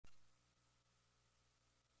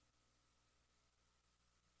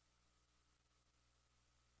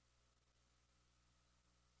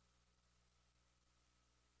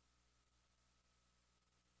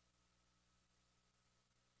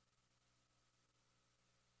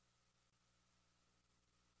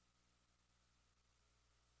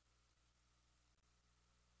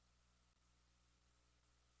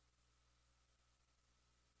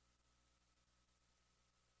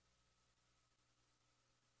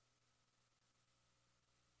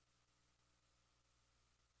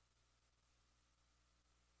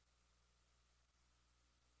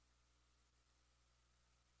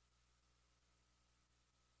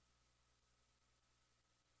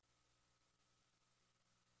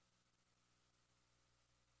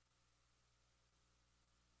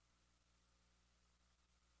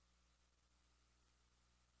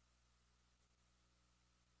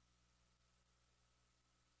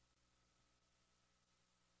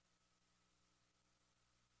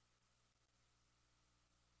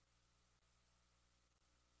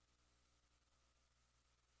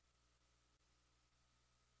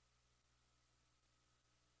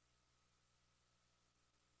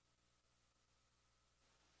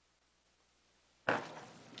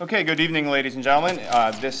Okay, good evening, ladies and gentlemen.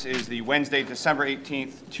 This is the Wednesday, December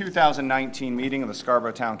 18th, 2019 meeting of the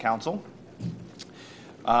Scarborough Town Council.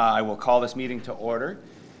 I will call this meeting to order.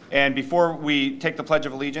 And before we take the Pledge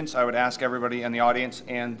of Allegiance, I would ask everybody in the audience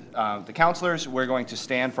and the councilors, we're going to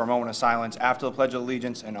stand for a moment of silence after the Pledge of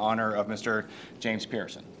Allegiance in honor of Mr. James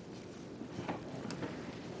Pearson.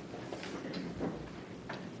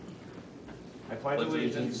 I pledge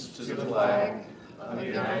allegiance to the flag of the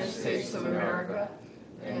United States of America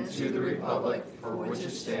and to the republic for which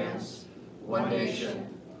it stands, one nation,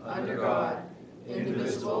 under God,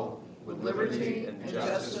 indivisible, with liberty and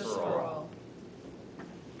justice for all.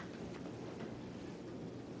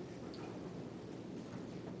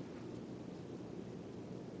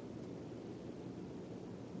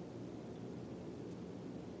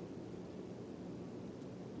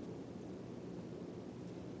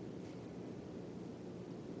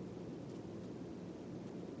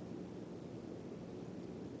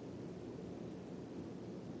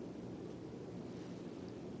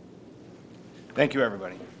 Thank you,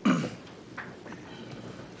 everybody.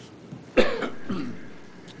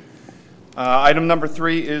 Item number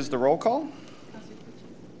 3 is the roll call.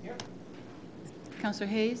 Here. Councillor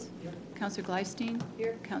Hayes. Here. Councillor Gleistein.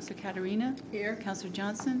 Here. Councillor Katarina. Here. Councillor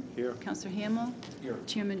Johnson. Here. Councillor Hamill. Here.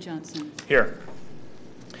 Chairman Johnson. Here.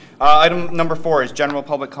 Item number 4 is general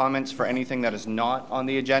public comments for anything that is not on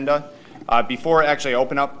the agenda. Before I actually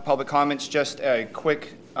open up public comments, just a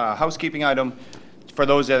quick housekeeping item for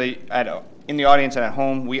those in the audience and at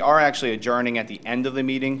home. We are actually adjourning at the end of the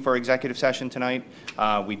meeting for executive session tonight.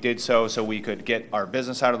 We did so we could get our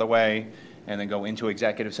business out of the way and then go into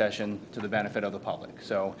executive session to the benefit of the public.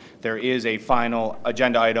 So there is a final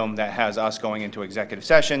agenda item that has us going into executive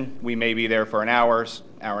session. We may be there for an hour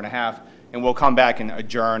and a half, and we'll come back and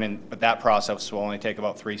adjourn, but that process will only take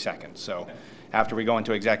about 3 seconds. So after we go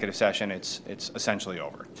into executive session, it's essentially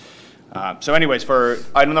over. So anyways, for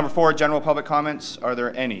item number 4, general public comments, are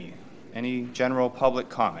there any general public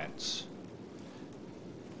comments?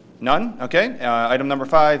 None? Okay. Item number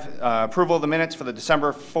 5, approval of the minutes for the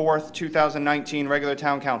December 4th, 2019 regular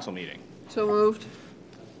town council meeting. So moved.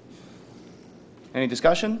 Any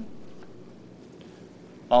discussion?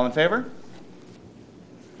 All in favor?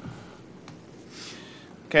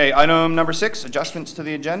 Okay, item number 6, adjustments to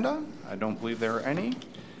the agenda. I don't believe there are any.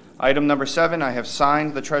 Item number 7, I have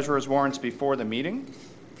signed the treasurer's warrants before the meeting.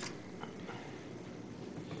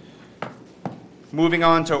 Moving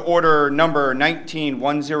on to order number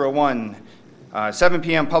 19101, 7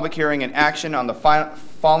 p.m. public hearing and action on the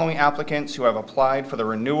following applicants who have applied for the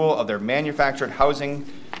renewal of their manufactured housing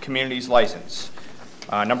communities license.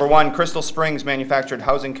 Number 1, Crystal Springs Manufactured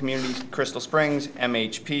Housing Communities, Crystal Springs,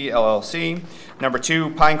 MHP LLC. Number 2,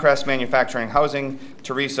 Pinecrest Manufacturing Housing,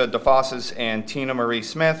 Teresa DeFosses and Tina Marie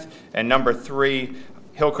Smith. And number 3,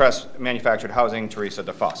 Hillcrest Manufactured Housing, Teresa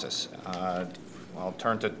DeFosses. I'll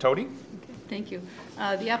turn to Tody. Thank you.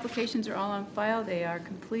 The applications are all on file. They are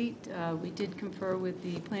complete. We did confer with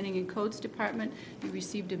the Planning and Codes Department. You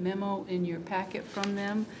received a memo in your packet from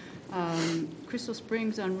them. Crystal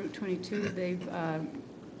Springs on Route 22,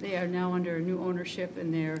 they are now under new ownership,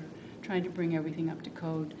 and they're trying to bring everything up to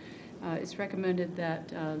code. It's recommended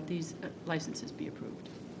that these licenses be approved.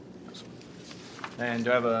 And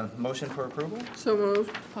do I have a motion for approval? So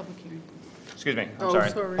moved. Public hearing. Excuse me, I'm sorry.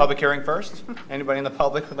 sorry. Public hearing first. Anybody in the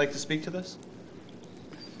public would like to speak to this?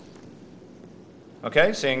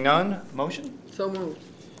 Okay, seeing none, motion? So moved.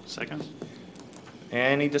 Second.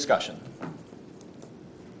 Any discussion?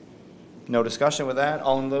 No discussion with that.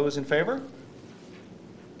 All those in favor?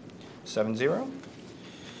 7-0.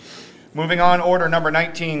 Moving on, order number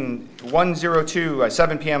 19102,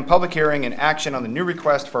 7 p.m. public hearing and action on the new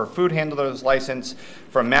request for a food handler's license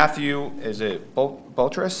from Matthew,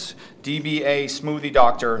 Boltris, DBA Smoothie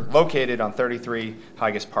Doctor, located on 33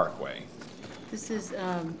 Higas Parkway. This is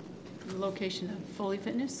the location of Foley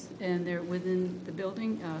Fitness, and they're within the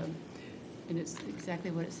building, and it's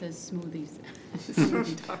exactly what it says, smoothies,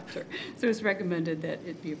 Smoothie Doctor. So it's recommended that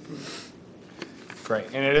it be approved. Great,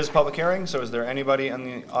 and it is a public hearing, so is there anybody in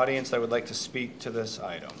the audience that would like to speak to this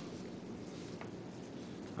item?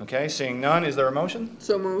 Okay, seeing none, is there a motion?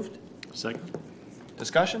 So moved. Second.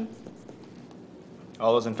 Discussion?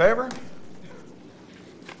 All those in favor?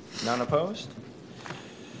 None opposed?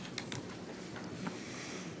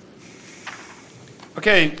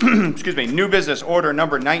 Okay, excuse me, new business order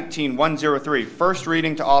number 19103, first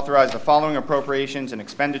reading to authorize the following appropriations and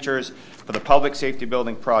expenditures for the public safety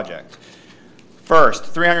building project. First,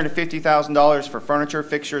 $350,000 for furniture,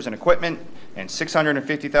 fixtures, and equipment, and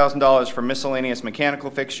 $650,000 for miscellaneous mechanical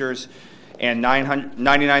fixtures, and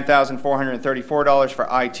 $99,434 for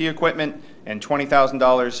IT equipment, and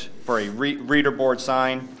 $20,000 for a reader board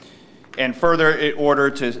sign. And further, in order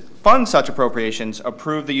to fund such appropriations,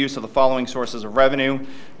 approve the use of the following sources of revenue: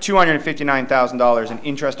 $259,000 in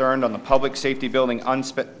interest earned on the public safety building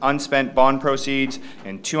unspent bond proceeds,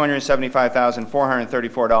 and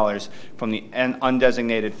 $275,434 from the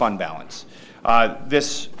undesignated fund balance.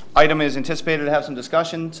 This item is anticipated to have some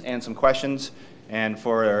discussions and some questions, and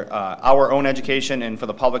for our own education and for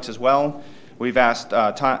the public's as well, we've asked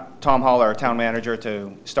Tom Hall, our town manager,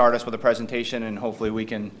 to start us with a presentation, and hopefully we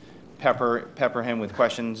can pepper him with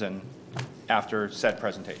questions and after said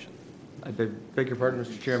presentation. I beg your pardon,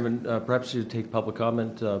 Mr. Chairman. Perhaps you take public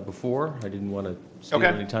comment before. I didn't want to steal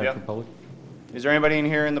any time from public. Is there anybody in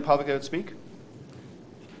here in the public that would speak?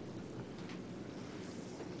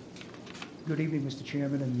 Good evening, Mr.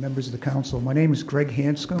 Chairman and members of the council. My name is Greg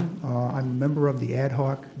Hanscom. I'm a member of the Ad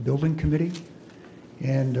Hoc Building Committee,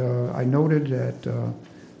 and I noted that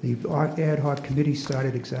the Ad Hoc Committee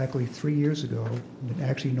started exactly 3 years ago,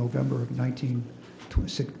 actually November of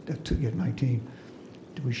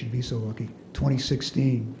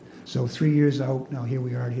 2016. So 3 years out, now here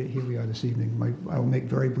we are this evening. I will make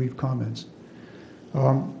very brief comments.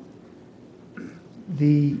 The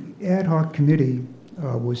Ad Hoc Committee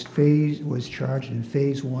was charged in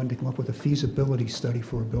phase one to come up with a feasibility study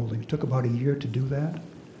for a building. It took about a year to do that.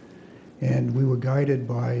 And we were guided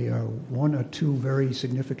by one or two very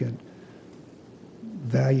significant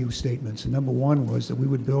value statements. And number one was that we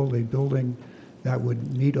would build a building that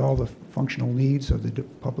would meet all the functional needs of the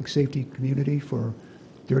public safety community for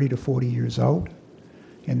 30 to 40 years out,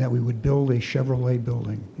 and that we would build a Chevrolet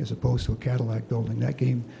building as opposed to a Cadillac building. That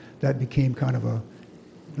became kind of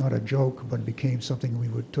not a joke, but it became something we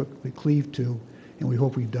cleaved to, and we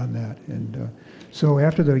hope we've done that. And so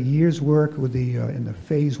after the year's work with in the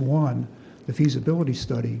phase one, the feasibility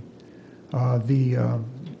study,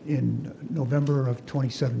 in November of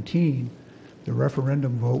 2017, the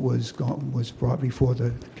referendum vote was brought before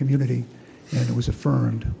the community, and it was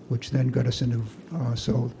affirmed, which then got us into,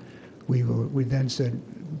 so we then said,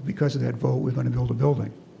 because of that vote, we're going to build a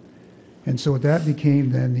building. And so that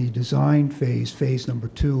became then the design phase number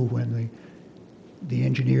two, when the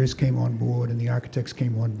engineers came on board and the architects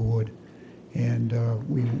came on board, and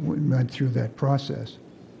we went through that process.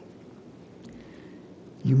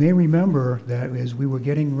 You may remember that as we were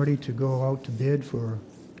getting ready to go out to bid for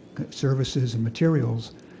services and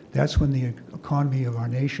materials, that's when the economy of our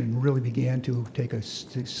nation really began to take a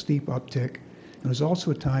steep uptick. It was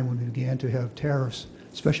also a time when we began to have tariffs,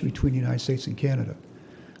 especially between the United States and Canada,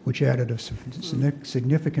 which added a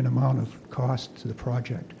significant amount of cost to the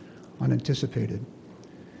project, unanticipated.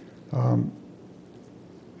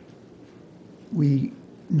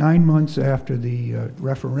 9 months after the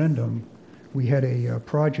referendum, we had a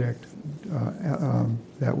project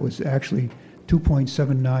that was actually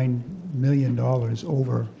 $2.79 million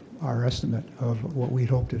over our estimate of what we'd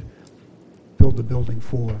hoped to build the building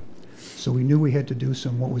for. So we knew we had to do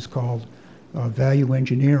what was called value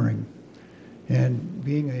engineering. And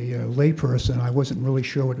being a layperson, I wasn't really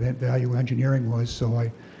sure what value engineering was, so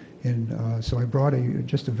I brought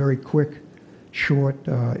just a very quick, short,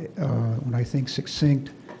 and I think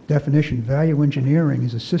succinct definition. Value engineering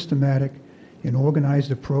is a systematic and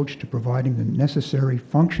organized approach to providing the necessary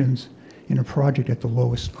functions in a project at the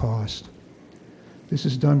lowest cost. This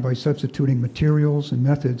is done by substituting materials and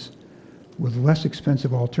methods with less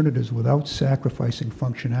expensive alternatives without sacrificing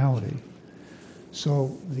functionality.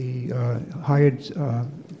 So the hired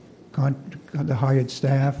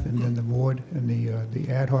staff and then the board and the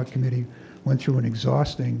ad hoc committee went through an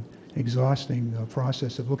exhausting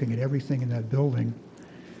process of looking at everything in that building.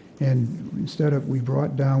 And we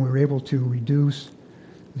were able to reduce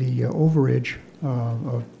the overage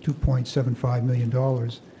of $2.75 million,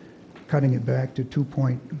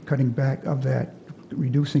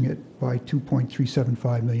 reducing it by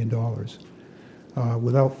 $2.375 million.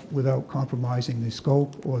 Without compromising the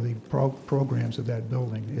scope or the programs of that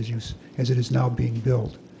building as it is now being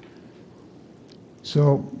built.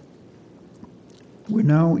 So we're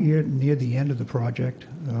now near the end of the project.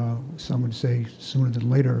 Some would say sooner than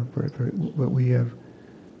later, but we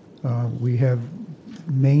have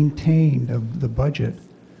maintained the budget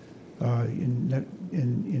in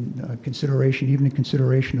consideration, even in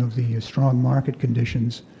consideration of the strong market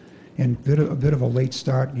conditions, and a bit of a late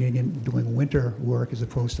start doing winter work as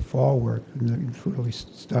opposed to fall work in early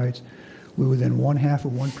starts. We're within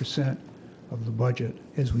 1/2% of the budget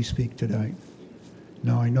as we speak today.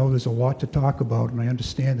 Now, I know there's a lot to talk about, and I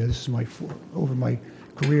understand that this is over my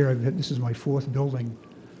career, this is my fourth building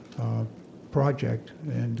project,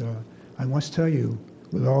 and I must tell you,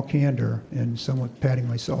 with all candor and somewhat patting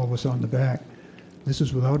all of us on the back, this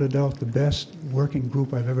is without a doubt the best working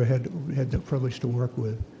group I've ever had the privilege to work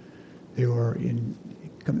with. They were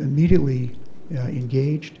immediately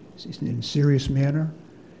engaged in a serious manner,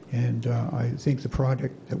 and I think the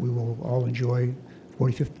project that we will all enjoy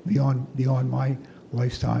 40, 50, beyond my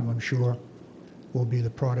lifetime, I'm sure, will be the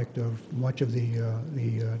product of much of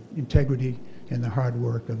the integrity and the hard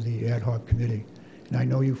work of the ad hoc committee. And I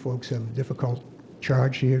know you folks have a difficult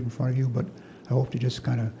charge here in front of you, but I hope to just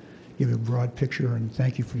kind of give you a broad picture, and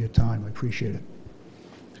thank you for your time. I appreciate it.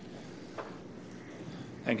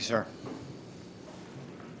 Thank you, sir.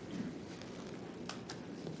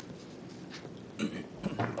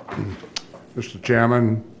 Mr.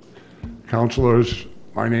 Chairman, councilors,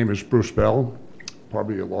 my name is Bruce Bell.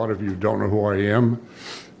 Probably a lot of you don't know who I am.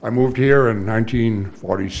 I moved here in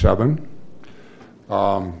 1947.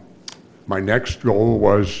 My next goal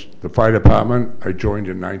was the fire department. I joined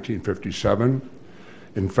in 1957.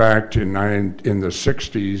 In fact, in the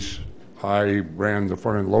 60s, I ran the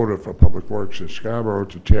front end loader for Public Works in Scarborough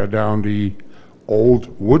to tear down the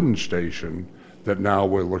old wooden station that now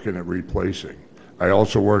we're looking at replacing. I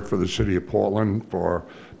also worked for the city of Portland for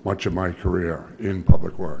much of my career in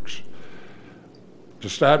Public Works. To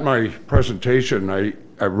start my presentation, I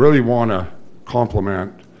really want to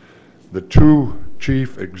compliment the two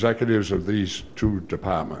chief executives of these two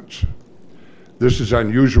departments. This is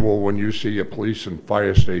unusual when you see a police and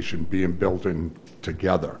fire station being built in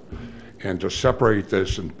together. And to separate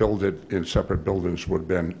this and build it in separate buildings would have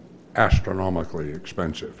been astronomically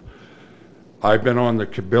expensive. I've been on the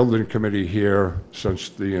building committee here since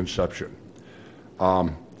the inception.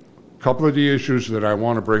 A couple of the issues that I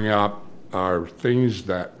want to bring up are things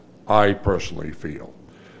that I personally feel.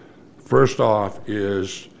 First off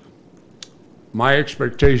is my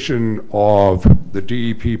expectation of the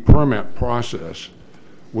DEP permit process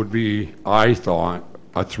would be, I thought,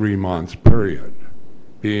 a 3-month period,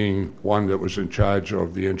 being one that was in charge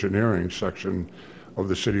of the engineering section of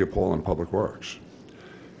the City of Portland Public Works.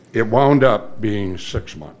 It wound up being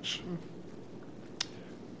 6 months.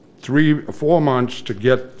 4 months to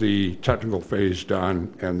get the technical phase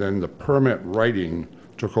done, and then the permit writing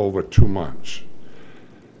took over 2 months.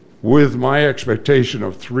 With my expectation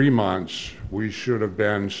of 3 months, we should have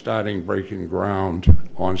been starting breaking ground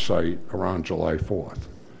on site around July 4th.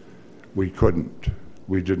 We couldn't.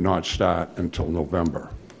 We did not start until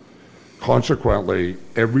November. Consequently,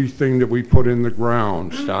 everything that we put in the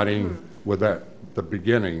ground, starting with the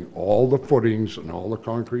beginning, all the footings and all the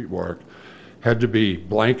concrete work had to be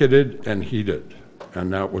blanketed and heated,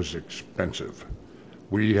 and that was expensive.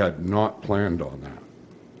 We had not planned on that.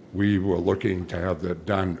 We were looking to have that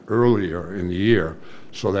done earlier in the year,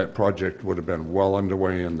 so that project would have been well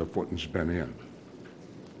underway and the footings been in.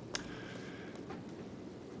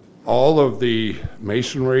 All of the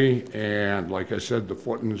masonry and, like I said, the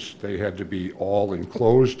footings, they had to be all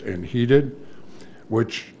enclosed and heated,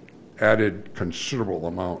 which added considerable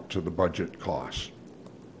amount to the budget costs.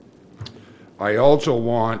 I also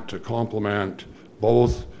want to compliment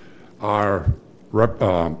both our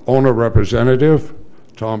owner representative,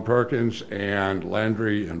 Tom Perkins, and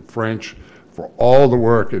Landry and French for all the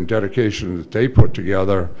work and dedication that they put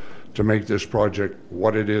together to make this project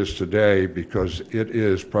what it is today, because it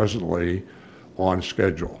is presently on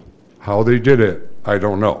schedule. How they did it, I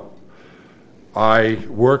don't know. I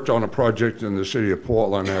worked on a project in the city of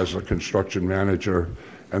Portland as a construction manager,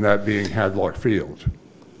 and that being Hadlock Field.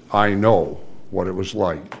 I know what it was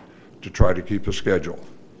like to try to keep a schedule,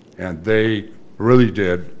 and they really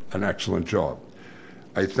did an excellent job.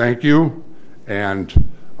 I thank you, and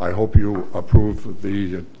I hope you approve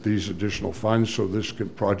these additional funds so this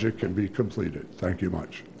project can be completed. Thank you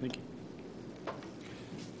much. Thank you.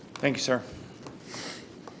 Thank you, sir.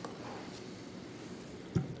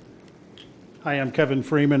 Hi, I'm Kevin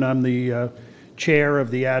Freeman. I'm the chair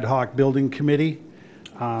of the Ad Hoc Building Committee.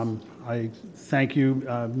 I thank you,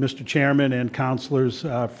 Mr. Chairman and councilors,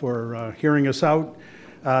 for hearing us out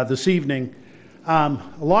this evening. A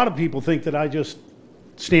lot of people think that I just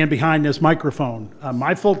stand behind this microphone.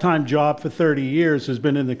 My full-time job for 30 years has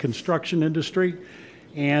been in the construction industry,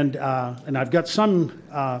 and I've got some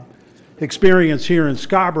experience here in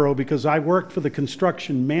Scarborough because I worked for the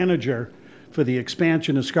construction manager for the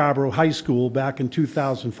expansion of Scarborough High School back in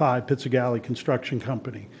 2005, Pizzagalley Construction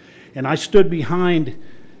Company. And I stood behind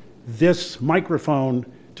this microphone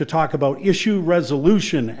to talk about issue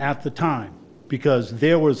resolution at the time, because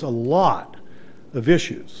there was a lot of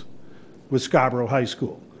issues with Scarborough High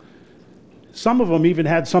School. Some of them even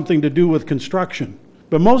had something to do with construction,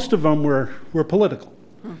 but most of them were political.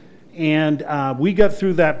 And we got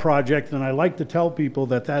through that project, and I like to tell people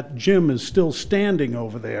that that gym is still standing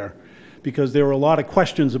over there because there were a lot of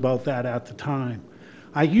questions about that at the time.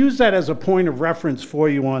 I use that as a point of reference for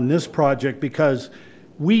you on this project because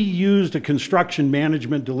we used a construction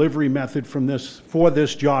management delivery method for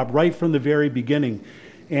this job right from the very beginning.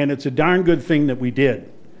 And it's a darn good thing that we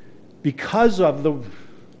did. Because of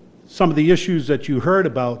some of the issues that you heard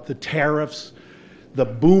about, the tariffs, the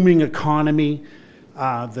booming economy,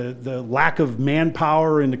 the lack of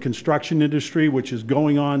manpower in the construction industry, which is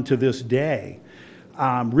going on to this day,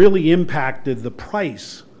 really impacted the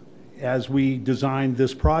price as we designed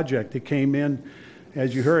this project. It came in,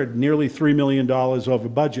 as you heard, nearly $3 million over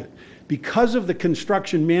budget. Because of the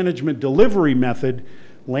construction management delivery method,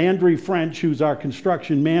 Landry French, who's our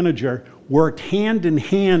construction manager, worked hand in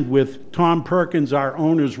hand with Tom Perkins, our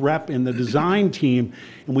owner's rep, and the design team,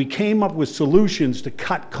 and we came up with solutions to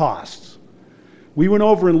cut costs. We went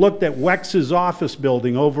over and looked at Wex's office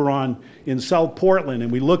building over in South Portland,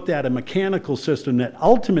 and we looked at a mechanical system that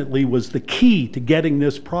ultimately was the key to getting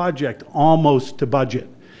this project almost to budget.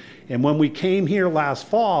 And when we came here last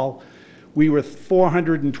fall, we were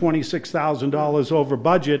 $426,000 over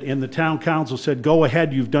budget, and the town council said, go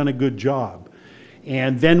ahead, you've done a good job.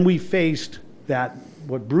 And then we faced that,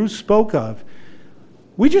 what Bruce spoke of,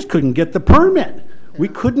 we just couldn't get the permit. We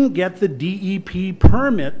couldn't get the DEP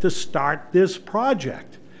permit to start this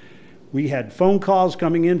project. We had phone calls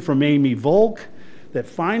coming in from Amy Volk that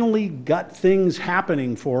finally got things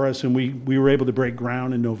happening for us, and we were able to break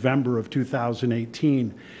ground in November of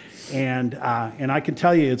 2018. And I can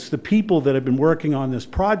tell you, it's the people that have been working on this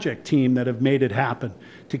project team that have made it happen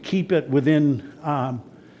to keep it within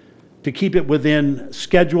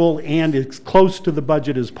schedule and as close to the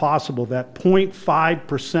budget as possible. That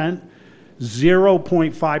 0.5%,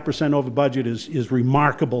 0.5% over budget is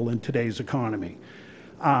remarkable in today's economy.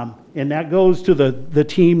 And that goes to the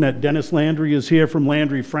team that Dennis Landry is here from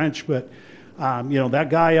Landry French, but you know, that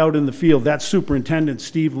guy out in the field, that superintendent,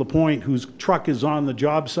 Steve Lapointe, whose truck is on the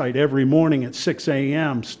job site every morning at 6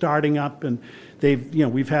 a.m. starting up, and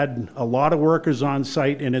we've had a lot of workers on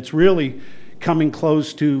site, and it's really coming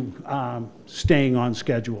close to staying on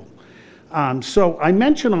schedule. So I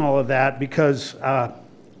mention all of that because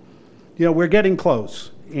we're getting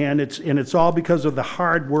close, and it's all because of the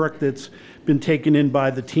hard work that's been taken in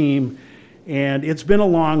by the team. And it's been a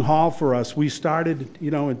long haul for us. We started,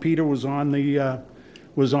 and Peter was on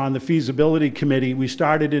the feasibility committee. We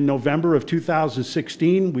started in November of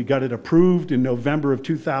 2016. We got it approved in November of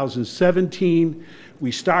 2017.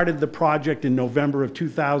 We started the project in November of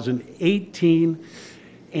 2018.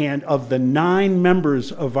 And of the 9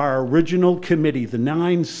 members of our original committee, the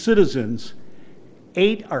 9 citizens,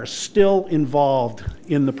 8 are still involved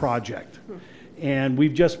in the project. And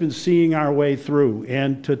we've just been seeing our way through.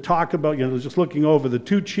 And to talk about, just looking over, the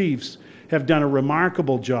 2 chiefs have done a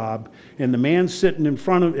remarkable job. And the man sitting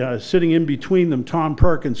in between them, Tom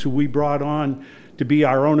Perkins, who we brought on to be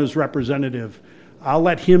our owner's representative, I'll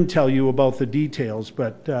let him tell you about the details.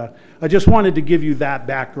 But I just wanted to give you that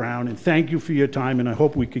background, and thank you for your time, and I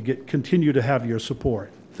hope we could continue to have your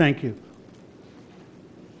support. Thank you.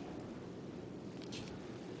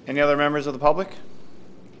 Any other members of the public?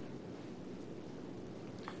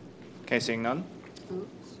 Okay, seeing none.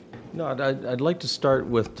 No, I'd like to start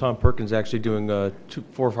with Tom Perkins actually doing 4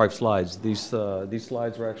 or 5 slides. These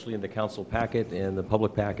slides are actually in the council packet and the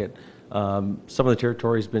public packet. Some of the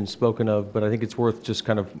territory has been spoken of, but I think it's worth just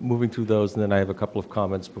kind of moving through those, and then I have a couple of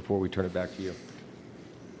comments before we turn it back to you.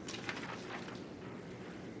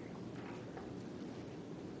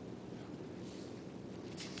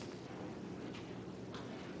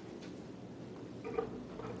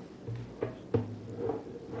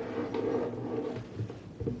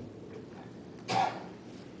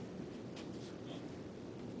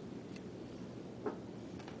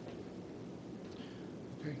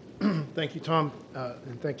 Thank you, Tom,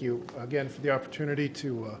 and thank you again for the opportunity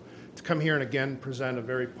to come here and again present a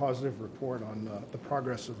very positive report on the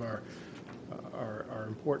progress of our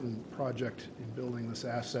important project in building this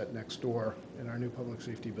asset next door in our new public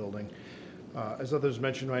safety building. As others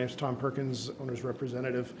mentioned, my name is Tom Perkins, owner's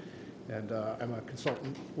representative, and I'm a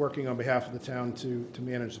consultant working on behalf of the town to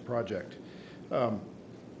manage the project.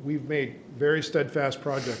 We've made very steadfast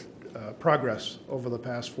progress over the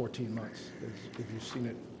past 14 months, as you've seen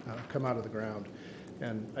it come out of the ground.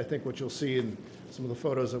 And I think what you'll see in some of the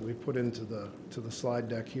photos that we've put into the slide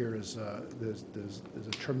deck here is there's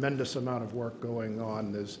a tremendous amount of work going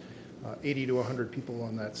on. There's 80 to 100 people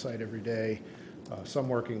on that site every day, some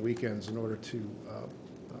working weekends in order to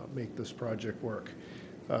make this project work.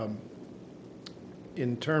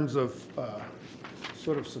 In terms of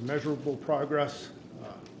sort of some measurable progress.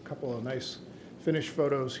 A couple of nice finished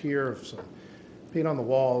photos here of some paint on the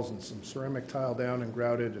walls and some ceramic tile down and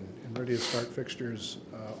grouted and ready to start fixtures.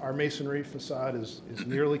 Our masonry facade is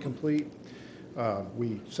nearly complete.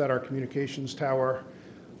 We set our communications tower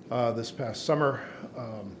this past summer.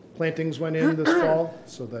 Plantings went in this fall,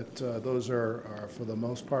 so that those are for the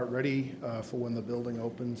most part ready for when the building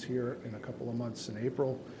opens here in a couple of months in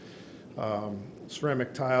April.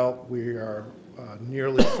 Ceramic tile, we are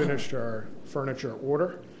nearly finished our furniture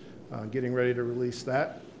order, getting ready to release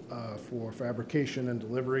that for fabrication and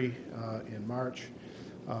delivery in March.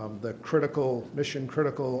 The mission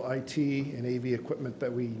critical IT and AV equipment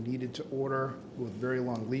that we needed to order with very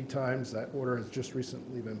long lead times, that order has just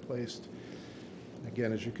recently been placed.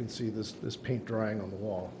 Again, as you can see, this paint drying on the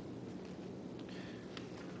wall.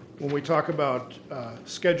 When we talk about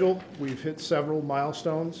schedule, we've hit several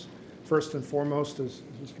milestones. First and foremost, as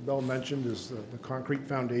Mr. Bell mentioned, is the concrete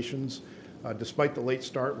foundations. Despite the late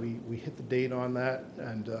start, we hit the date on that,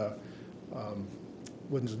 and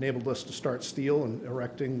was enabled us to start steel and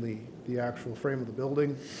erecting the actual frame of the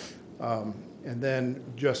building. And then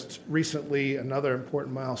just recently, another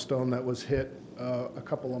important milestone that was hit a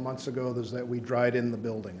couple of months ago is that we dried in the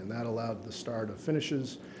building, and that allowed the start of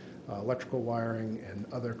finishes, electrical wiring, and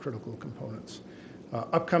other critical components.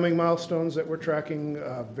 Upcoming milestones that we're tracking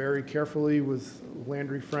very carefully with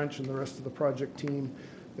Landry French and the rest of the project team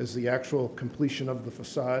is the actual completion of the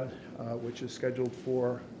facade, which is scheduled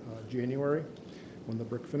for January when the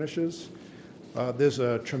brick finishes. There's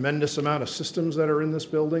a tremendous amount of systems that are in this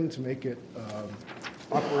building to make it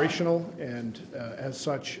operational, and as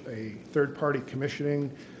such, a third-party commissioning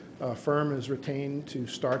firm is retained to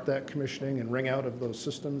start that commissioning and ring out of those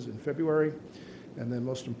systems in February. And then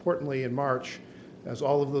most importantly, in March, as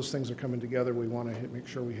all of those things are coming together, we want to make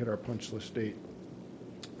sure we hit our punch list date.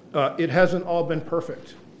 It hasn't all been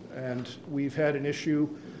perfect, and we've had an issue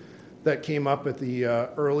that came up at the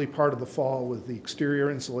early part of the fall with the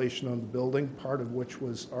exterior insulation on the building, part of which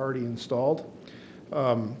was already installed.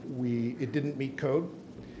 It didn't meet code,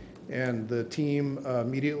 and the team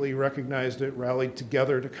immediately recognized it, rallied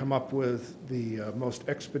together to come up with the most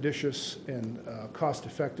expeditious and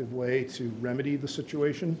cost-effective way to remedy the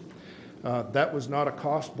situation. That was not a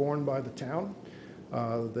cost borne by the town.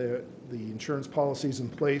 The insurance policies in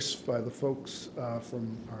place by the folks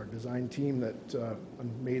from our design team that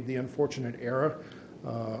made the unfortunate error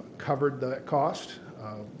covered that cost.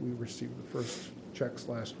 We received the first checks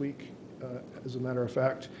last week, as a matter of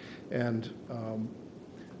fact, and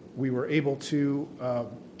we were able to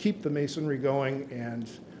keep the masonry going and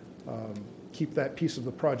keep that piece of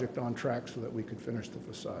the project on track so that we could finish the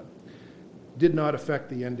facade. Did not affect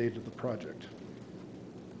the end date of the project.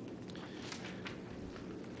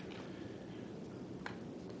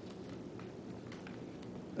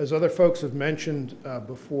 As other folks have mentioned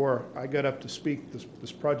before I got up to speak,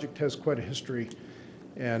 this project has quite a history,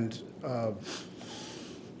 and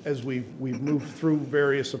as we've moved through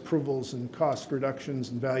various approvals and cost reductions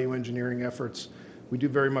and value engineering efforts, we do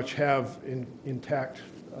very much have intact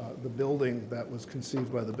the building that was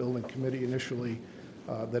conceived by the building committee initially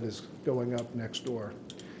that is going up next door.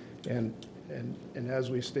 And as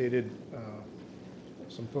we stated,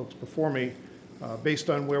 some folks before me, based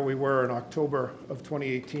on where we were in October of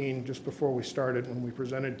 2018, just before we started, when we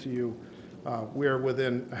presented to you, we're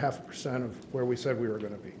within 0.5% of where we said we were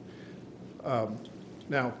going to be.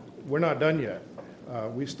 Now, we're not done yet.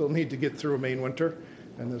 We still need to get through a Maine winter,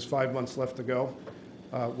 and there's 5 months left to go.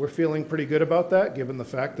 We're feeling pretty good about that, given the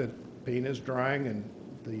fact that paint is drying and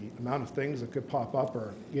the amount of things that could pop up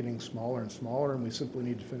are getting smaller and smaller, and we simply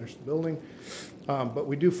need to finish the building. But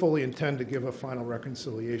we do fully intend to give a final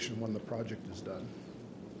reconciliation when the project is done.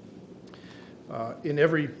 In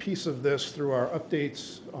every piece of this, through our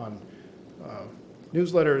updates on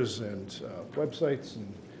newsletters and websites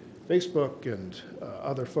and Facebook and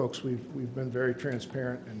other folks, we've been very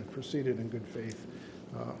transparent and have proceeded in good faith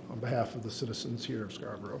on behalf of the citizens here of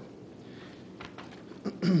Scarborough.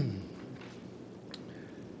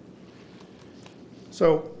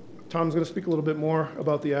 So Tom's going to speak a little bit more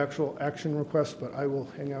about the actual action request, but I will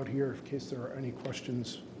hang out here in case there are any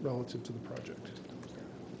questions relative to the project.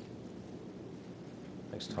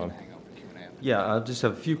 Thanks, Tom. Yeah, I'll just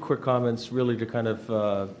have a few quick comments, really to kind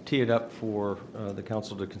of tee it up for the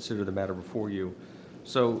council to consider the matter before you.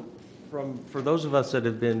 So for those of us that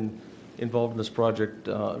have been involved in this project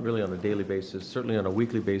really on a daily basis, certainly on a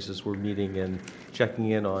weekly basis, we're meeting and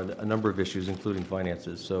checking in on a number of issues, including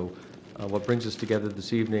finances. So what brings us together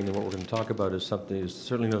this evening and what we're going to talk about is something is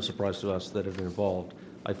certainly no surprise to us that have been involved.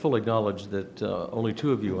 I fully acknowledge that only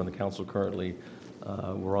 2 of you on the council currently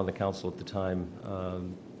were on the council at the time,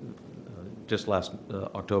 just last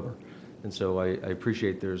October. And so I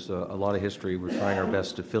appreciate there's a lot of history. We're trying our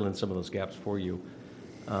best to fill in some of those gaps for you.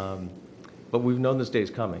 But we've known this day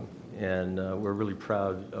is coming, and we're really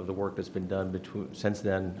proud of the work that's been done since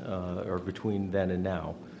then, or between then and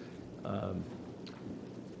now.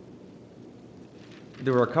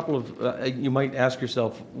 There were a couple of, you might ask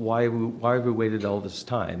yourself, why have we waited all this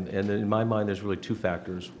time? And in my mind, there's really two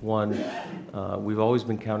factors. One, we've always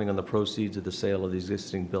been counting on the proceeds of the sale of the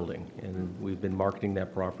existing building, and we've been marketing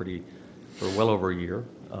that property for well over a year,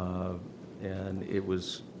 and it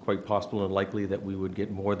was quite possible and likely that we would get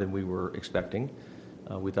more than we were expecting.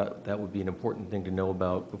 We thought that would be an important thing to know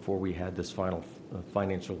about before we had this final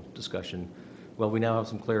financial discussion. Well, we now have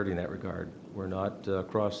some clarity in that regard. We're not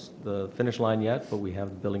across the finish line yet, but we have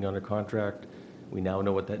the building under contract. We now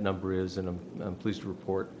know what that number is, and I'm pleased to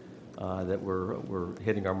report that we're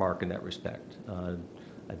hitting our mark in that respect.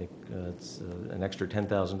 I think it's an extra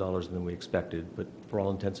 $10,000 than we expected, but for all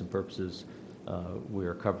intents and purposes, we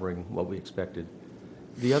are covering what we expected.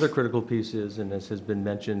 The other critical piece is, and this has been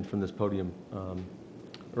mentioned from this podium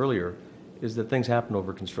earlier, is that things happen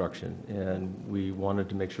over construction, and we wanted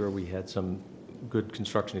to make sure we had some good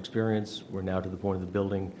construction experience. We're now to the point of the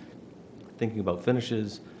building thinking about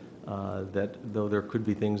finishes, that though there could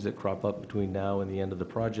be things that crop up between now and the end of the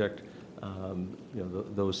project,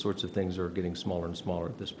 those sorts of things are getting smaller and smaller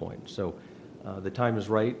at this point. So the time is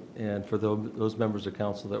right, and for those members of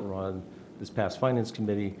council that were on this past finance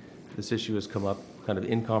committee, this issue has come up kind of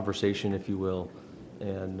in conversation, if you will,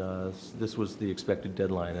 and this was the expected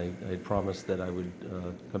deadline. I had promised that I would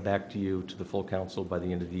come back to you, to the full council, by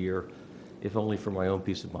the end of the year, if only for my own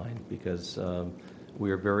peace of mind, because we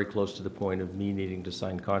are very close to the point of me needing to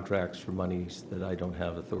sign contracts for monies that I don't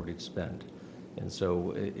have authority to spend. And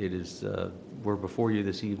so it is, we're before you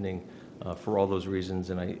this evening for all those reasons,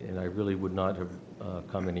 and I really would not have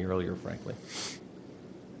come any earlier, frankly.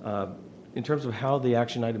 In terms of how the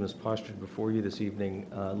action item is postured before you this evening,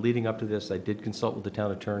 leading up to this, I did consult with the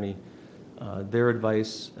town attorney. Their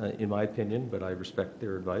advice, in my opinion, but I respect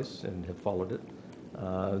their advice and have followed it,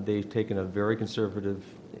 they've taken a very conservative,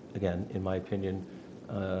 again, in my opinion,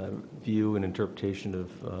 view and interpretation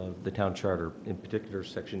of the town charter, in particular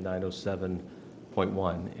section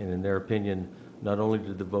 907.1. And in their opinion, not only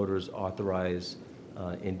did the voters authorize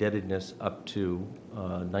indebtedness up to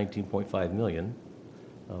 $19.5 million,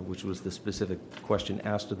 which was the specific question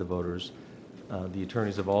asked of the voters, the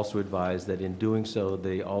attorneys have also advised that in doing so,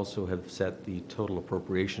 they also have set the total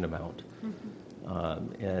appropriation amount.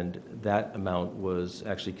 And that amount was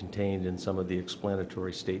actually contained in some of the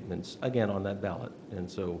explanatory statements, again, on that ballot. And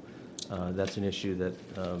so that's an issue that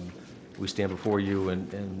we stand before you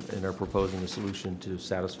and are proposing a solution to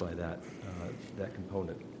satisfy that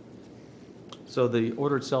component. So the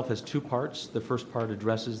order itself has two parts. The first part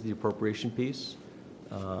addresses the appropriation piece.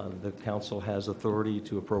 The council has authority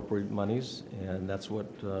to appropriate monies, and that's what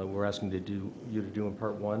we're asking you to do in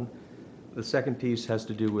part one. The second piece has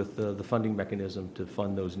to do with the funding mechanism to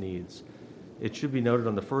fund those needs. It should be noted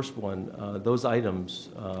on the first one, those items,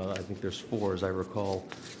 I think there's four as I recall,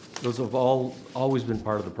 those have always been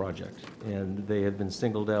part of the project, and they have been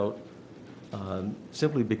singled out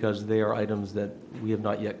simply because they are items that we have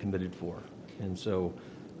not yet committed for. And so,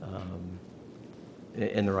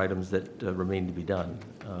 and they're items that remain to be done.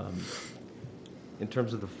 In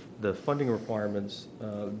terms of the funding requirements,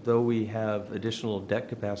 though we have additional debt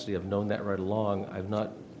capacity, I've known that right along, I've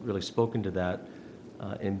not really spoken to that,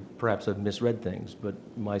 and perhaps I've misread things, but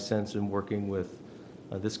my sense in working with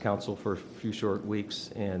this council for a few short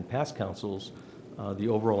weeks and past councils, the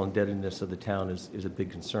overall indebtedness of the town is a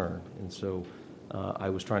big concern. And so I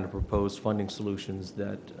was trying to propose funding solutions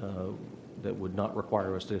that would not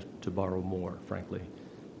require us to borrow more, frankly.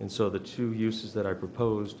 And so the two uses that I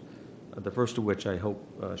proposed, the first of which I hope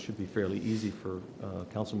should be fairly easy for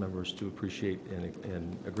council members to appreciate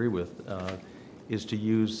and agree with, is to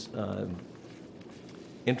use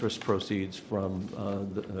interest proceeds from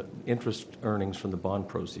the interest earnings from the bond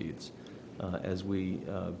proceeds. As we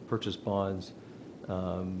purchase bonds,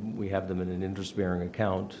 we have them in an interest-bearing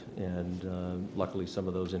account, and luckily some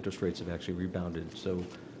of those interest rates have actually rebounded. So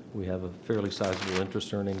we have a fairly sizable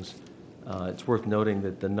interest earnings. It's worth noting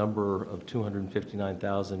that the number of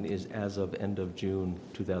 $259,000 is as of end of June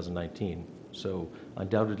 2019. So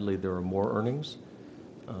undoubtedly there are more earnings,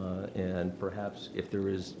 and perhaps if there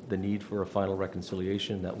is the need for a final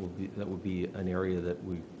reconciliation, that would be an area that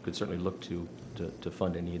we could certainly look to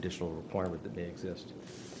fund any additional requirement that may exist.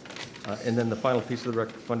 And then the final piece of the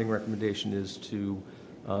funding recommendation is to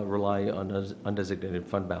rely on undesignated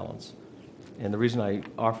fund balance. And the reason I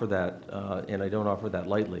offer that, and I don't offer that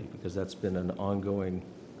lightly, because that's been an ongoing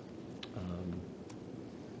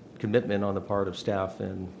commitment on the part of staff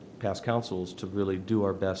and past councils to really do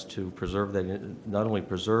our best to preserve that, not only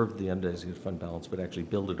preserve the undesignated fund balance, but actually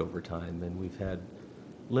build it over time. And we've had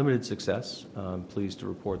limited success. I'm pleased to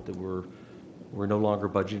report that we're no longer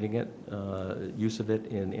budgeting it, use of it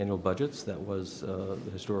in annual budgets. That was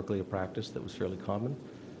historically a practice that was fairly common.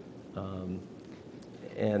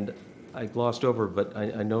 And I glossed over, but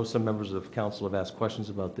I know some members of council have asked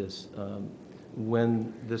questions about this.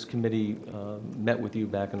 When this committee met with you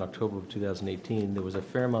back in October of 2018, there was a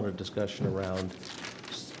fair amount of discussion around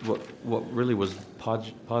what really was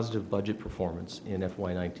positive budget performance in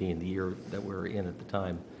FY19, the year that we were in at the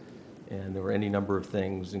time. And there were any number of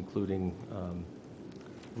things, including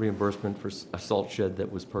reimbursement for a salt shed that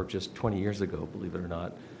was purchased 20 years ago, believe it or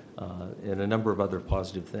not, and a number of other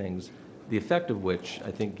positive things, the effect of which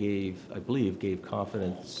I think I believe gave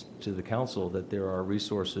confidence to the council that there are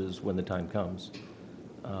resources when the time comes.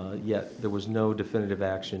 Yet there was no definitive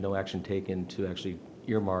action, no action taken to actually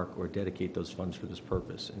earmark or dedicate those funds for this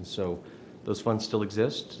purpose. And so those funds still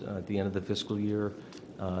exist. At the end of the fiscal year,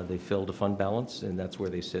 they filled a fund balance, and that's where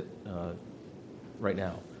they sit right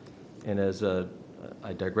now. And as I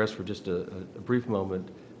digress for just a brief moment,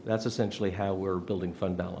 that's essentially how we're building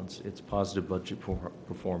fund balance. It's positive budget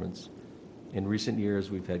performance. In recent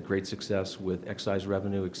years, we've had great success with excise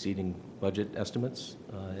revenue exceeding budget estimates,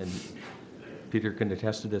 and Peter can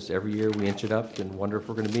attest to this. Every year we inch it up and wonder if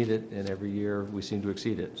we're going to meet it, and every year we seem to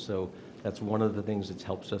exceed it. So that's one of the things that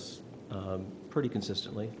helps us pretty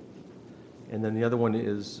consistently. And then the other one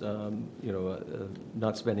is,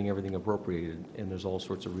 not spending everything appropriated, and there's all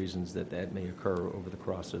sorts of reasons that may occur over the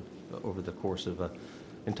course of an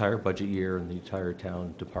entire budget year in the entire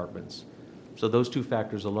town departments. So those two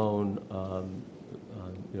factors alone,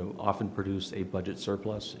 often produce a budget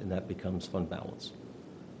surplus, and that becomes fund balance.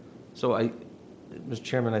 So Mr.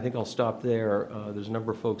 Chairman, I think I'll stop there. There's a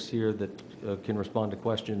number of folks here that can respond to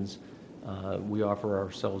questions. We offer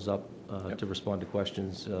ourselves up to respond to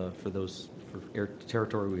questions for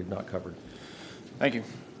territory we have not covered. Thank you.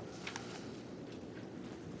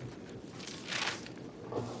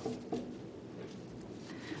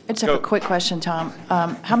 I just have a quick question, Tom.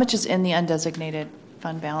 How much is in the undesignated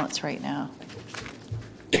fund balance right now?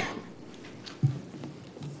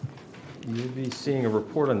 You'll be seeing a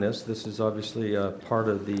report on this. This is obviously part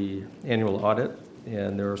of the annual audit,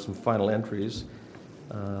 and there are some final entries.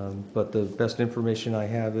 But the best information I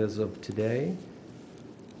have as of today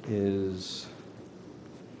is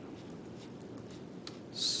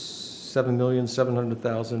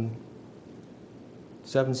 $7,700,000,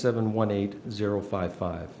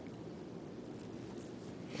 7718055.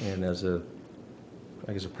 And as a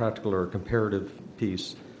practical or a comparative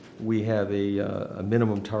piece, we have a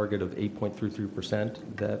minimum target of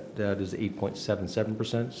 8.33%. That is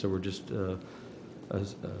 8.77%. So we're just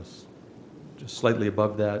slightly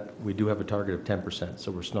above that. We do have a target of 10%.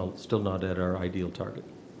 So we're still not at our ideal target.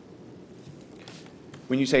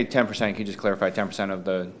 When you say 10%, can you just clarify 10% of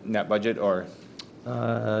the net budget, or?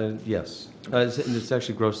 Yes. It's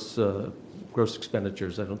actually gross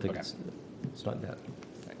expenditures. I don't think it's not net.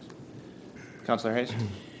 Thanks. Councillor Hayes?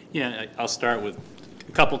 Yeah, I'll start with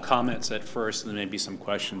a couple comments at first and then maybe some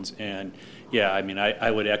questions. And yeah, I mean,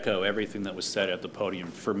 I would echo everything that was said at the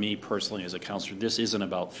podium. For me personally as a councillor, this isn't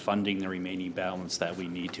about funding the remaining balance that we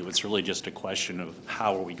need to. It's really just a question of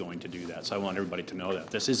how are we going to do that. So I want everybody to know that.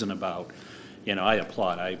 This isn't about, I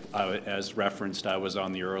applaud. I as referenced, I was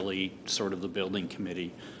on the early sort of the building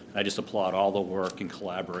committee. I just applaud all the work and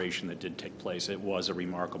collaboration that did take place. It was a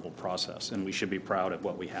remarkable process, and we should be proud of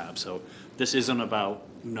what we have. So this isn't about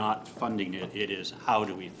not funding it. It is how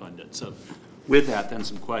do we fund it. So with that, then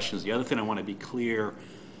some questions. The other thing I want to be clear,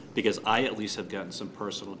 because I at least have gotten some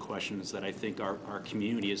personal questions that I think our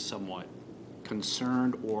community is somewhat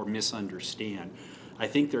concerned or misunderstand. I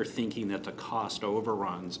think they're thinking that the cost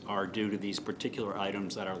overruns are due to these particular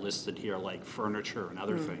items that are listed here, like furniture and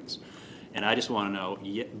other things. And I just want to know,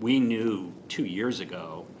 we knew 2 years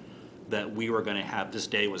ago that we were going to have, this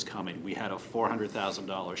day was coming. We had a $400,000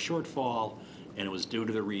 shortfall, and it was due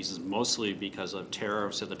to the reasons, mostly because of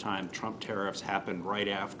tariffs at the time. Trump tariffs happened right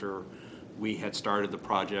after we had started the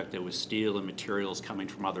project. There was steel and materials coming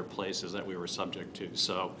from other places that we were subject to.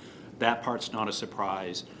 So that part's not a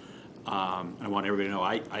surprise. I want everybody to know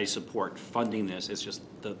I support funding this. It's just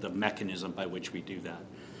the mechanism by which we do that.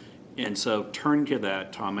 And so turning to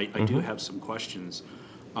that, Tom, I do have some questions.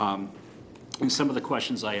 And some of the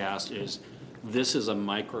questions I asked is, this is a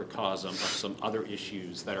microcosm of some other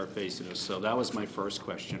issues that are facing us. So that was my first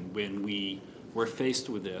question. When we we're faced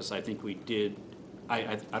with this. I think we did,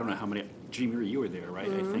 I don't know how many, Jimmy, you were there,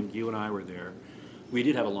 right? I think you and I were there. We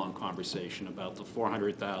did have a long conversation about the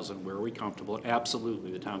 400,000. Where are we comfortable?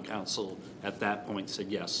 Absolutely, the town council at that point said,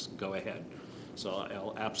 yes, go ahead. So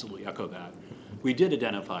I'll absolutely echo that. We did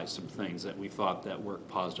identify some things that we thought that worked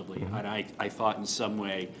positively, and I thought in some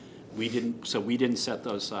way we didn't set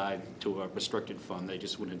those aside to a restricted fund. They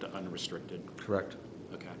just went into unrestricted. Correct.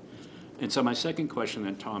 Okay. And so my second question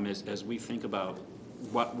then, Tom, is as we think about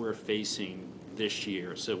what we're facing this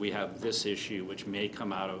year, so we have this issue which may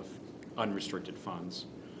come out of unrestricted funds.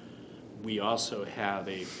 We also have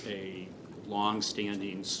a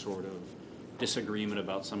long-standing sort of disagreement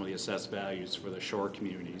about some of the assessed values for the shore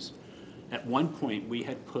communities. At one point, we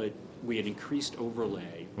had increased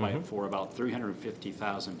overlay for about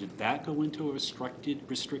 350,000. Did that go into a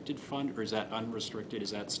restricted fund, or is that unrestricted?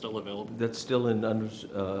 Is that still available? That's still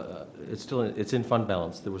it's in fund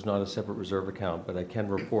balance. There was not a separate reserve account, but I can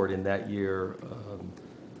report in that year,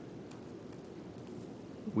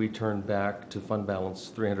 we turned back to fund balance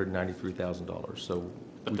 $393,000. So,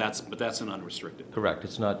 but that's an unrestricted. Correct.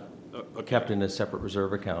 It's not kept in a separate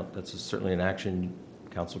reserve account. That's certainly an action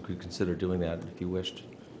council could consider doing that if you wished.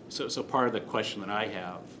 So part of the question that I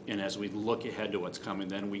have, and as we look ahead to what's coming,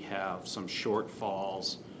 then we have some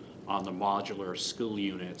shortfalls on the modular school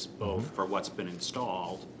units, both for what's been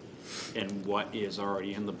installed and what is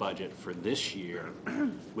already in the budget for this year,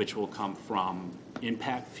 which will come from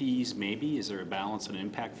impact fees maybe. Is there a balance in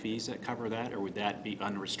impact fees that cover that, or would that be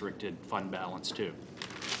unrestricted fund balance too?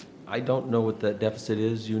 I don't know what that deficit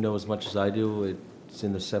is. You know as much as I do. It's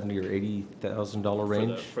in the $70,000 or $80,000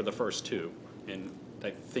 range. For the first two, and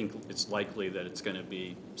I think it's likely that it's going to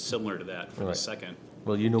be similar to that for the second.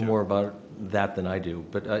 Well, you know more about that than I do,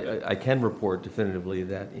 but I can report definitively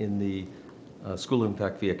that in the school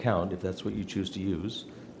impact fee account, if that's what you choose to use,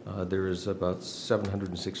 there is about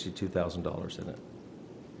 $762,000 in it.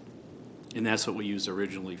 And that's what we used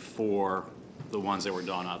originally for the ones that were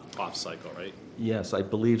done off cycle, right? Yes, I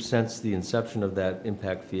believe since the inception of that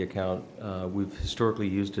impact fee account, we've historically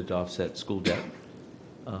used it to offset school debt.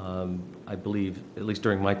 I believe, at least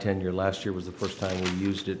during my tenure, last year was the first time we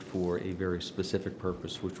used it for a very specific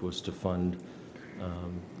purpose, which was to fund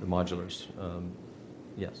the modulars.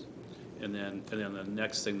 Yes. And then the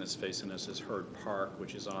next thing that's facing us is Herd Park,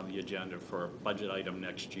 which is on the agenda for a budget item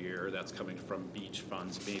next year. That's coming from beach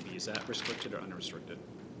funds, maybe. Is that restricted or unrestricted?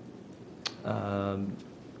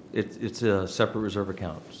 It's a separate reserve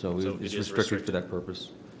account, so it's restricted for that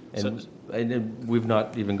purpose. And we've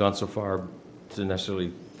not even gone so far to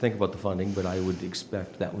necessarily think about the funding, but I would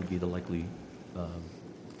expect that would be the likely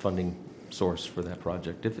funding source for that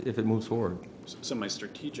project if it moves forward. So my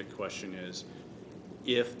strategic question is,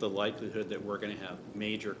 if the likelihood that we're going to have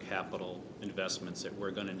major capital investments that we're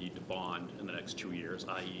going to need to bond in the next 2 years,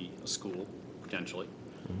 i.e. a school, potentially,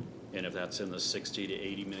 and if that's in the $60 to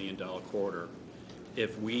 $80 million quarter,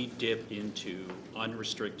 if we dip into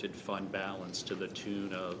unrestricted fund balance to the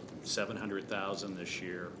tune of $700,000 this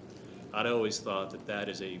year, I'd always thought that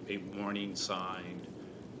is a warning sign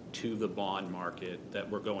to the bond market that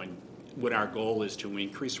we're going, when our goal is to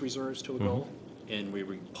increase reserves to a goal, and we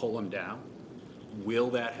pull them down, will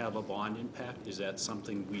that have a bond impact? Is that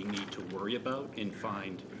something we need to worry about and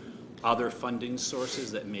find other funding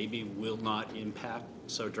sources that maybe will not impact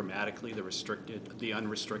so dramatically the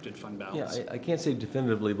unrestricted fund balance? Yeah, I can't say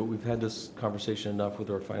definitively, but we've had this conversation enough with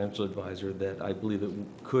our financial advisor that I believe it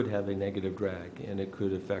could have a negative drag, and it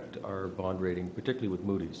could affect our bond rating, particularly with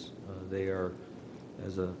Moody's. They are,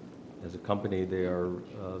 as a company, they are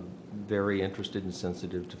very interested and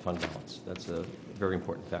sensitive to fund balance. That's a very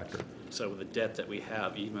important factor. So with the debt that we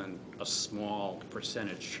have, even a small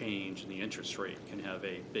percentage change in the interest rate can have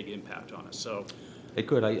a big impact on us. So it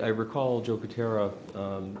could. I recall Joe Kutera,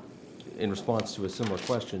 in response to a similar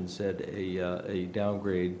question, said a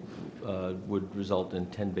downgrade would result in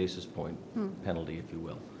 10 basis point penalty, if you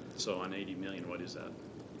will. So on 80 million, what is that?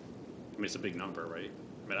 I mean, it's a big number, right?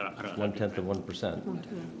 I mean, I don't 1/10 of 1%.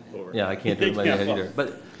 Or, yeah, I can't do it in my head either.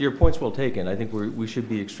 But your point's well taken. I think we should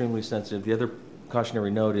be extremely sensitive. The other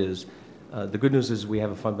cautionary note is, the good news is we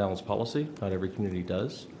have a fund balance policy. Not every community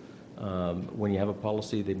does. When you have a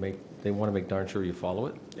policy, they want to make darn sure you follow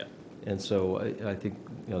it. Yeah. And so I think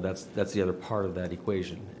that's the other part of that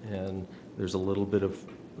equation. And there's a little bit of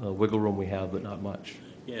wiggle room we have, but not much.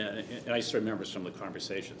 Yeah, and I still remember some of the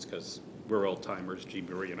conversations because we're old timers, Jean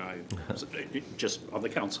Marie and I, just on the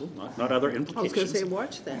council, not other implications. I was going to say,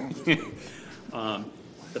 watch that.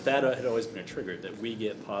 But that had always been a trigger, that we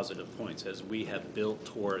get positive points as we have built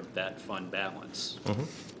toward that fund balance.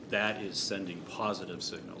 that is sending positive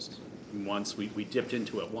signals. Once, we dipped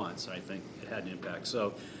into it once, and I think it had an impact.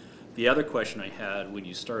 So the other question I had, when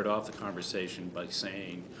you started off the conversation by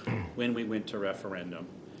saying, when we went to referendum,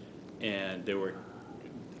 and there were,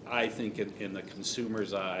 I think in the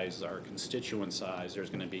consumer's eyes, our constituents' eyes, there's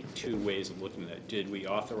going to be two ways of looking at it. Did we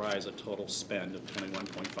authorize a total spend of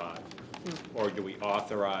 21.5, or do we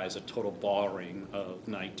authorize a total borrowing of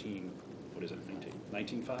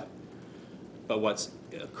 19.5? But what's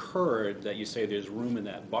occurred, that you say there's room in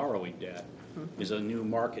that borrowing debt, is a new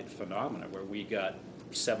market phenomena where we got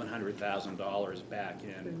 $700,000 back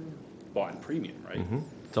in bond premium, right?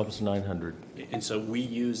 It's almost 900. And so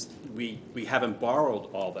we haven't borrowed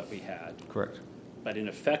all that we had. Correct. But in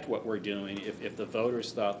effect, what we're doing, if the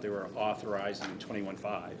voters thought they were authorizing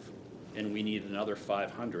 21.5 and we need another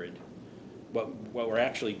 500, what we're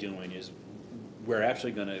actually doing is we're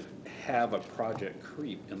actually going to have a project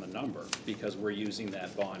creep in the number because we're using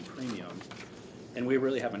that bond premium. And we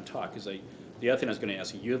really haven't talked, because the other thing I was going to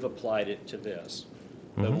ask you, you've applied it to this.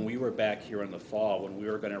 But when we were back here in the fall, when we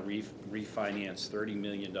were going to refinance $30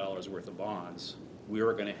 million worth of bonds, we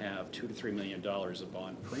were going to have $2 to $3 million of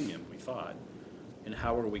bond premium, we thought. And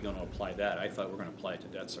how are we going to apply that? I thought we were going to apply it to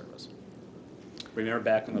debt service. Remember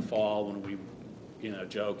back in the fall when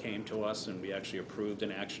Joe came to us and we actually approved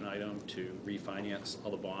an action item to refinance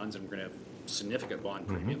all the bonds, and we're going to have significant bond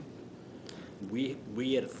premium. We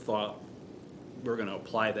had thought we were going to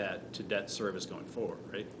apply that to debt service going forward,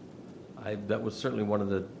 right? That was certainly one of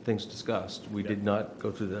the things discussed. We did not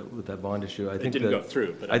go through that with that bond issue. It didn't go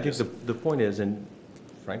through, but I think the point is, and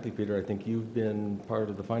frankly, Peter, I think you've been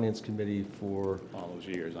part of the finance committee for all those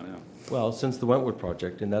years, I know. Well, since the Wentworth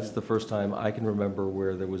project, and that's the first time I can remember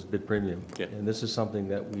where there was bid premium. Yeah. And this is something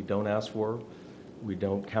that we don't ask for, we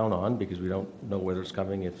don't count on, because we don't know whether it's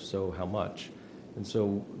coming, if so, how much. And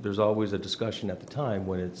so there's always a discussion at the time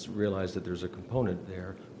when it's realized that there's a component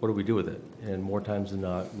there, what do we do with it? And more times than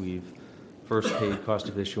not, we've first paid cost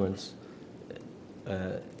of issuance,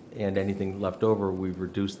 and anything left over, we've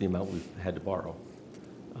reduced the amount we've had to borrow.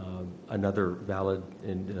 Another valid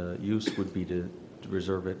use would be to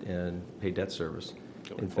reserve it and pay debt service.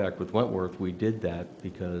 In fact, with Wentworth, we did that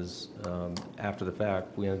because after the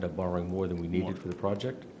fact, we ended up borrowing more than we needed for the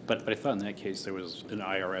project. But I thought in that case there was an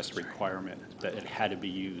IRS requirement that it had to be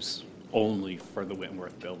used only for the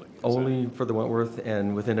Wentworth building. Only for the Wentworth,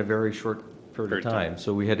 and within a very short period of time.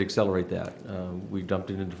 So we had to accelerate that. We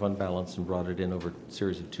dumped it into fund balance and brought it in over a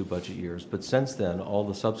series of 2 budget years. But since then, all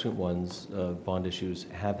the subsequent ones, bond issues,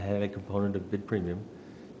 have had a component of bid premium.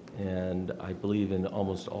 And I believe in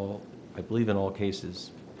all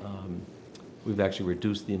cases, we've actually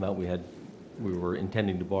reduced the amount we were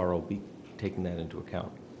intending to borrow, taking that into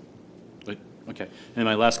account. Okay. And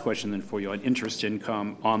my last question then for you on interest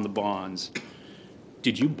income on the bonds.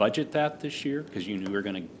 Did you budget that this year? Because you knew we were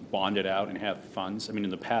going to bond it out and have funds. I mean,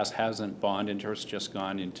 in the past, hasn't bond interest just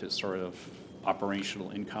gone into sort of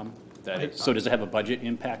operational income? So does it have a budget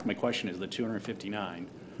impact? My question is the 259,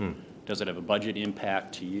 does it have a budget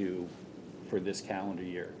impact to you for this calendar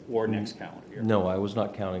year or next calendar year? No, I was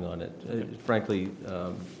not counting on it. Frankly,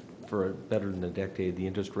 for better than a decade, the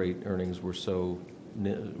interest rate earnings were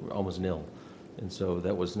almost nil. And so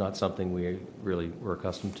that was not something we really were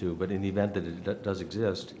accustomed to. But in the event that it does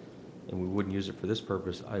exist, and we wouldn't use it for this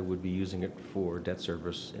purpose, I would be using it for debt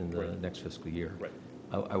service in the next fiscal year. Right.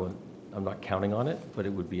 I'm not counting on it, but it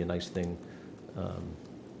would be a nice thing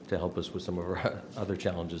to help us with some of our other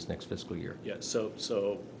challenges next fiscal year. Yeah, so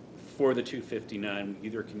for the 259,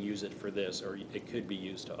 either can use it for this, or it could be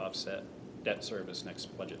used to offset debt service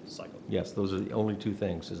next budget cycle. Yes, those are the only two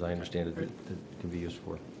things, as I understand it, that can be used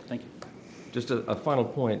for. Thank you. Just a final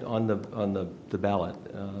point on the ballot,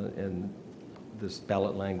 and this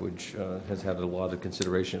ballot language has had a lot of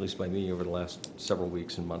consideration, at least by me, over the last several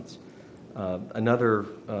weeks and months. Another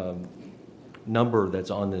number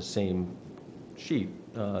that's on this same sheet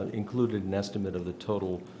included an estimate of the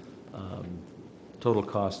total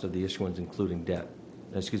cost of the issuance, including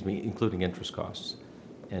including interest costs.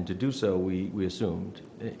 And to do so, we assumed,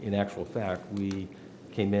 in actual fact, we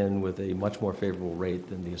came in with a much more favorable rate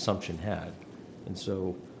than the assumption had. And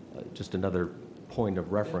so just another point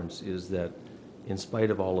of reference is that in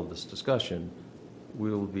spite of all of this discussion,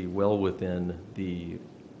 we will be well within the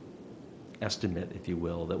estimate, if you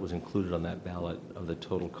will, that was included on that ballot of the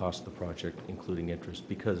total cost of the project, including interest,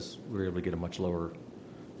 because we were able to get a much lower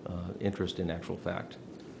interest in actual fact.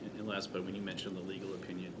 And last, but when you mentioned the legal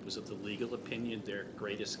opinion, was it the legal opinion their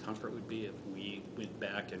greatest comfort would be if we went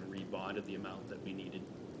back and rebonded the amount that we needed,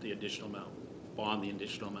 the additional amount, bond the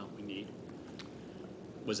additional amount we need?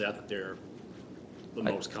 Was that the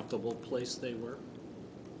most comfortable place they were?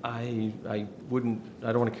 I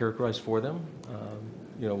don't want to characterize for them.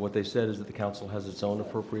 You know, what they said is that the council has its own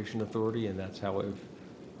appropriation authority, and that's how I've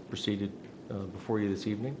proceeded before you this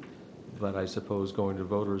evening. But I suppose going to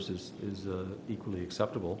voters is equally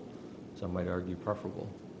acceptable, some might argue preferable.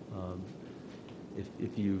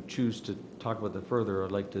 If you choose to talk about that further,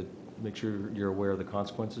 I'd like to make sure you're aware of the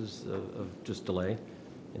consequences of just delay,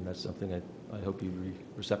 and that's something I hope you'd be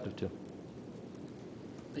receptive to.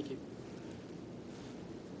 Thank you.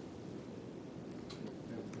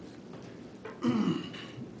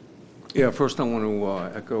 Yeah, first I want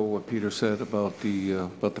to echo what Peter said about the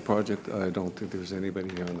project. I don't think there's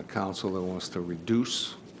anybody here on the council that wants to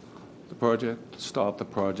reduce the project, stop the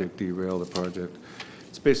project, derail the project.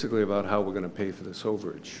 It's basically about how we're going to pay for this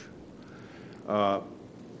overage.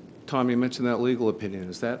 Tom, you mentioned that legal opinion.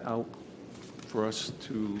 Is that out for us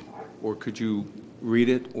to, or could you read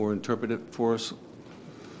it or interpret it for us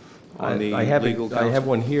on the legal counsel? I have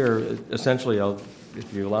one here. Essentially,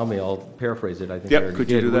 if you allow me, I'll paraphrase it. I think yep, I already could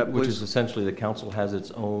did, you do that, please? Which is essentially the council has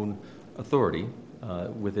its own authority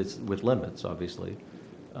with limits, obviously,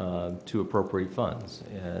 to appropriate funds.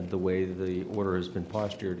 And the way the order has been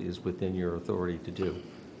postured is within your authority to do.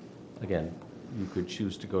 Again, you could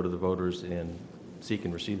choose to go to the voters and seek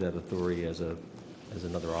and receive that authority as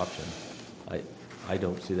another option. I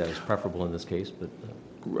don't see that as preferable in this case, but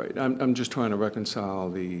right. I'm just trying to reconcile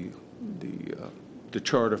the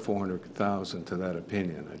charter 400,000 to that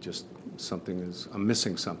opinion. I'm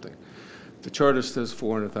missing something. The charter says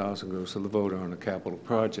 400,000 goes to the voter on a capital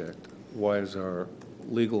project. Why is our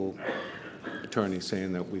legal attorney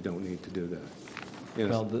saying that we don't need to do that?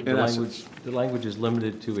 Well, the language is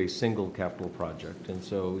limited to a single capital project, and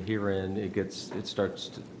so herein it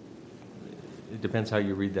depends how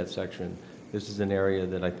you read that section. This is an area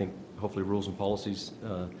that I think hopefully Rules and Policies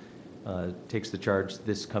takes the charge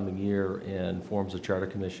this coming year and forms a charter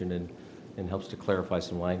commission and helps to clarify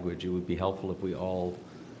some language. It would be helpful if we all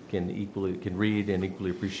can read and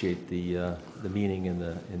equally appreciate the meaning and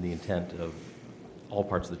the intent of all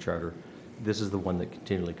parts of the charter. This is the one that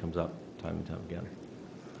continually comes up time and time again.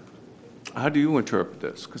 How do you interpret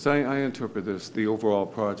this? Because I interpret this, the overall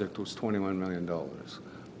project was $21 million.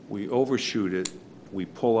 We overshoot it, we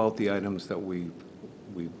pull out the items that we've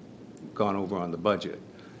gone over on the budget,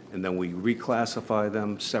 and then we reclassify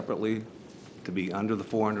them separately to be under the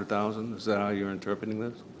 400,000? Is that how you're interpreting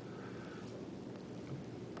this?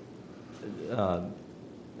 I'm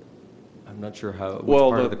not sure which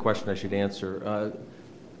part of the question I should answer.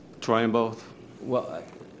 Try them both. Well,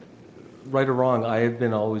 right or wrong, I have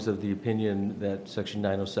been always of the opinion that Section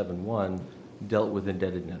 907(1) dealt with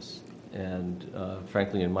indebtedness. And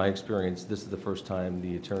frankly, in my experience, this is the first time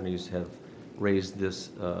the attorneys have raised this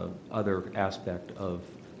other aspect of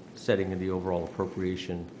setting in the overall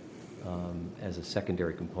appropriation as a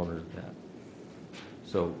secondary component of that.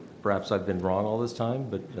 So perhaps I've been wrong all this time,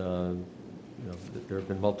 but there have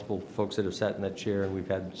been multiple folks that have sat in that chair, and we've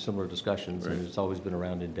had similar discussions, right. And it's always been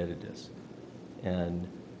around indebtedness. And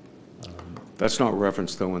that's not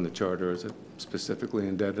referenced, though, in the charter, is it? Specifically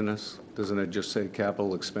indebtedness? Doesn't it just say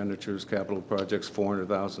capital expenditures, capital projects,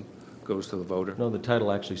 400,000 goes to the voter? No, the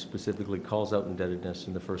title actually specifically calls out indebtedness,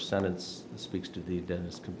 and the first sentence speaks to the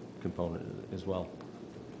indebtedness component as well.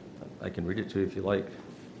 I can read it to you if you like.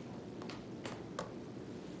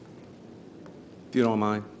 If you don't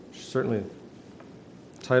mind. Certainly.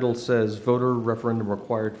 Title says voter referendum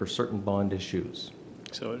required for certain bond issues.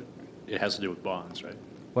 So it has to do with bonds, right?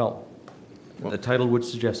 Well, the title would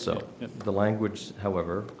suggest so. Yeah. The language,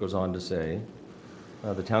 however, goes on to say,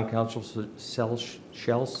 the town council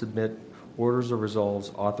shall submit orders or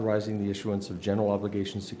resolves authorizing the issuance of general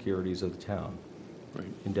obligation securities of the town, right.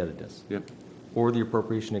 Indebtedness, yep. Or the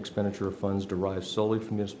appropriation expenditure of funds derived solely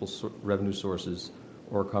from municipal revenue sources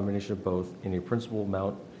or a combination of both in a principal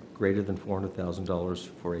amount greater than $400,000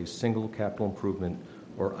 for a single capital improvement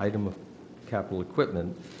or item of capital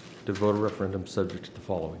equipment to vote a referendum subject to the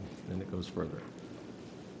following. And it goes further.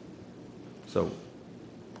 So,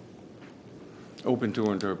 open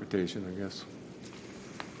to interpretation, I guess.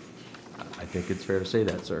 I think it's fair to say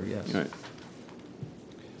that, sir, yes. Right.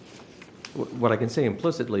 What I can say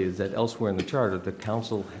implicitly is that elsewhere in the charter, the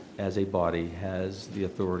council as a body has the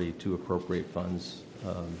authority to appropriate funds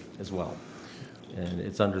as well. And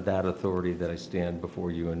it's under that authority that I stand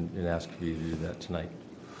before you and ask for you to do that tonight.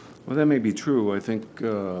 Well, that may be true. I think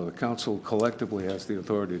the council collectively has the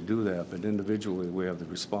authority to do that, but individually we have the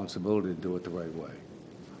responsibility to do it the right way.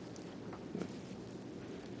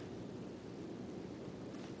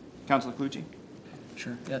 Councilor Clucci?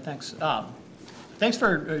 Sure. Yeah, thanks. Thanks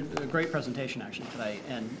for a great presentation, actually, today.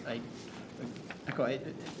 And echo,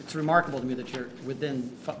 it's remarkable to me that you're within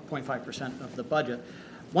 0.5% of the budget.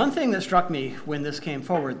 One thing that struck me when this came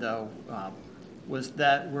forward, though, was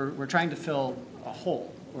that we're trying to fill a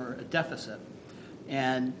hole or a deficit.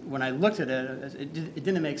 And when I looked at it, it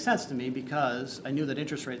didn't make sense to me because I knew that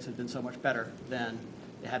interest rates had been so much better than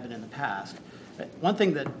they had been in the past. One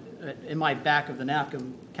thing that, in my back of the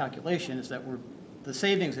napkin calculation, is that the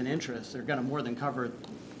savings in interest are going to more than cover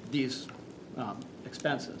these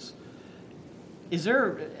expenses.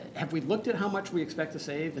 Have we looked at how much we expect to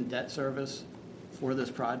save in debt service for this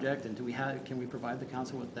project, and can we provide the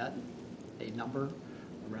council with a number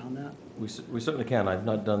around that? We certainly can. I've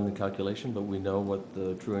not done the calculation, but we know what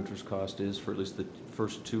the true interest cost is for at least the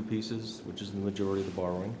first two pieces, which is the majority of the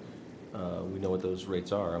borrowing. We know what those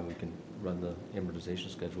rates are, and we can run the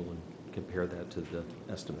amortization schedule and compare that to the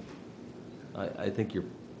estimate. I think your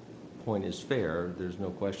point is fair. There's no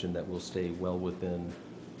question that we'll stay well within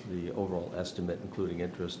the overall estimate, including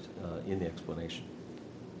interest, in the explanation.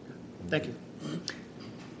 Thank you.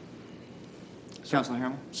 Councilor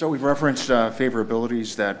Hamel? So we've referenced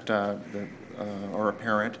favorabilities that are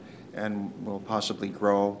apparent and will possibly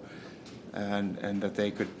grow, and that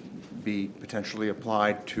they could be potentially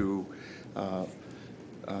applied to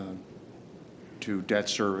debt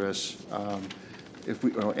service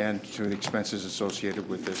and to the expenses associated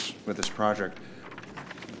with this project.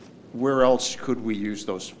 Where else could we use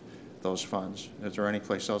those funds? Is there any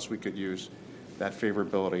place else we could use that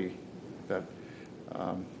favorability that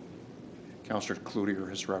Councilor Cloutier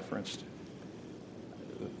has referenced?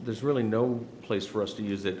 There's really no place for us to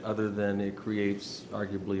use it other than it creates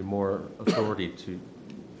arguably more authority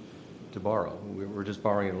to borrow. We're just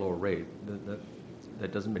borrowing at a lower rate.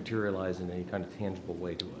 That doesn't materialize in any kind of tangible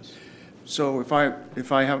way to us. So if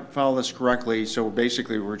I have followed this correctly, so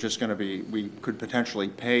basically we could potentially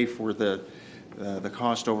pay for the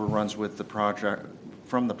cost overruns with the project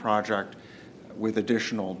with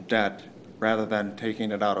additional debt rather than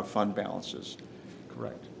taking it out of fund balances.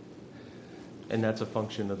 Correct. And that's a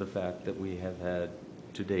function of the fact that we have had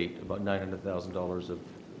to date about $900,000 of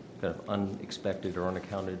kind of unexpected or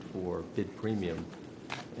unaccounted for bid premium,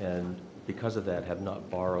 and because of that have not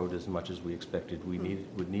borrowed as much as we expected we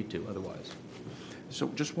would need to otherwise. So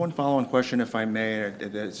just one follow-on question, if I may,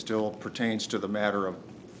 that still pertains to the matter of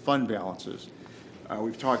fund balances.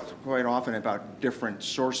 We've talked quite often about different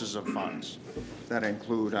sources of funds that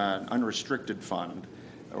include an unrestricted fund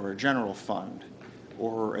or a general fund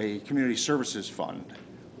or a community services fund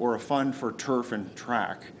or a fund for turf and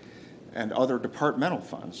track and other departmental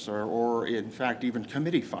funds or in fact even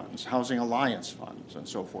committee funds, housing alliance funds and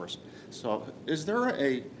so forth. So is there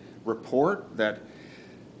a report that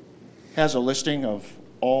has a listing of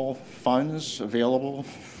all funds available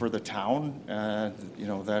for the town,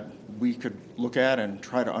 that we could look at and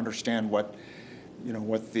try to understand what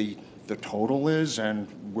the total is and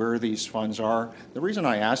where these funds are? The reason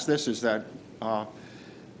I ask this is that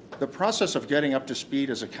the process of getting up to speed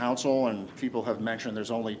as a council, and people have mentioned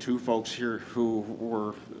there's only two folks here who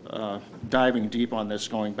were diving deep on this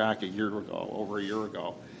going back over a year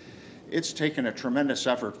ago. It's taken a tremendous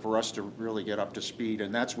effort for us to really get up to speed,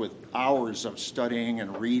 and that's with hours of studying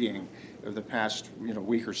and reading of the past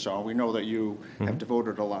week or so. We know that you have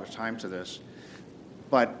devoted a lot of time to this,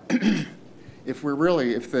 but if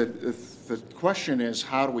the question is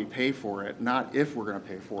how do we pay for it, not if we're going to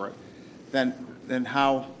pay for it, then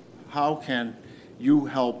how can you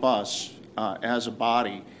help us as a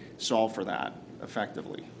body solve for that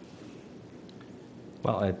effectively?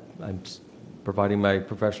 Well, I'm providing my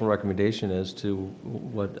professional recommendation as to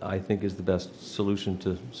what I think is the best solution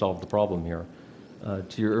to solve the problem here.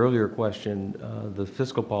 To your earlier question, the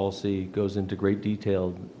fiscal policy goes into great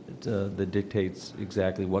detail that dictates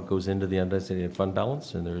exactly what goes into the undesignated fund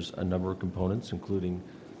balance, and there's a number of components, including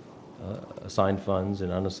assigned funds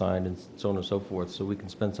and unassigned and so on and so forth, so we can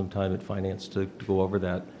spend some time at finance to go over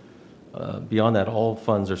that. Beyond that, all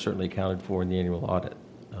funds are certainly accounted for in the annual audit.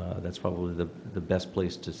 That's probably the best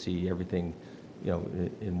place to see everything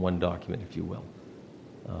in one document, if you will.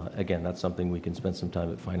 Again, that's something we can spend some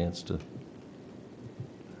time at finance to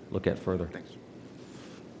look at further. Thanks.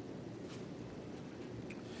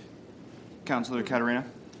 Councilor Caterina?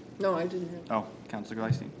 No, I didn't have. Oh, Councilor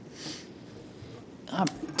Gleisten.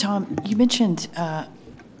 Tom, you mentioned that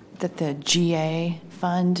the GA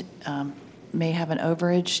fund may have an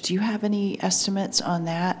overage. Do you have any estimates on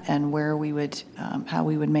that and where we would, how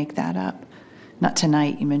we would make that up? Not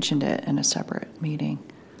tonight, you mentioned it in a separate meeting.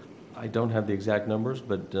 I don't have the exact numbers,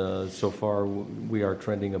 but so far we are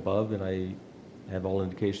trending above, and I have all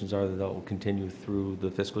indications are that will continue through the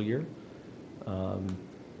fiscal year.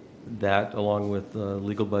 That, along with the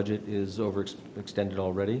legal budget, is overextended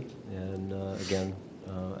already. And again,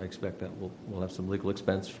 I expect that we'll have some legal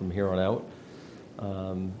expense from here on out.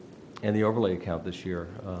 And the overlay account this year,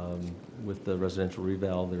 with the residential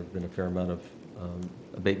reval, there have been a fair amount of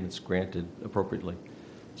abatements granted appropriately.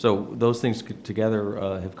 So those things together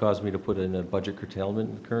have caused me to put in a budget curtailment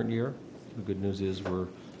in the current year. The good news is we're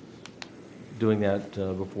doing that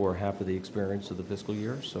before half of the experience of the fiscal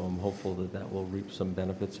year, so I'm hopeful that that will reap some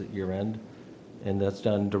benefits at year end. And that's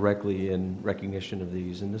done directly in recognition of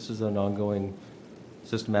these. And this is an ongoing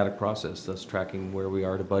systematic process, thus tracking where we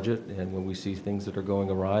are to budget. And when we see things that are going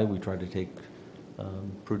awry, we try to take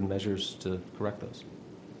prudent measures to correct those.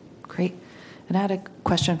 Great. And I had a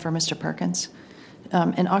question for Mr. Perkins.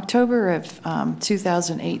 In October of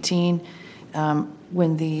 2018,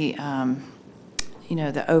 when the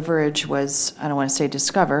the overage was, I don't want to say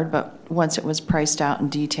discovered, but once it was priced out in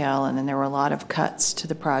detail, and then there were a lot of cuts to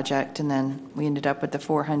the project, and then we ended up with the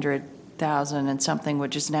 400,000 and something,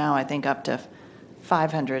 which is now, I think, up to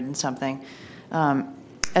 500 and something.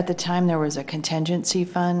 At the time, there was a contingency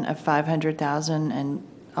fund of 500,000, and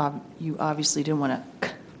you obviously didn't want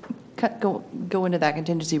to go into that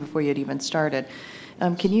contingency before you had even started.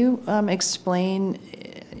 Can you explain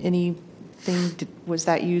anything? Was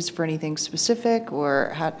that used for anything specific,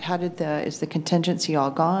 or how did is the contingency all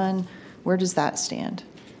gone? Where does that stand?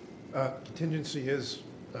 Contingency is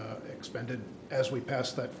expended as we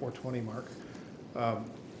pass that 420 mark.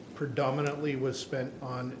 Predominantly was spent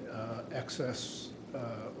on excess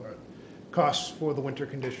or costs for the winter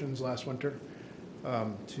conditions last winter,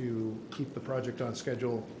 to keep the project on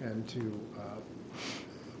schedule, and to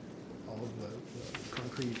all of the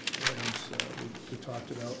concrete items we talked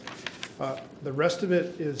about. The rest of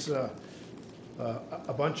it is a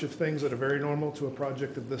bunch of things that are very normal to a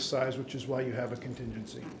project of this size, which is why you have a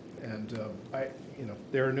contingency. And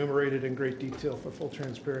they're enumerated in great detail for full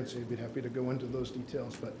transparency. I'd be happy to go into those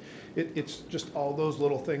details, but it's just all those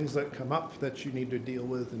little things that come up that you need to deal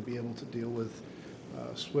with and be able to deal with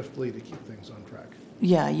swiftly to keep things on track.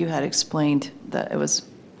 Yeah, you had explained that it was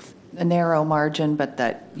a narrow margin, but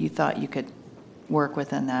that you thought you could work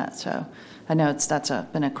within that. So I know that's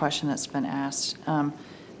been a question that's been asked.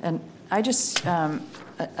 And I just,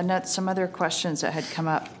 some other questions that had come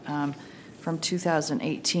up from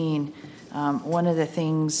 2018. One of the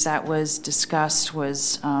things that was discussed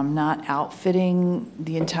was not outfitting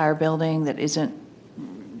the entire building that isn't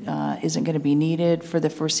going to be needed for the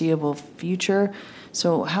foreseeable future.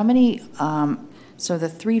 So how many, so the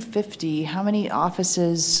 350, how many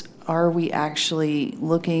offices are we actually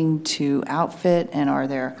looking to outfit, and are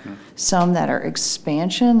there some that are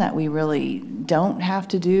expansion that we really don't have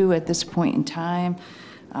to do at this point in time?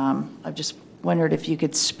 I've just wondered if you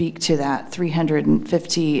could speak to that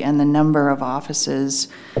 350 and the number of offices,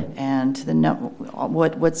 and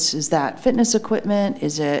is that fitness equipment?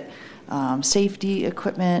 Is it safety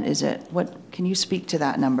equipment? Is it what? Can you speak to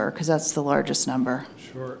that number, because that's the largest number?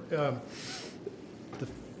 Sure. The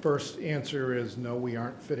first answer is no, we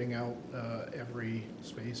aren't fitting out every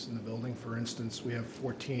space in the building. For instance, we have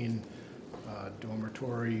 14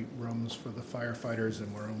 dormitory rooms for the firefighters,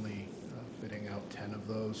 and we're only fitting out 10 of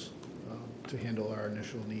those to handle our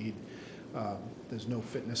initial need. There's no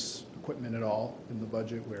fitness equipment at all in the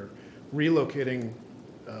budget. We're relocating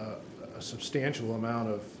a substantial amount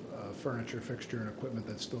of furniture, fixture, and equipment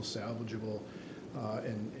that's still salvageable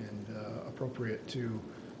and appropriate to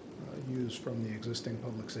use from the existing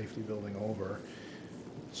public safety building over.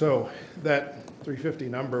 So that 350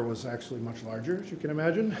 number was actually much larger, as you can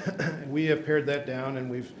imagine. And we have pared that down, and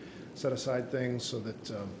we've set aside things so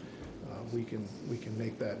that we can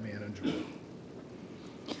make that manageable.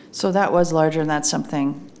 So that was larger, and that's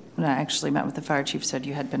something, when I actually met with the fire chief, said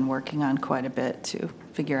you had been working on quite a bit to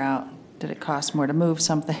figure out, did it cost more to move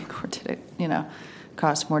something, or did it,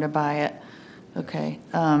 cost more to buy it? Okay.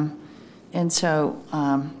 And so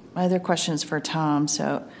my other question is for Tom.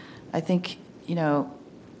 So I think, I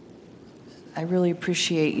really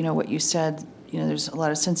appreciate, what you said. There's a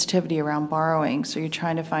lot of sensitivity around borrowing, so you're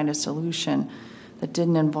trying to find a solution that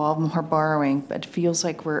didn't involve more borrowing, but it feels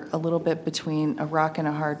like we're a little bit between a rock and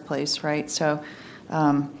a hard place, right? So,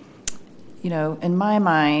 in my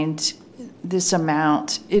mind, this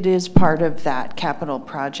amount, it is part of that capital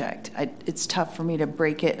project. It's tough for me to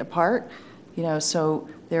break it apart, so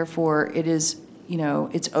therefore it is,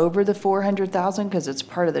 it's over the 400,000 because it's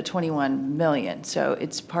part of the 21 million. So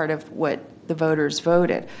it's part of what the voters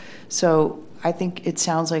voted. So I think it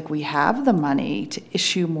sounds like we have the money to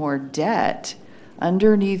issue more debt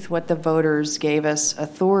underneath what the voters gave us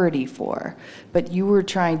authority for. But you were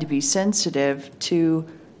trying to be sensitive to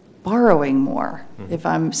borrowing more, if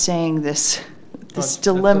I'm saying this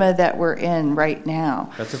dilemma that we're in right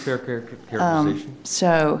now. That's a fair characterization.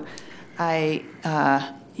 So I'd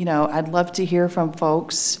love to hear from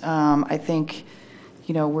folks. I think,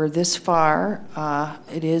 we're this far.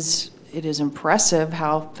 It is impressive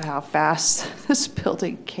how fast this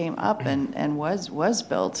building came up and was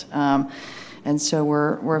built. And so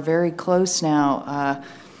we're very close now.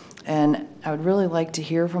 And I would really like to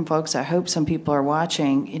hear from folks. I hope some people are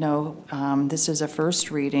watching. This is a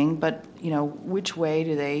first reading, but which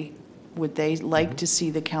way would they like to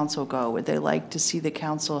see the council go? Would they like to see the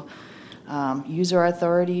council use our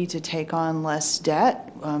authority to take on less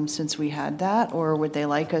debt, since we had that, or would they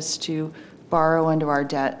like us to borrow under our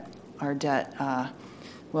debt?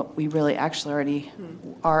 What we really actually already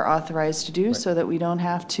are authorized to do, right, so that we don't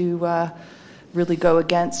have to really go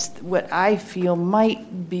against what I feel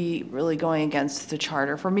might be really going against the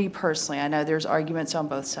charter. For me personally, I know there's arguments on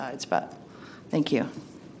both sides, but thank you.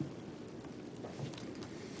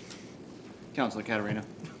 Councilor Caterina.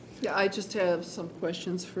 Yeah, I just have some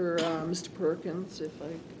questions for Mr. Perkins, if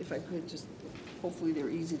I could, just hopefully they're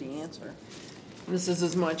easy to answer. This is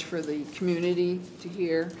as much for the community to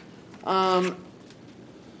hear. I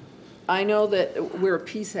know that we're a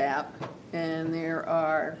PSAP, and there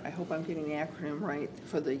are, I hope I'm getting the acronym right,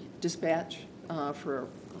 for the dispatch, for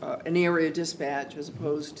an area dispatch as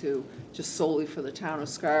opposed to just solely for the town of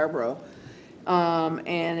Scarborough.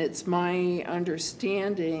 And it's my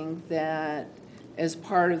understanding that as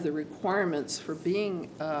part of the requirements for being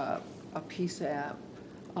a PSAP,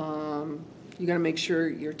 you got to make sure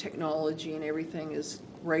your technology and everything is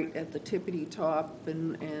right at the tippity top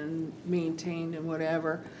and maintained and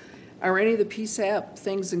whatever. Are any of the PSAP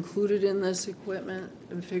things included in this equipment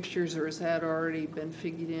and fixtures, or has that already been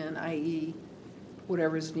figured in, i.e.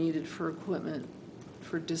 whatever is needed for equipment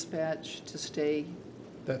for dispatch to stay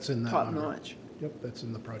That's in that top number. notch? Yep, that's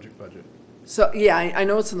in the project budget. So, yeah, I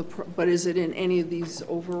know it's in the, but is it in any of these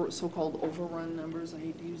so-called overrun numbers? I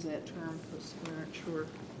hate to use that term because we're not sure.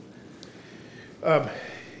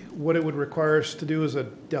 What it would require us to do is a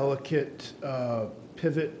delicate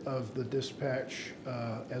pivot of the dispatch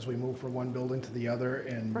as we move from one building to the other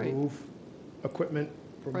and Right. move equipment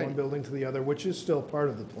from one Right. building to the other, which is still part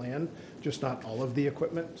of the plan, just not all of the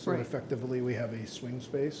equipment. So that Right. effectively we have a swing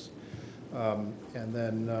space. And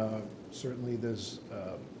then certainly there's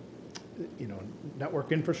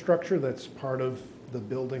network infrastructure that's part of the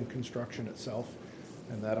building construction itself,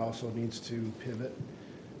 and that also needs to pivot.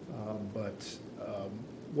 But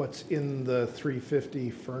what's in the 350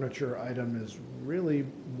 furniture item is really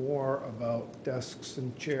more about desks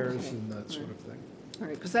and chairs and that sort of thing. All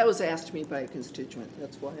right, because that was asked to me by a constituent.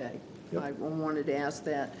 That's why I wanted to ask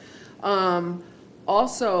that.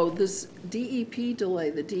 Also, this DEP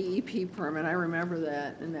delay, the DEP permit, I remember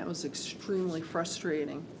that, and that was extremely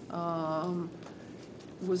frustrating.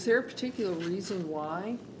 Was there a particular reason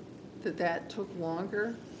why that took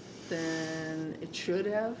longer than it should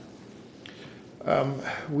have?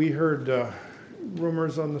 We heard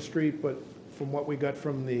rumors on the street, but from what we got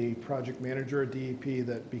from the project manager at DEP,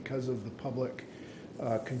 that because of the public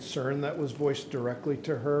concern that was voiced directly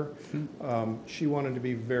to her, she wanted to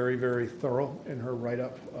be very, very thorough in her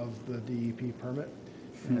write-up of the DEP permit,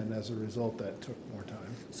 and as a result, that took more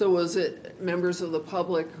time. So was it members of the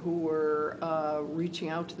public who were reaching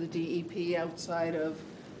out to the DEP outside of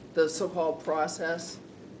the so-called process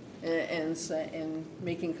and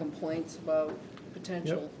making complaints about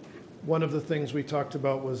potential? Yep. One of the things we talked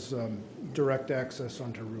about was direct access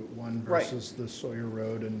onto Route 1 versus the Sawyer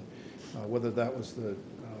Road, and whether that was the,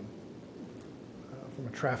 from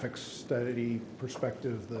a traffic study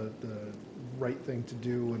perspective, the right thing to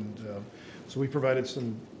do. And so we provided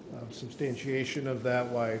some substantiation of that,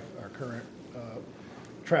 why our current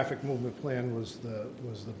traffic movement plan was the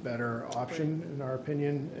better option in our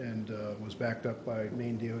opinion, and was backed up by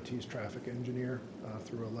Maine DOT's traffic engineer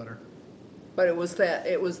through a letter. But it was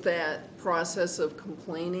that process of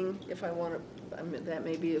complaining, if I want to, I mean, that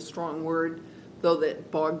may be a strong word, though,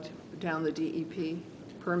 that bogged down the DEP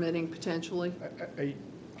permitting potentially? I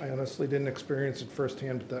honestly didn't experience it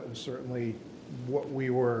firsthand, but that was certainly what we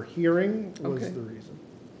were hearing was the reason.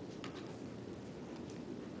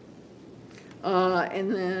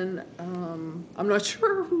 And then, I'm not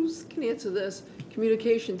sure who can answer this,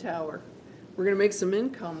 communication tower. We're going to make some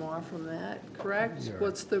income off from that, correct? Sure.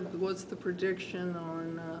 What's the prediction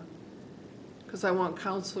on, because I want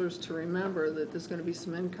counselors to remember that there's going to be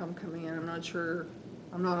some income coming in. I'm not sure,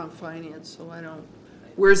 I'm not on finance, so I don't,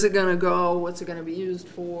 where's it going to go? What's it going to be used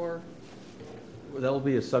for? That will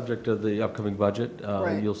be a subject of the upcoming budget.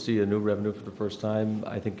 Right. You'll see a new revenue for the first time.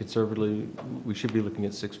 I think conservatively, we should be looking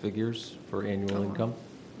at 6 figures for annual income.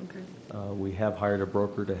 Okay. We have hired a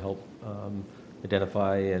broker to help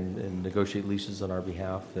identify and negotiate leases on our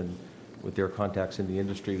behalf, and with their contacts in the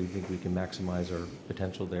industry, we think we can maximize our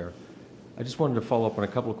potential there. I just wanted to follow up on a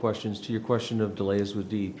couple of questions. To your question of delays with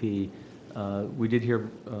DEP, we did hear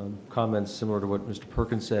comments similar to what Mr.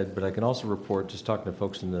 Perkins said, but I can also report, just talking to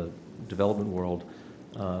folks in the development world,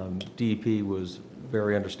 DEP was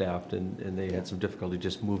very understaffed, and they had some difficulty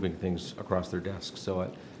just moving things across their desks. So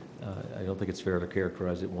I don't think it's fair to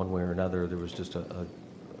characterize it one way or another. There was just a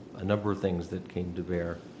number of things that came to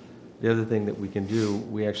bear. The other thing that we can do,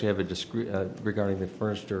 we actually have a discrete, regarding the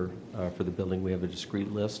furniture for the building, we have a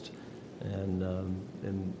discrete list, and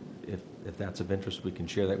if that's of interest, we can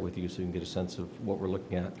share that with you so you can get a sense of what we're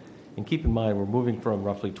looking at. And keep in mind, we're moving from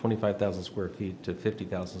roughly 25,000 square feet to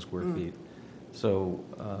 50,000 square feet. So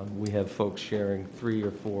we have folks sharing 3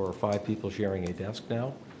 or 4 or 5 people sharing a desk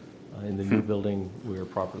now. In the new building, we are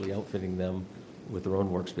properly outfitting them with their own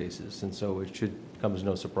workspaces. And so it should come as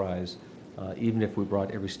no surprise, even if we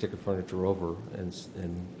brought every stick of furniture over, and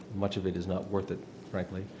much of it is not worth it,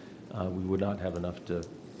 frankly, we would not have enough to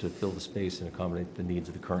fill the space and accommodate the needs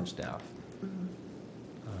of the current staff.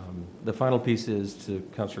 The final piece is, to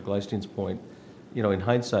Councillor Gleistein's point, you know, in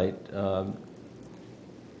hindsight,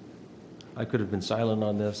 I could have been silent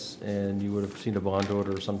on this, and you would have seen a bond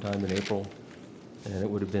order sometime in April, and it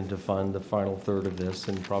would have been to fund the final third of this,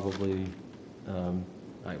 and probably,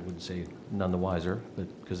 I wouldn't say none the wiser, but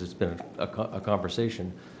because it's been a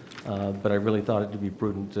conversation. But I really thought it to be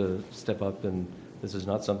prudent to step up, and this is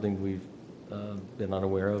not something we've been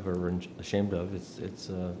unaware of or ashamed of. It's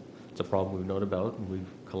a problem we've known about, and we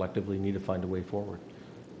collectively need to find a way forward.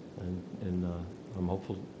 And I'm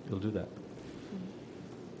hopeful you'll do that.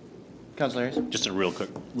 Councilor Hayes? Just a real quick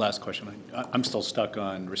last question. I'm still stuck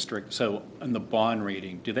on so on the bond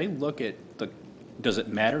rating, do they look at does it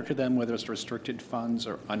matter to them whether it's restricted funds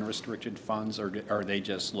or unrestricted funds, or they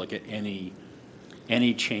just look at any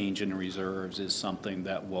change in reserves as something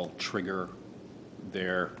that will trigger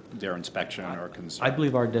their inspection or concern? I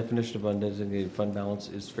believe our definition of undesignated fund balance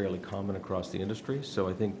is fairly common across the industry, so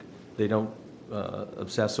I think they don't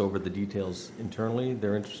obsess over the details internally.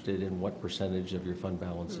 They're interested in what percentage of your fund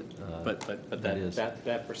balance but that is.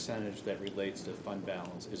 That percentage that relates to fund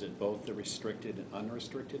balance, is it both the restricted and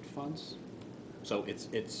unrestricted funds? So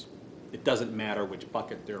it doesn't matter which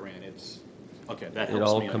bucket they're in. It's okay. That helps. It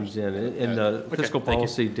all me comes in, understand. and the fiscal Thank you.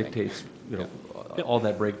 policy dictates, you know, all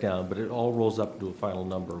that breakdown, but it all rolls up to a final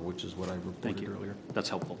number, which is what I reported earlier. That's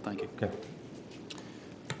helpful. Thank you. Okay.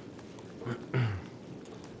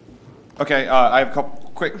 Okay, I have a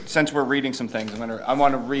couple quick, since we're reading some things, I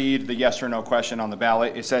want to read the yes or no question on the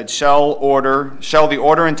ballot. It said, shall the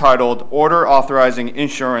order entitled, Order Authorizing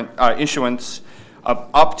Issuance of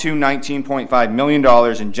up to $19.5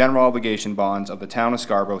 million in general obligation bonds of the town of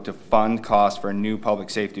Scarborough to fund costs for a new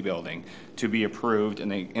public safety building, to be approved?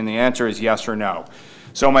 And the answer is yes or no.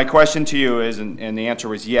 So my question to you is, and the answer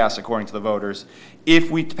was yes, according to the voters,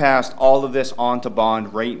 if we passed all of this onto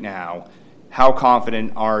bond right now, how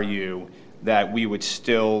confident are you that we would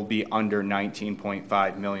still be under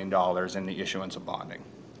 $19.5 million in the issuance of bonding?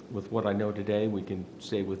 With what I know today, we can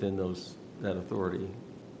stay within that authority.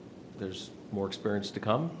 There's more experience to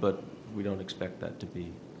come, but we don't expect that to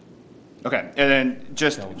be Okay, and then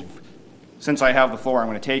just, since I have the floor, I'm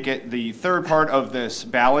going to take it. The third part of this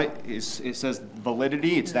ballot it says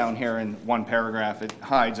validity. It's down here in one paragraph. It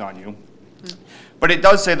hides on you. But it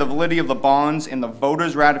does say the validity of the bonds and the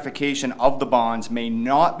voters' ratification of the bonds may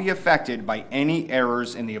not be affected by any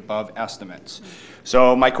errors in the above estimates.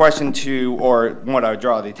 So my question to, or what I would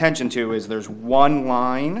draw the attention to, is there's one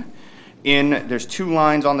line there's 2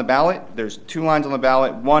 lines on the ballot. There's 2 lines on the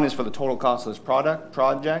ballot. One is for the total cost of this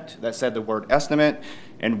project that said the word estimate,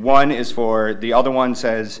 and one is for, the other one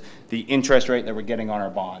says the interest rate that we're getting on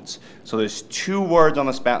our bonds. So there's 2 words on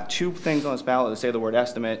this ballot, 2 things on this ballot that say the word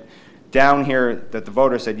estimate. Down here that the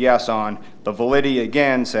voter said yes on, the validity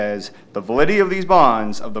again says, the validity of these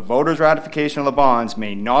bonds, of the voters' ratification of the bonds,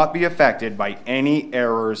 may not be affected by any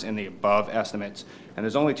errors in the above estimates. And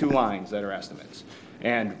there's only 2 lines that are estimates.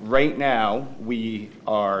 And right now, we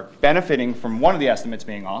are benefiting from one of the estimates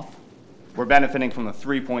being off. We're benefiting from the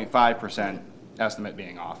 3.5% estimate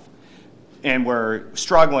being off. And we're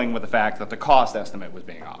struggling with the fact that the cost estimate was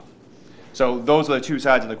being off. So those are the 2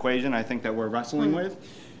 sides of the equation I think that we're wrestling with.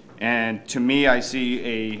 And to me, I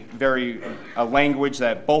see a language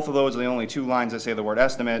that both of those are the only 2 lines that say the word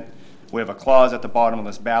estimate. We have a clause at the bottom of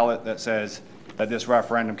this ballot that says that this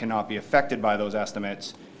referendum cannot be affected by those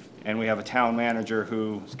estimates. And we have a town manager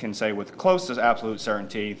who can say with close to absolute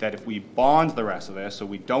certainty that if we bond the rest of this, so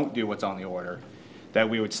we don't do what's on the order, that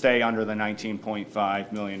we would stay under the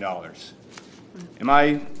 $19.5 million. Am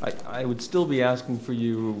I? I would still be asking for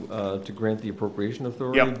you to grant the appropriation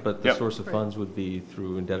authority, Yep, but the yep. source of funds would be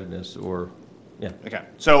through indebtedness or, yeah. Okay,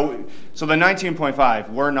 so the 19.5,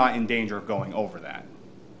 we're not in danger of going over that.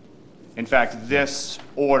 In fact, this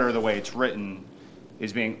order, the way it's written,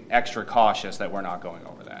 is being extra cautious that we're not going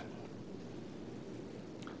over that.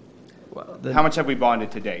 Well, How much have we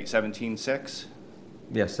bonded to date? 17.6?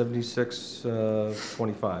 Yeah,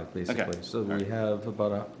 76.25, basically. Okay. So All we right. have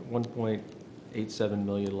about 1.87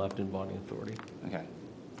 million left in bonding authority. Okay.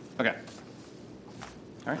 Okay.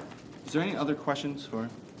 All right. Is there any other questions for?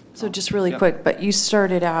 So just really Yeah. quick, but you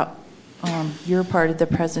started out your part of the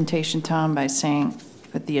presentation, Tom, by saying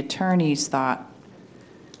that the attorneys thought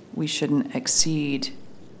we shouldn't exceed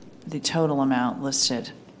the total amount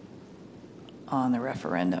listed on the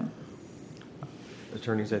referendum.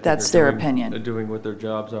 Attorneys, I think, That's are their doing- opinion. are doing what their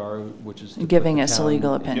jobs are, which is to put Giving the us a town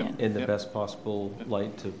legal in- opinion. in the Yep. best possible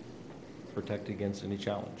light to protect against any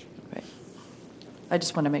challenge. Right. I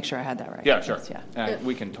just want to make sure I had that right. Yeah, sure. Yeah.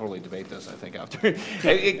 We can totally debate this, I think, after.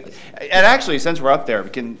 And actually, since we're up there,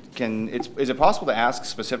 is it possible to ask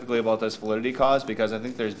specifically about this validity cause? Because I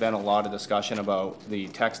think there's been a lot of discussion about the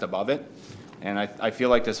text above it. And I feel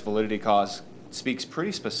like this validity cause speaks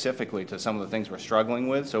pretty specifically to some of the things we're struggling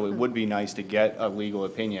with. So it would be nice to get a legal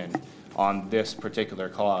opinion on this particular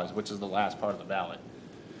cause, which is the last part of the ballot.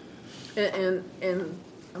 And,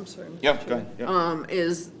 I'm sorry. Mr. Yeah, Chair. go ahead,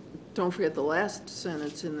 yeah. Don't forget the last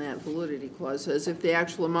sentence in that validity clause says, if the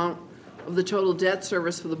actual amount of the total debt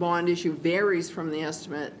service for the bond issue varies from the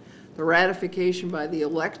estimate, the ratification by the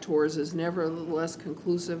electors is nevertheless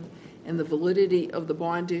conclusive, and the validity of the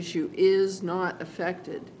bond issue is not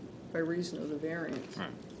affected by reason of the variance.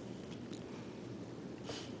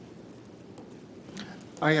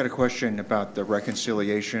 I had a question about the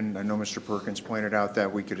reconciliation. I know Mr. Perkins pointed out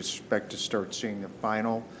that we could expect to start seeing the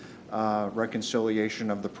final reconciliation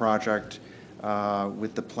of the project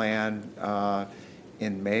with the plan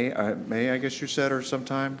in May, I guess you said, or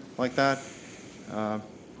sometime like that.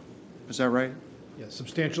 Is that right? Yeah,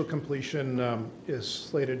 substantial completion is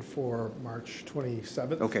slated for March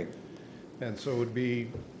 27th. Okay, And so it would be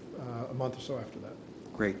a month or so after that.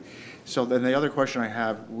 great. So then the other question I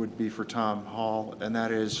have would be for Tom Hall, and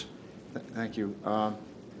that is, thank you.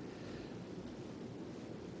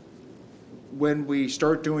 When we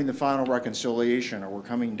start doing the final reconciliation, or we're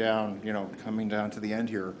coming down to the end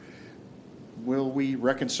here, will we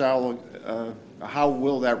reconcile, how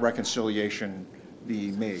will that reconciliation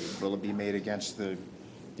be made? Will it be made against the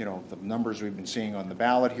numbers we've been seeing on the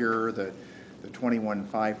ballot here, the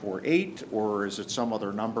 21,548, or is it some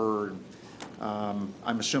other number?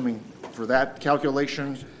 I'm assuming for that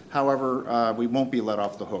calculation, however, we won't be let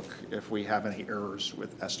off the hook if we have any errors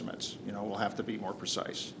with estimates. We'll have to be more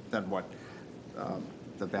precise than what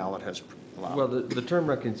the ballot has allowed. Well, the term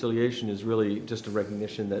reconciliation is really just a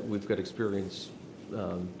recognition that we've got experience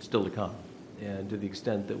still to come. And to the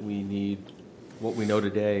extent that we need, what we know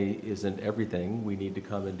today isn't everything, we need to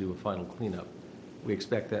come and do a final cleanup. We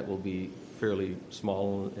expect that will be fairly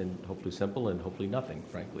small and hopefully simple and hopefully nothing,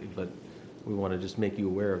 frankly, but we want to just make you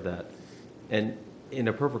aware of that. And in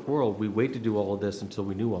a perfect world, we wait to do all of this until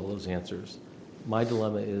we knew all those answers. My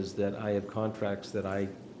dilemma is that I have contracts that I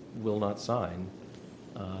will not sign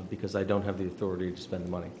because I don't have the authority to spend the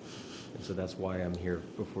money. And so that's why I'm here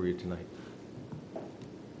before you tonight.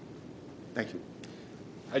 Thank you.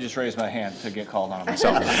 I just raised my hand to get called on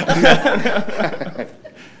myself.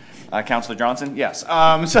 Councilor Johnson? Yes.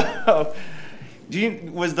 So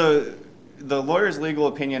was the lawyer's legal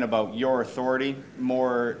opinion about your authority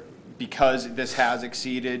more because this has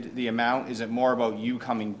exceeded the amount? Is it more about you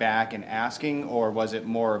coming back and asking, or was it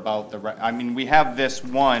more about we have this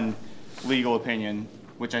one legal opinion,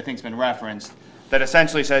 which I think has been referenced, that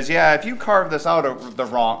essentially says, yeah, if you carve this out the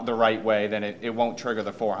right way, then it won't trigger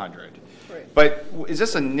the 400. Right. But is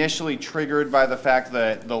this initially triggered by the fact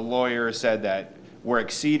that the lawyer said that we're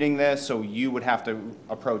exceeding this, so you would have to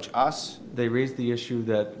approach us? They raised the issue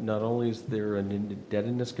that not only is there an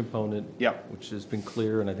indebtedness component, Yep. which has been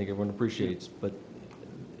clear and I think everyone appreciates, but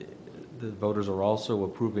the voters are also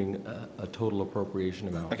approving a total appropriation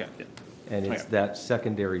amount. Okay. And it's Okay. that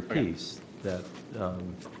secondary Okay. piece that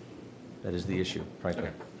that is the issue, frankly.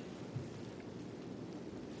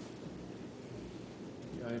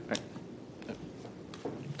 Okay.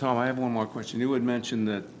 Tom, I have one more question. You had mentioned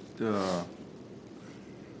that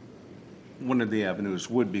one of the avenues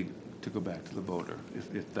would be to go back to the voter,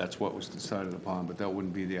 if that's what was decided upon, but that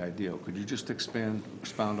wouldn't be the ideal. Could you just expound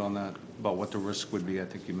on that, about what the risk would be? I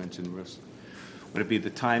think you mentioned risk. Would it be the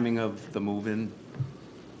timing of the move-in?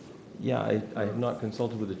 Yeah, I have not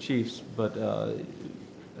consulted with the chiefs, but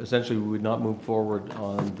essentially we would not move forward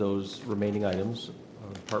on those remaining items,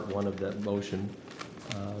 part one of that motion.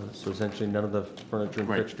 So essentially none of the furniture and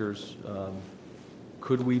Right. fixtures.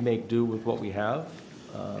 Could we make do with what we have?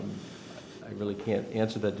 I really can't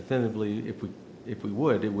answer that definitively. If we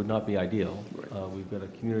would, it would not be ideal. Right. We've got a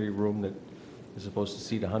community room that is supposed to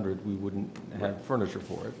seat 100. We wouldn't have furniture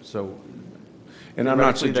for it. So, And I'm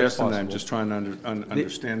not theoretically, that's suggesting that, I'm possible. just trying to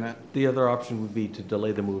understand that. The other option would be to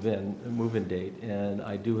delay the move-in date, and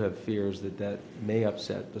I do have fears that that may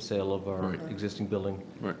upset the sale of our Right. existing building.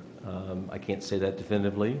 Right. I can't say that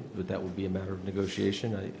definitively, but that would be a matter of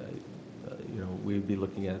negotiation. We'd be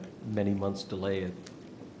looking at many months' delay at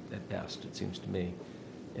best, it seems to me.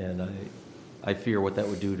 And I fear what that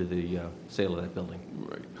would do to the sale of that building.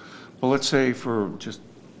 Right. Well, let's say, for just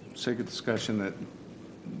sake of discussion, that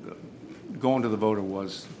going to the voter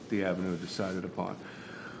was the avenue decided upon.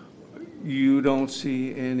 You don't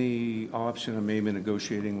see any option of maybe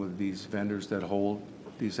negotiating with these vendors that hold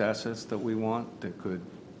these assets that we want, that could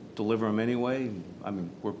deliver them anyway? I mean,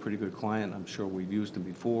 we're a pretty good client. I'm sure we've used them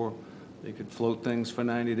before. They could float things for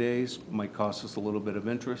 90 days, might cost us a little bit of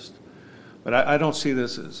interest. But I don't see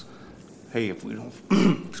this as, hey, if we don't,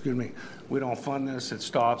 excuse me, we don't fund this, it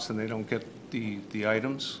stops and they don't get the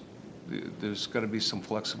items. There's got to be some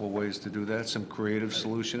flexible ways to do that, some creative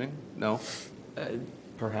solutioning? No?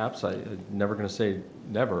 Perhaps. I'm never going to say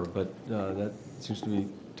never, but that seems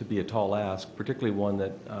to be a tall ask, particularly one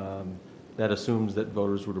that assumes that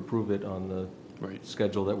voters would approve it on the Right.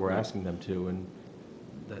 schedule that we're asking them to, and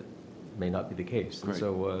that may not be the case. And Right.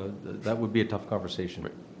 so that would be a tough conversation.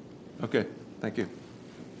 Right. Okay, thank you.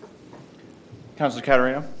 Councilor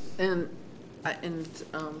Caterino? And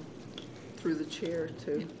through the chair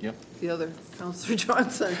to Yep. the other Councilor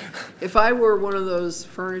Johnson, if I were one of those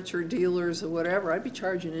furniture dealers or whatever, I'd be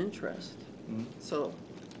charging interest. So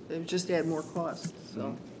it would just add more cost.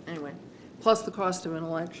 So anyway, plus the cost of an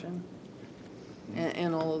election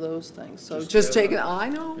and all of those things. So just take it. I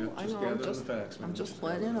know. I'm just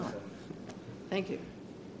letting you know. Thank you.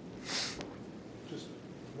 Just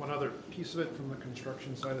one other piece of it from the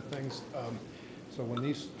construction side of things. So when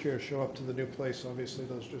these chairs show up to the new place, obviously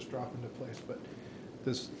those just drop into place, but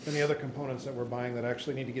there's any other components that we're buying that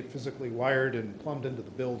actually need to get physically wired and plumbed into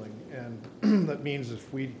the building. And that means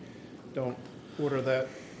if we don't order that,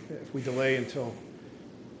 if we delay until,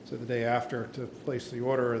 say, the day after to place the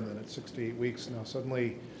order, and then it's 6 to 8 weeks, now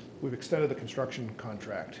suddenly we've extended the construction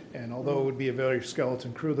contract. And although it would be a very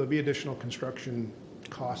skeleton crew, there'll be additional construction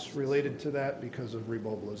costs related to that because of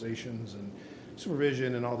remobilizations and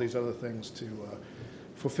supervision and all these other things to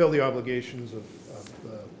fulfill the obligations of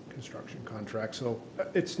the construction contract. So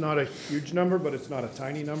it's not a huge number, but it's not a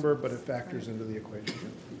tiny number, but it factors into the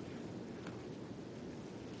equation.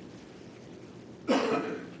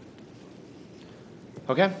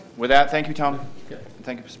 Okay, with that, thank you, Tom. And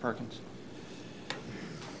thank you, Mr. Perkins.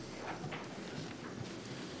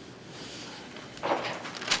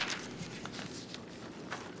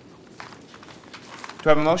 Do I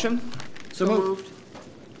have a motion? So moved.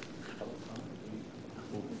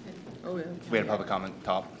 Oh, yeah. We had a public comment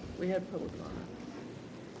top We had public comment.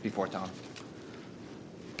 before Tom.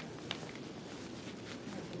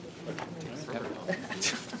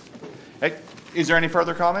 Hey, is there any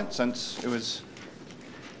further comment since it was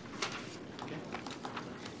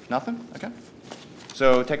nothing? Okay.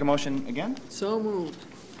 So take a motion again. So moved.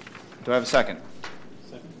 Do I have a second?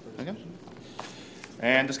 Second. Okay.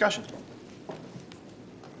 And discussion.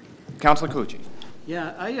 Councilor Cucci.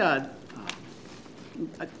 Yeah,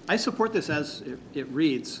 I support this as it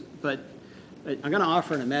reads, but I'm going to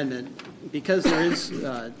offer an amendment because there is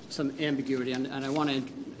some ambiguity, and I want to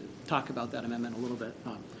talk about that amendment a little bit.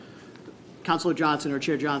 Councilor Johnson, or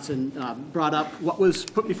Chair Johnson, brought up what was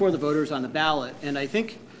put before the voters on the ballot, and I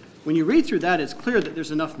think when you read through that, it's clear that there's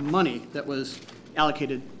enough money that was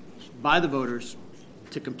allocated by the voters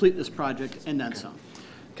to complete this project and then some.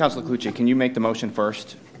 Councilor Cucci, can you make the motion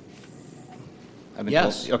first? I've been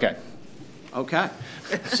Yes. told- Okay. Okay.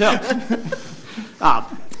 So, I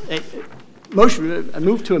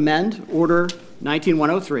move to amend Order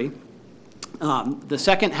 19103, the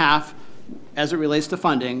second half, as it relates to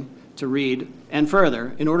funding, to read, and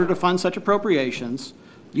further, in order to fund such appropriations,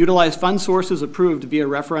 utilize fund sources approved via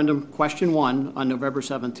referendum question 1 on November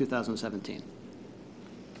 7, 2017.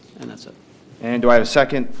 And that's it. And do I have a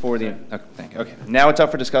second for the, okay, thank you. Okay, now it's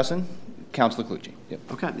up for discussion. Councilor Calucci. Yep.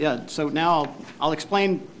 Okay, yeah, so now I'll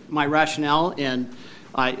explain my rationale, and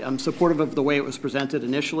I am supportive of the way it was presented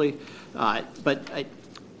initially, but I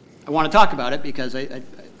want to talk about it because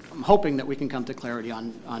I'm hoping that we can come to clarity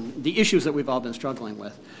on the issues that we've all been struggling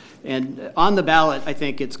with. And on the ballot, I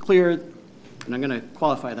think it's clear, and I'm going to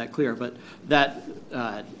qualify that clear, but that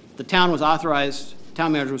the town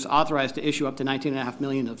manager was authorized to issue up to $19.5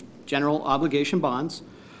 million of general obligation bonds,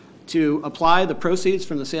 to apply the proceeds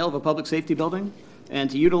from the sale of a public safety building, and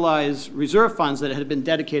to utilize reserve funds that had been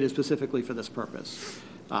dedicated specifically for this purpose.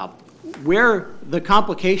 Where the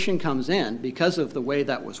complication comes in, because of the way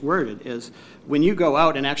that was worded, is when you go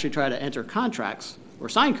out and actually try to enter contracts or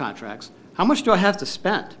sign contracts, how much do I have to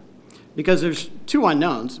spend? Because there's two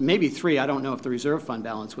unknowns, maybe three. I don't know if the reserve fund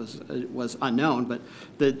balance was unknown, but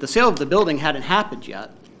the sale of the building hadn't happened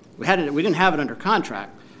yet. We didn't have it under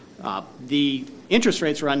contract. The interest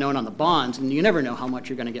rates are unknown on the bonds, and you never know how much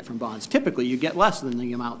you're going to get from bonds. Typically, you get less than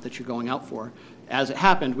the amount that you're going out for. As it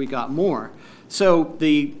happened, we got more. So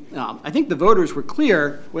I think the voters were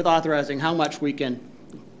clear with authorizing how much we can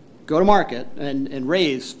go to market and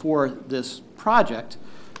raise for this project,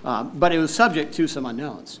 but it was subject to some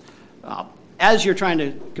unknowns. As you're trying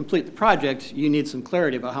to complete the project, you need some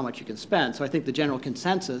clarity about how much you can spend. So I think the general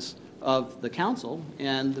consensus of the council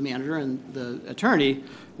and the manager and the attorney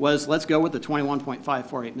was, let's go with the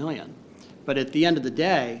 $21.548 million. But at the end of the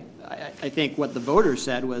day, I think what the voters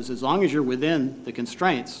said was, as long as you're within the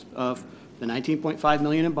constraints of the $19.5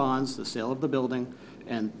 million in bonds, the sale of the building,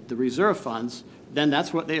 and the reserve funds, then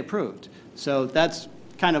that's what they approved. So that's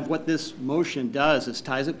kind of what this motion does, is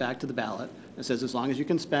ties it back to the ballot. It says, as long as you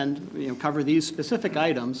can spend, cover these specific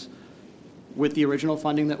items with the original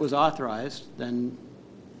funding that was authorized, then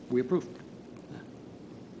we approve.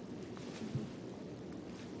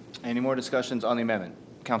 Any more discussions on the amendment?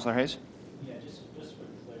 Councilor Hayes? Yeah, just for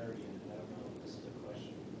clarity, and I don't know if this is a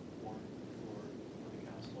question for the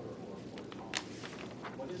councilor or for Tom.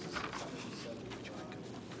 What is the 675?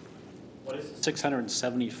 What is the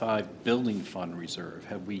 675 building fund reserve?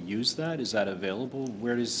 Have we used that? Is that available?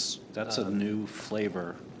 That's a new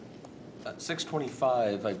flavor.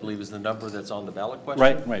 625, I believe, is the number that's on the ballot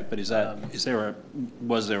question. Right, but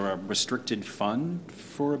was there a restricted fund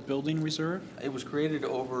for a building reserve? It was created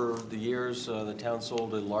over the years. The town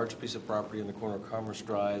sold a large piece of property in the corner of Commerce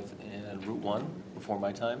Drive and Route 1 before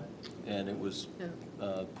my time, and it was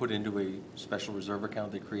put into a special reserve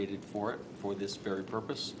account they created for it, for this very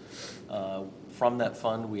purpose. From that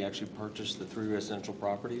fund, we actually purchased the 3 residential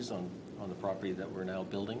properties on the property that we're now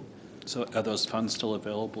building. So are those funds still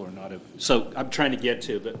available or not? So I'm trying to get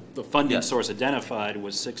to the funding source identified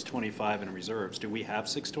was 625 in reserves. Do we have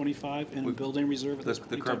 625 in building reserve at this point?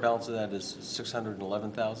 The current balance of that is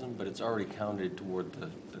 611,000, but it's already counted toward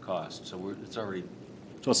the cost. So it's already.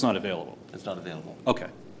 So it's not available? It's not available. Okay,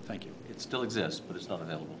 thank you. It still exists, but it's not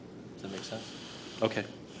available. Does that make sense? Okay.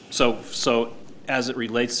 So as it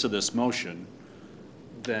relates to this motion,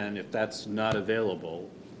 then if that's not available,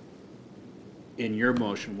 in your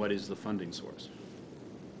motion, what is the funding source?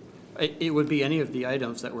 It would be any of the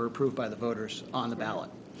items that were approved by the voters on the ballot,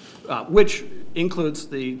 which includes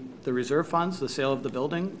the reserve funds, the sale of the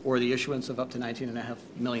building, or the issuance of up to $19.5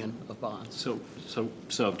 million of bonds. So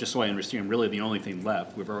just so I understand, really the only thing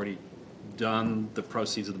left, we've already done the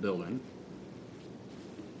proceeds of the building.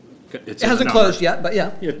 It hasn't closed yet, but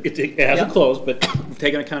yeah. It hasn't closed, but we've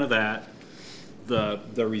taken account of that.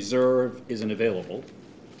 The reserve isn't available.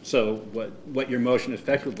 So what your motion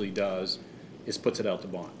effectively does is puts it out to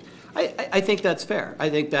bond. I think that's fair. I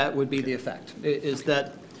think that would be the effect, is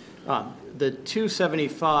that the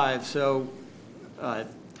 275, so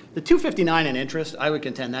the 259 in interest, I would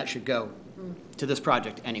contend that should go to this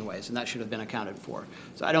project anyways, and that should have been accounted for.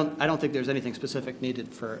 So I don't think there's anything specific needed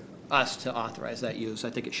for us to authorize that use. I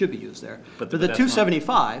think it should be used there. But the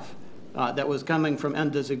 275 that was coming from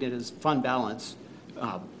undesignated fund balance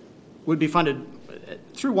would be funded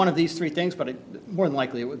through one of these 3 things, but more than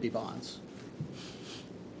likely it would be bonds.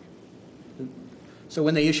 So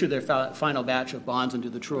when they issue their final batch of bonds and do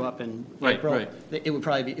the true-up in April, it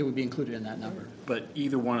would be included in that number. But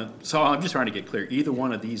either one so I'm just trying to get clear, either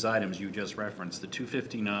one of these items you just referenced, the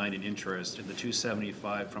 259 in interest and the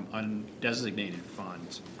 275 from undesignated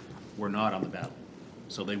funds, were not on the ballot.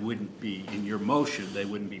 So they wouldn't be, in your motion, they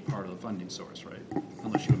wouldn't be part of the funding source, right?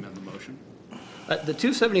 Unless you amend the motion. The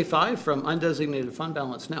 275 from undesignated fund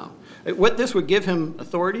balance, no. What this would give him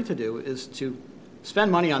authority to do is to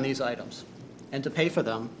spend money on these items and to pay for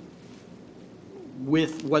them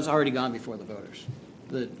with what's already gone before the voters,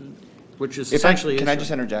 which is essentially. Can I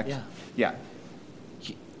just interject? Yeah. Yeah.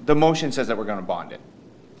 The motion says that we're going to bond it.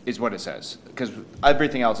 is what it says, because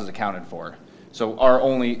everything else is accounted for. So our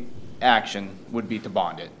only action would be to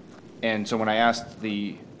bond it. And so when I asked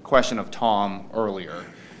the question of Tom earlier,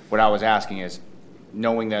 what I was asking is,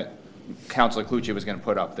 knowing that Councilor Clucci was going to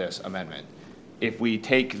put up this amendment, if we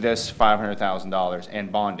take this $500,000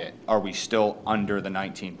 and bond it, are we still under the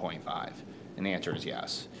 19.5? And the answer is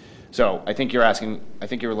yes. So I think you're asking, I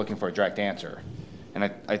think you were looking for a direct answer. And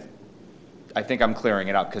I think I'm clearing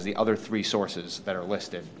it up because the other three sources that are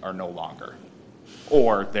listed are no longer,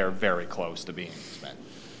 or they're very close to being spent.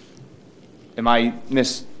 Am I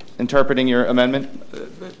misinterpreting your amendment?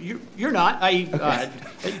 You're not.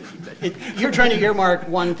 You're trying to earmark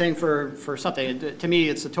one thing for something. To me,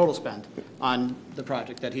 it's the total spend on the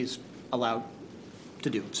project that he's allowed to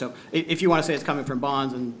do. So if you want to say it's coming from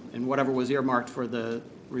bonds and whatever was earmarked for the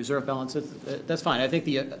reserve balance, that's fine. I think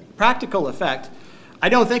the practical effect, I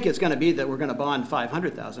don't think it's going to be that we're going to bond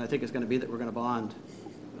 500,000. I think it's going to be that we're going to bond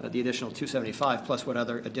the additional 275 plus what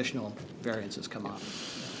other additional variances come up.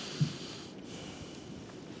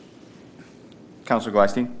 Councilor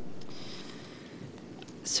Gleisten?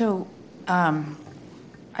 So I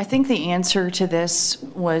think the answer to this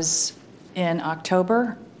was in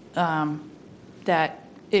October, that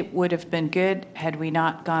it would have been good had we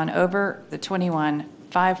not gone over the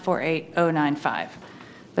 21,548,095.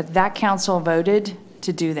 But that council voted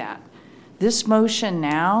to do that. This motion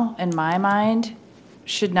now, in my mind,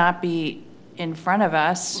 should not be in front of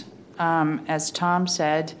us. As Tom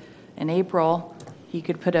said, in April, he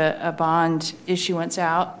could put a bond issuance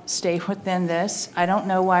out, stay within this. I don't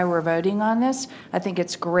know why we're voting on this. I think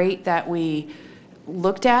it's great that we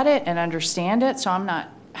looked at it and understand it, so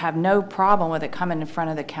have no problem with it coming in front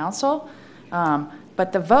of the council.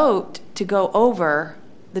 But the vote to go over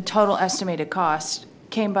the total estimated cost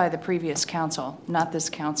came by the previous council, not this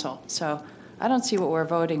council. So I don't see what we're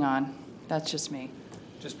voting on. That's just me.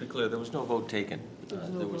 Just to be clear, there was no vote taken.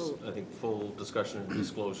 There was, I think, full discussion and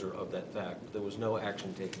disclosure of that fact. There was no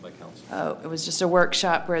action taken by council. Oh, it was just a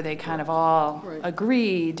workshop where they kind of all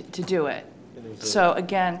agreed to do it. So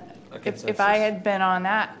again, if I had been on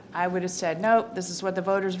that, I would have said, nope, this is what the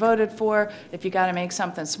voters voted for. If you got to make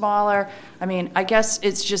something smaller. I mean, I guess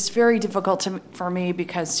it's just very difficult for me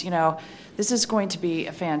because, this is going to be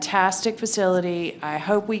a fantastic facility. I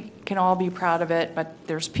hope we can all be proud of it, but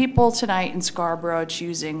there's people tonight in Scarborough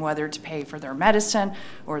choosing whether to pay for their medicine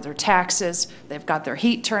or their taxes. They've got their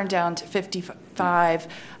heat turned down to 55.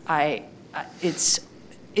 It's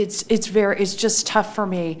just tough for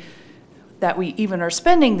me that we even are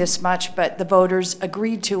spending this much, but the voters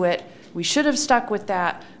agreed to it. We should have stuck with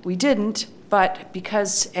that. We didn't, but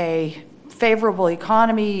because a favorable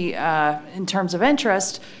economy in terms of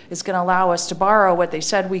interest is going to allow us to borrow what they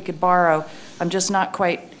said we could borrow, I'm just not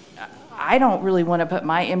quite, I don't really want to put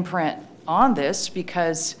my imprint on this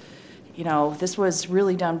because, this was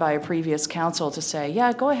really done by a previous council to say,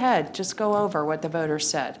 yeah, go ahead, just go over what the voters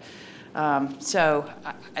said. So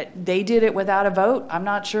they did it without a vote. I'm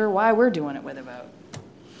not sure why we're doing it with a vote.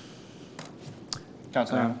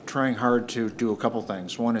 I'm trying hard to do a couple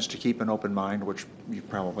things. One is to keep an open mind, which you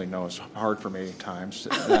probably know is hard for me at times.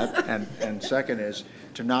 And second is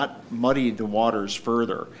to not muddy the waters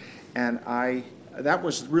further. And that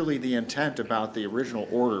was really the intent about the original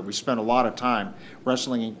order. We spent a lot of time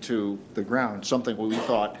wrestling to the ground, something we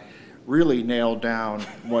thought really nailed down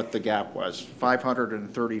what the gap was,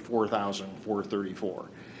 $534,434.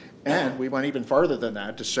 And we went even farther than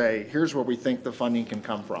that to say, here's where we think the funding can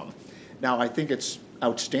come from. Now, I think it's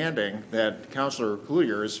outstanding that Councilor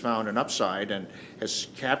Cluyer has found an upside and has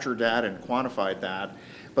captured that and quantified that.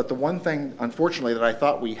 But the one thing, unfortunately, that I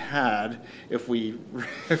thought we had, if we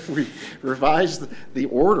revise the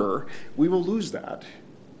order, we will lose that.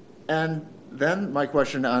 And then my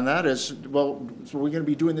question on that is, well, so we're going to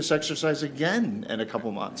be doing this exercise again in a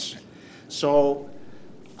couple months. So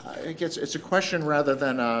I guess it's a question rather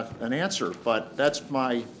than an answer, but that's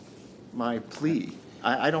my plea.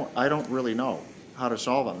 I don't really know how to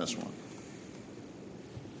solve on this one.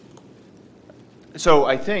 So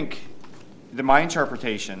I think my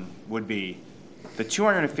interpretation would be the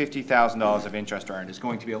 $250,000 of interest earned is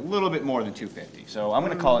going to be a little bit more than $250. So I'm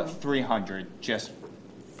going to call it $300 just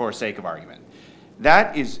for sake of argument.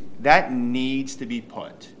 That needs to be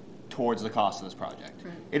put towards the cost of this project.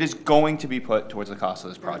 Right. It is going to be put towards the cost of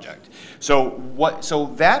this project. Right. So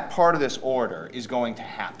that part of this order is going to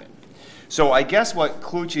happen. So I guess what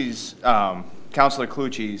Councilor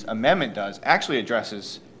Clucci's amendment does actually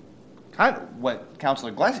addresses kind of what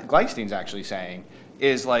Councilor Gleistein's actually saying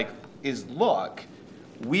is look,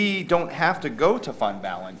 we don't have to go to fund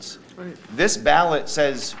balance. Right. This ballot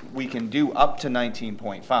says we can do up to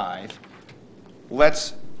 19.5.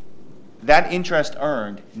 Let's that interest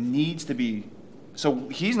earned needs to be, so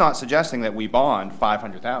he's not suggesting that we bond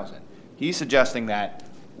 500,000. He's suggesting that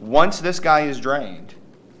once this guy is drained,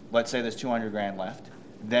 let's say there's 200 grand left,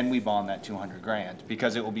 then we bond that 200 grand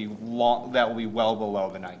because it will be that will be well below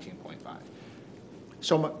the 19.5.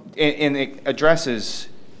 So, And it addresses,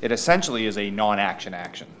 it essentially is a non-action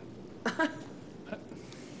action.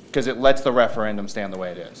 Because it lets the referendum stand the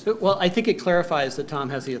way it is. Well, I think it clarifies that Tom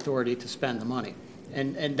has the authority to spend the money,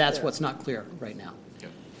 and that's what's not clear right now.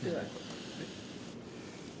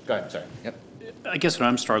 Go ahead, sorry. Yep. I guess what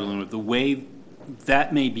I'm struggling with, the way,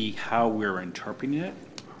 that may be how we're interpreting it.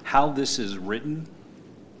 How this is written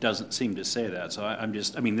doesn't seem to say that. So I'm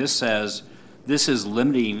just, I mean, this says, this is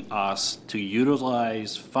limiting us to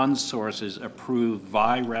utilize fund sources approved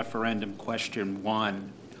via referendum question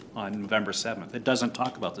 1 on November 7th. It doesn't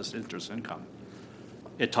talk about this interest income.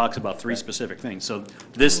 It talks about 3 specific things. So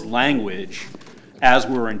this language, as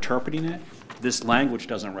we're interpreting it, this language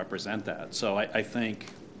doesn't represent that. So I think,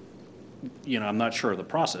 you know, I'm not sure of the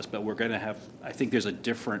process, but we're going to have, I think there's a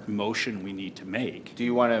different motion we need to make. Do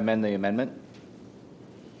you want to amend the amendment?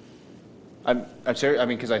 I'm serious, I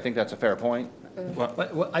mean, because I think that's a fair point.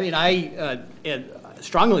 Well, I mean, I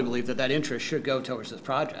strongly believe that that interest should go towards this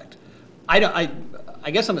project. I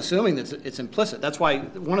guess I'm assuming that it's implicit. That's why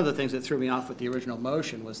one of the things that threw me off with the original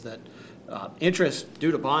motion was that interest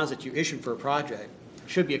due to bonds that you issued for a project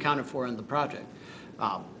should be accounted for in the project.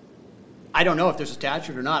 I don't know if there's a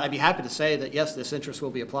statute or not. I'd be happy to say that, yes, this interest will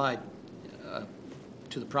be applied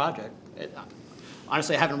to the project.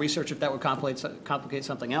 Honestly, I haven't researched if that would complicate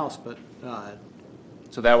something else, but...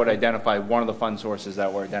 So that would identify one of the fund sources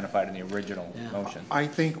that were identified in the original motion. I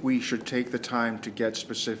think we should take the time to get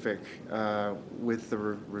specific with the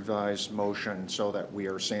revised motion so that we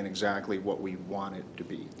are saying exactly what we want it to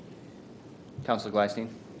be. Councilor Gleisten?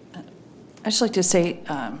 I'd just like to say,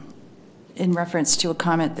 in reference to a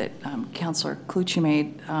comment that Councilor Clucci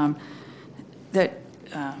made, that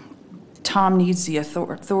Tom needs the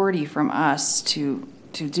authority from us to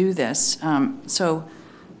do this. So,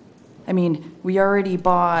 I mean, we already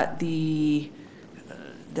bought the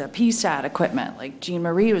PSAT equipment, like Jean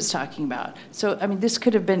Marie was talking about. So, I mean, this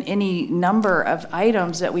could have been any number of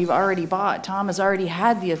items that we've already bought. Tom has already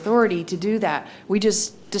had the authority to do that. We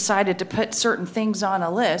just decided to put certain things on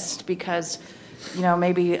a list because, you know,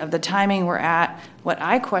 maybe of the timing we're at. What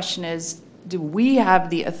I question is, do we have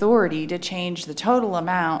the authority to change the total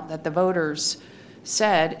amount that the voters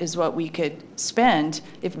said is what we could spend?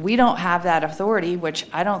 If we don't have that authority, which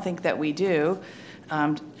I don't think that we do,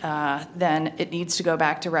 then it needs to go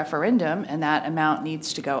back to referendum and that amount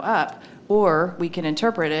needs to go up. Or we can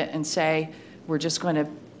interpret it and say, we're just going to,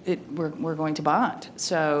 we're going to bond.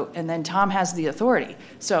 So, and then Tom has the authority.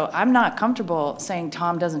 So I'm not comfortable saying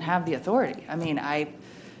Tom doesn't have the authority. I mean,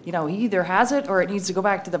 you know, he either has it or it needs to go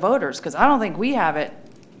back to the voters, because I don't think we have it,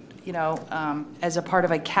 you know, as a part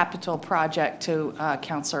of a capital project, to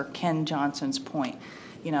Councilor Ken Johnson's point.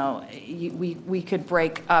 You know, we could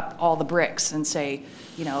break up all the bricks and say,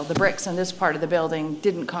 you know, the bricks in this part of the building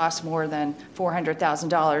didn't cost more than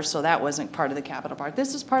 $400,000, so that wasn't part of the capital project.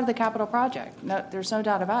 This is part of the capital project. No, there's no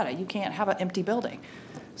doubt about it. You can't have an empty building.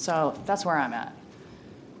 So that's where I'm at.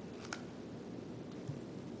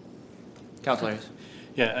 Councilor.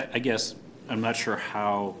 Yeah, I guess I'm not sure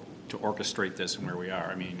how to orchestrate this and where we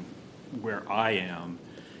are. I mean, where I am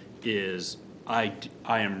is I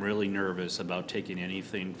am really nervous about taking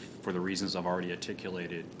anything, for the reasons I've already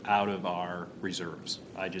articulated, out of our reserves.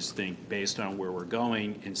 I just think based on where we're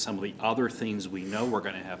going and some of the other things we know we're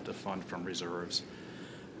going to have to fund from reserves,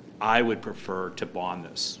 I would prefer to bond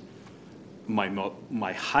this.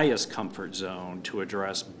 My highest comfort zone to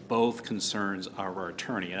address both concerns of our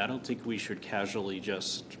attorney, and I don't think we should casually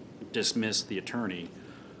just dismiss the attorney,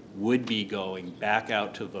 would be going back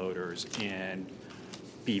out to voters and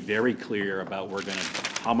be very clear about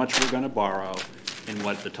how much we're going to borrow and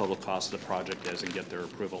what the total cost of the project is and get their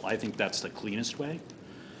approval. I think that's the cleanest way.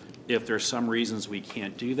 If there's some reasons we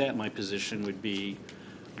can't do that, my position would be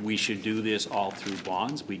we should do this all through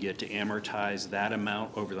bonds. We get to amortize that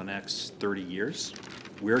amount over the next 30 years.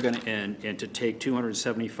 We're going to, and to take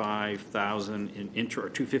 $275,000 in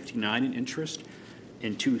interest, or $259 in interest,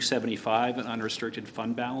 and $275 in unrestricted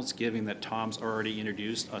fund balance, given that Tom's already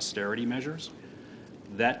introduced austerity measures.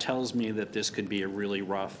 That tells me that this could be a really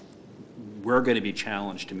rough, we're going to be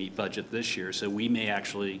challenged to meet budget this year, so we may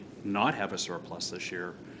actually not have a surplus this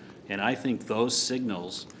year. And I think those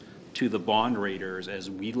signals to the bond raters as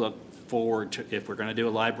we look forward to, if we're going to do a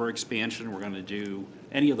library expansion, we're going to do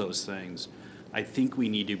any of those things, I think we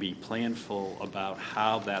need to be planful about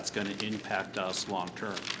how that's going to impact us long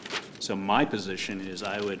term. So my position is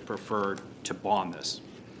I would prefer to bond this,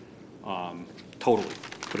 totally,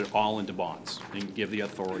 put it all into bonds and give the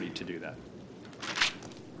authority to do that.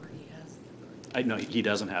 I know he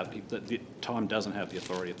doesn't have, Tom doesn't have the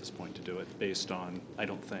authority at this point to do it based on, I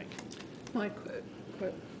don't think. Mike,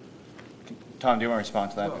 Tom, do you want to respond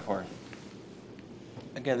to that before?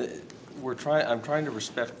 Again, I'm trying to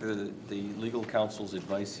respect the legal counsel's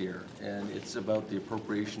advice here, and it's about the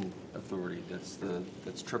appropriation authority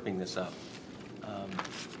that's tripping this up.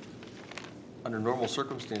 Under normal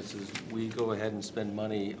circumstances, we go ahead and spend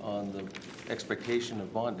money on the expectation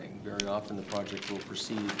of bonding. Very often, the project will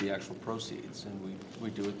precede the actual proceeds, and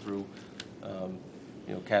we do it through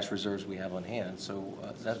cash reserves we have on hand. So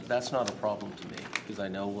that's not a problem to me, because I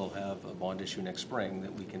know we'll have a bond issue next spring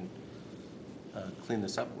that we can clean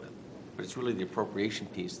this up with. But it's really the appropriation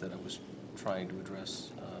piece that I was trying to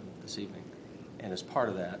address this evening, and as part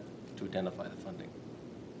of that, to identify the funding.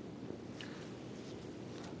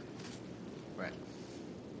 Right.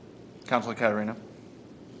 Councilor Caterina?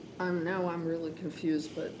 now I'm really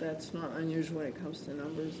confused, but that's not unusual when it comes to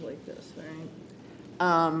numbers like this, right?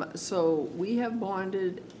 So we have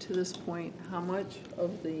bonded to this point, how much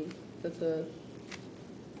of that the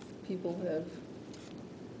people have?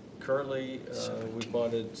 Currently, we've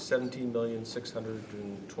bonded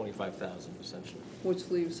 $17,625,000 essentially. Which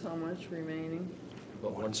leaves how much remaining?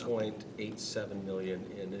 About $1.87 million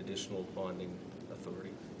in additional bonding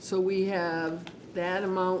authority. So we have that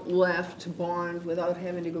amount left to bond without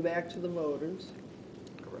having to go back to the voters.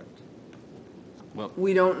 Correct. Well,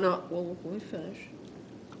 We don't know, well, let me finish.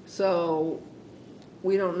 So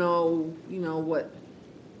we don't know, what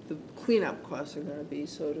the cleanup costs are gonna be,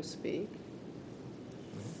 so to speak.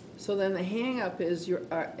 So then the hang-up is,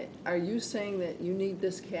 are you saying that you need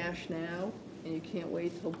this cash now and you can't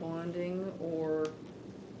wait till bonding, or?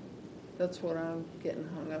 That's what I'm getting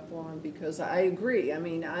hung up on, because I agree. I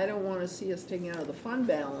mean, I don't want to see us taking out of the fund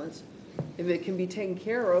balance if it can be taken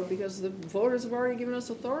care of, because the voters have already given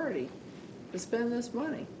us authority to spend this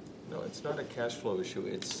money. No, it's not a cash flow issue.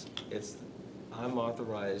 I'm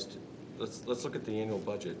authorized, let's look at the annual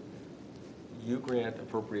budget. You grant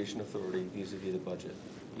appropriation authority vis-a-vis the budget.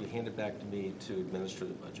 You hand it back to me to administer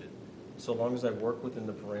the budget. So long as I work within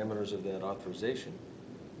the parameters of that authorization,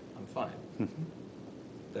 I'm fine. Mm-hmm.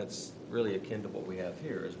 That's really akin to what we have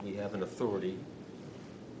here, is we have an authority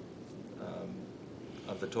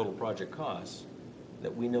of the total project costs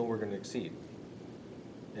that we know we're going to exceed.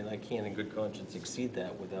 And I can't in good conscience exceed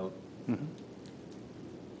that without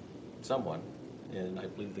someone. And I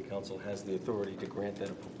believe the council has the authority to grant that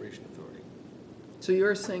appropriation authority. So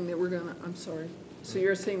you're saying that I'm sorry. So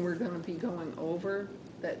you're saying we're gonna be going over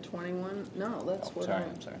that 21? No, that's what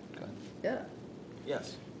I'm sorry. Go ahead. Yeah.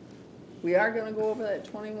 Yes. We are gonna go over that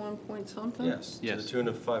 21 point something? Yes, to the tune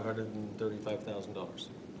of $535,000.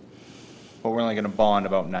 But we're only going to bond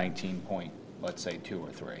about 19 point, let's say, 2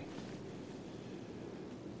 or 3.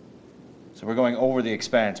 So we're going over the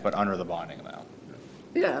expense, but under the bonding amount.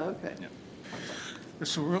 Yeah, okay. Yeah.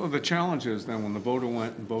 So really the challenge is then when the voter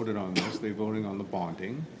went and voted on this, they voting on the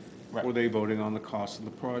bonding, Right. or they voting on the cost of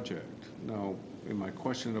the project? Now, in my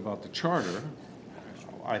question about the charter,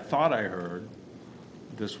 I thought I heard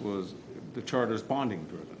the charter's bonding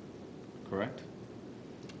driven, correct?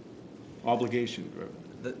 Obligation driven.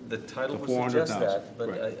 The title The would suggest 400,000, that, but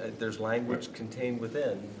right. There's language contained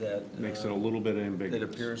within that Makes it a little bit ambiguous. that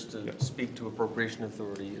appears to Yep. speak to appropriation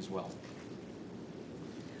authority as well.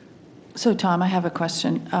 So, Tom, I have a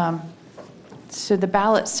question. So the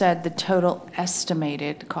ballot said the total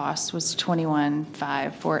estimated cost was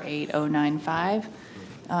 $21,548,095.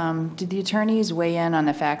 Did the attorneys weigh in on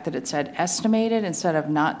the fact that it said estimated instead of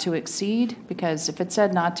not to exceed? Because if it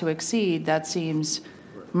said not to exceed, that seems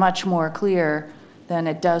much more clear than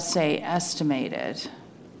it does say estimated.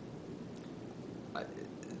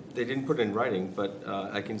 They didn't put it in writing, but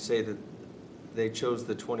I can say that they chose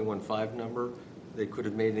the 21.5 number. They could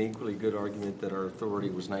have made an equally good argument that our authority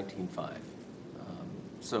was 19.5.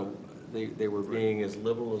 So they were being as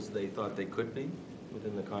liberal as they thought they could be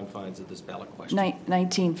within the confines of this ballot question.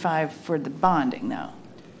 19.5 for the bonding, though.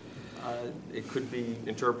 It could be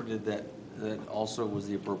interpreted that also was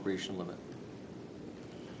the appropriation limit.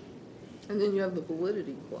 And then you have the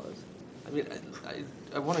validity clause. I mean,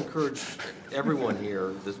 I want to encourage everyone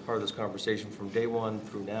here, this part of this conversation, from day one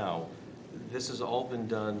through now, this has all been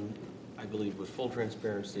done, I believe, with full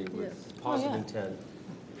transparency, with positive intent.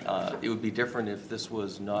 It would be different if this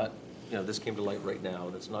was not, this came to light right now,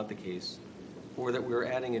 that's not the case, or that we were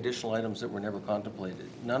adding additional items that were never contemplated.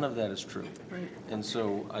 None of that is true. Right. And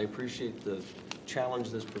so I appreciate the challenge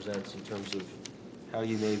this presents in terms of how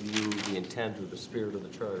you may view the intent or the spirit of the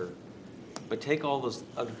charter. But take all those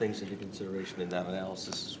other things into consideration in that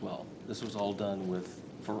analysis as well. This was all done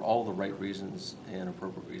for all the right reasons and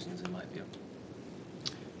appropriate reasons, in my view.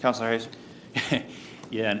 Councilor Hayes?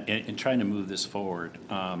 Yeah, and in trying to move this forward,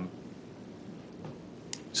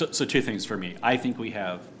 so two things for me. I think we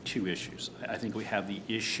have two issues. I think we have the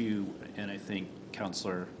issue, and I think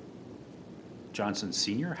Councilor Johnson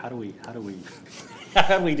Senior, how do we how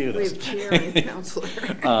do we do this? We have chair and counselor.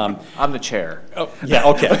 I'm the chair. Oh, yeah,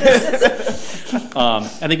 okay. I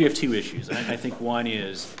think we have two issues. I think one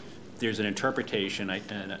is there's an interpretation,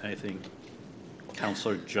 and I think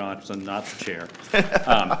Councilor Johnson, not the chair,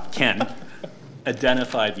 can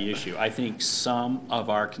identify the issue. I think some of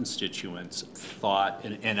our constituents thought,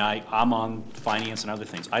 and I'm on finance and other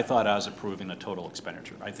things, I thought I was approving the total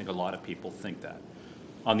expenditure. I think a lot of people think that.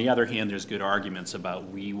 On the other hand, there's good arguments about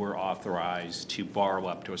we were authorized to borrow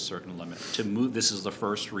up to a certain limit. To move, this is the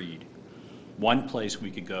first read. One place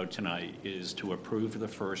we could go tonight is to approve the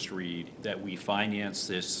first read that we finance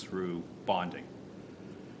this through bonding.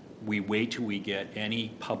 We wait till we get any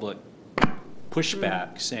public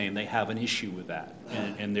pushback saying they have an issue with that.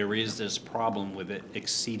 And there is this problem with it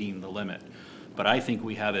exceeding the limit. But I think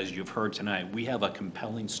we have, as you've heard tonight, we have a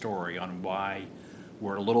compelling story on why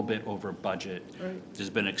we're a little bit over budget. Right. There's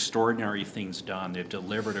been extraordinary things done. They've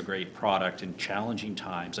delivered a great product in challenging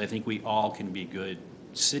times. I think we all can be good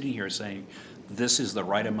sitting here saying, this is the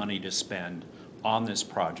right amount of money to spend on this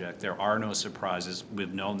project. There are no surprises.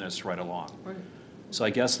 We've known this right along. Right. So I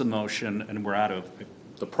guess the motion, and we're out of,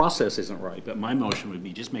 the process isn't right, but my motion would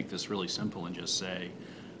be just make this really simple and just say,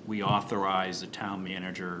 we authorize the town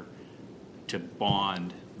manager to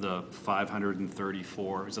bond the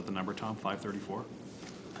 534, is that the number, Tom, 534?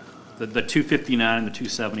 The 259 and the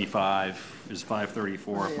 275 is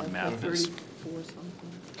 534 if my math is. 534 something.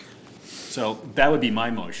 So that would be my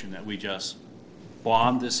motion, that we just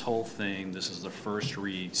bond this whole thing. This is the first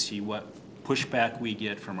read, see what pushback we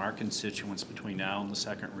get from our constituents between now and the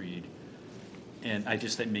second read. And I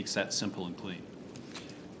just think makes that simple and clean.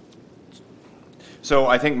 So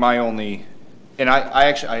I think my only, and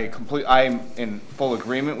I'm in full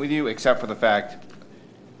agreement with you, except for the fact,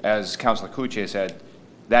 as Councilor Cloutier said,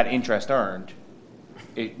 that interest earned,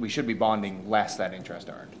 we should be bonding less that interest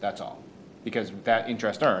earned, that's all. Because that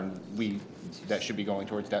interest earned, that should be going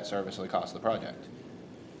towards debt service or the cost of the project.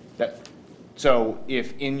 So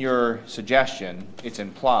if in your suggestion, it's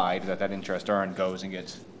implied that that interest earned goes and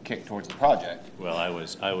gets kicked towards the project. Well, I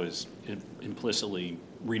was implicitly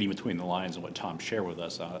reading between the lines of what Tom shared with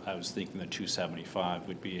us. I was thinking the 275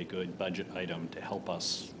 would be a good budget item to help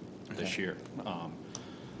us this year.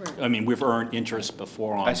 I mean, we've earned interest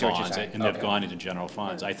before on bonds, and they've gone into general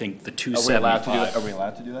funds. I think the 275. Are we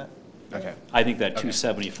allowed to do that? Okay. I think that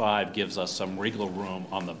 275 gives us some wiggle room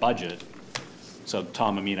on the budget. So,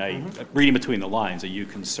 Tom, I mean, reading between the lines, are you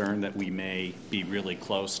concerned that we may be really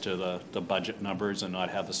close to the budget numbers and not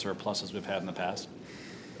have the surpluses we've had in the past?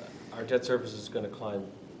 Our debt service is going to climb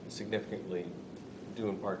significantly, due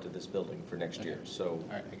in part to this building for next year. So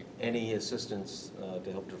any assistance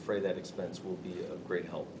to help defray that expense will be of great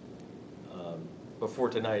help. Before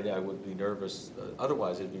tonight, I would be nervous.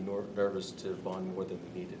 Otherwise, I'd be nervous to bond more than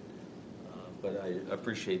we needed. But I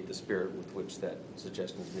appreciate the spirit with which that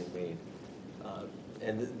suggestion is being made.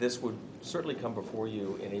 And this would certainly come before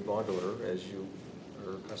you in a bond order, as you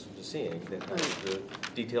are accustomed to seeing, that has the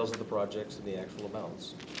details of the projects and the actual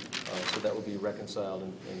amounts. So that would be reconciled,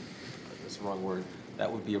 and that's the wrong word,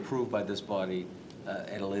 that would be approved by this body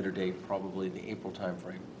at a later date, probably in the April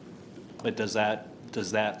timeframe. But does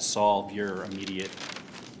that solve your immediate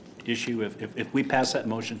issue? If we pass that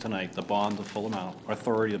motion tonight, the bond, the full amount,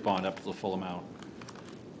 authority to bond up to the full amount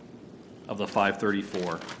of the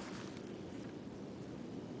 534,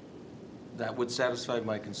 that would satisfy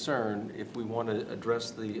my concern. If we want to address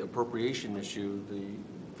the appropriation issue,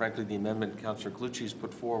 frankly, the amendment Councilor Cloutier's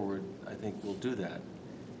put forward, I think will do that.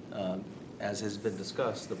 As has been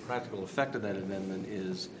discussed, the practical effect of that amendment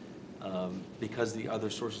is because the other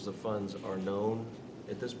sources of funds are known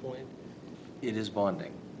at this point, it is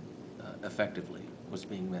bonding effectively, what's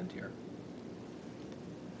being meant here.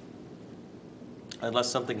 Unless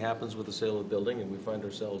something happens with the sale of the building and we find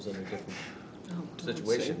ourselves in a different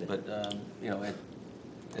situation. But, you know,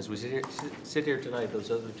 as we sit here tonight, those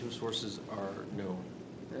other two sources are known.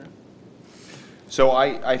 Yeah. So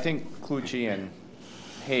I think Cloutier and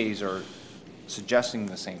Hayes are suggesting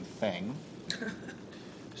the same thing.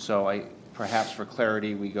 So perhaps for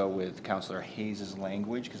clarity, we go with Councilor Hayes'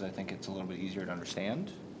 language, because I think it's a little bit easier to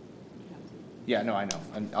understand. Yeah, no, I know.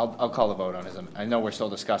 And I'll call a vote on his amendment. I know we're still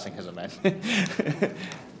discussing his amendment.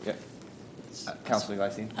 Yeah. Councilor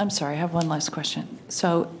Gleason? I'm sorry, I have one last question.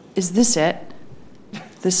 So is this it?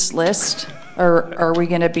 This list? Or are we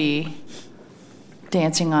going to be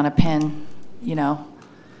dancing on a pin,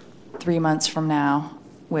 3 months from now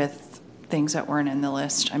with things that weren't in the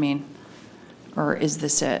list? I mean, or is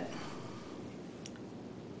this it?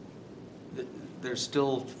 There's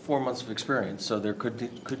still 4 months of experience, so there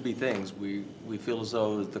could be things. We feel as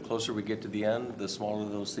though the closer we get to the end, the smaller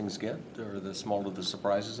those things get, or the smaller the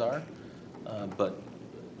surprises are. But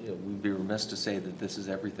we'd be remiss to say that this is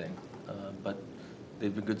everything. But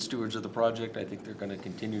they've been good stewards of the project. I think they're going to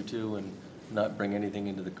continue to, and not bring anything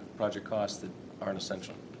into the project costs that aren't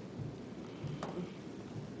essential.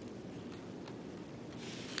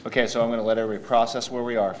 Okay, so I'm going to let everybody process where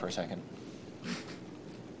we are for a second.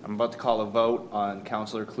 I'm about to call a vote on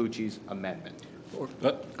Councilor Clucci's amendment.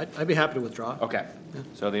 I'd be happy to withdraw. Okay,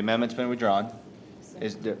 so the amendment's been withdrawn.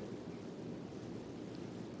 Is there?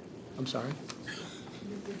 I'm sorry.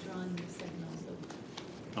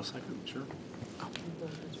 I'll second, sure.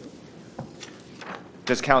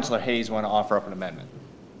 Does Councilor Hayes want to offer up an amendment?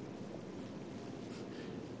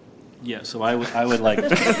 Yeah, so I would like.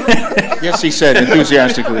 Yes, he said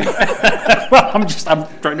enthusiastically. Well, I'm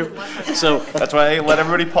trying to, so. That's why I let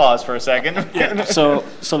everybody pause for a second. Yeah, so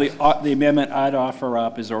the amendment I'd offer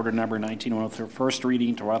up is order number 19103, first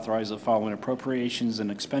reading to authorize the following appropriations and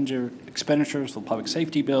expenditures for the public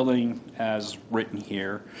safety building as written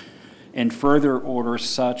here, and further order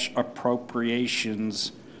such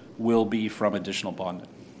appropriations will be from additional bonding.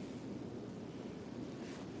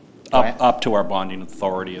 Up to our bonding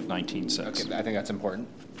authority of 19.6. Okay, I think that's important.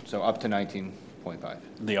 So up to 19.5.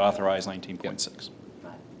 The authorized 19.6.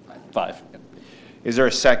 5. Yep. Is there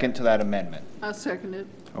a second to that amendment? I'll second it.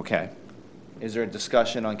 Okay. Is there a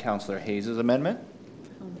discussion on Councilor Hayes' amendment?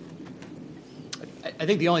 I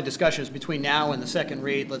think the only discussion is between now and the second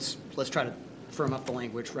read. Let's try to firm up the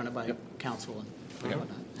language, run it by council and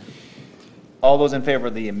whatnot. All those in favor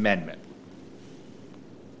of the amendment?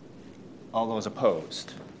 All those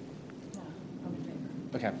opposed?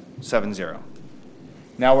 Okay, 7-0.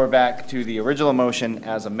 Now we're back to the original motion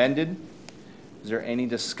as amended. Is there any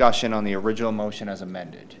discussion on the original motion as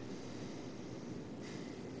amended?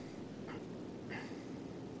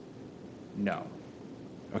 No.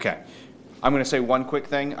 Okay. I'm going to say one quick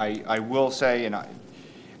thing. I will say, and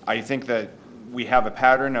I think that we have a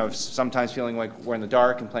pattern of sometimes feeling like we're in the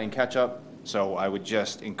dark and playing catch up. So I would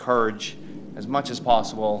just encourage as much as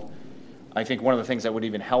possible. I think one of the things that would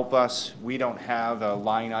even help us, we don't have a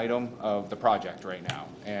line item of the project right now.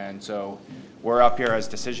 And so we're up here as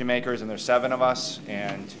decision makers, and there's 7 of us,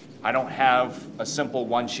 and I don't have a simple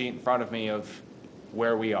one sheet in front of me of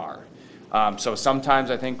where we are. So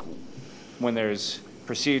sometimes I think when there's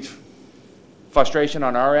perceived frustration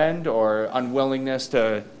on our end or unwillingness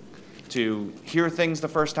to hear things the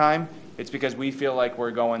first time, it's because we feel like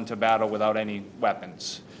we're going to battle without any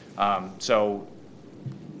weapons. So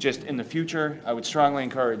just in the future, I would strongly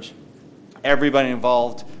encourage everybody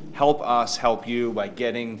involved, help us help you by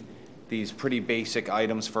getting these pretty basic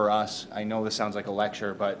items for us. I know this sounds like a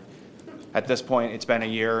lecture, but at this point, it's been a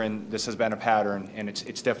year and this has been a pattern, and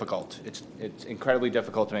it's difficult. It's incredibly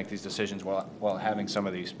difficult to make these decisions while having some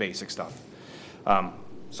of these basic stuff.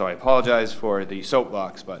 So I apologize for the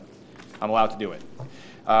soapbox, but I'm allowed to do it.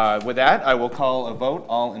 With that, I will call a vote.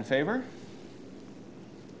 All in favor?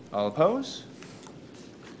 All opposed?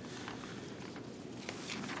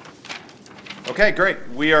 Okay, great.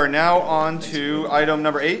 We are now on to item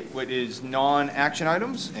number 8, which is non-action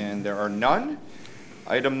items, and there are none.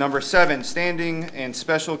 Item number 7, standing and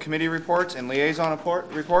special committee reports and liaison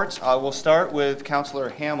reports. We'll start with Councilor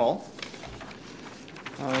Hamel.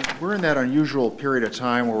 We're in that unusual period of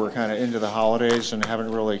time where we're kind of into the holidays and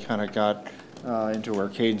haven't really kind of got into our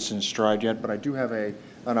cadence and stride yet, but I do have an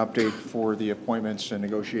update for the Appointments and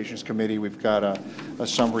Negotiations Committee. We've got a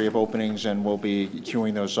summary of openings, and we'll be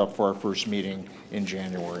queuing those up for our first meeting in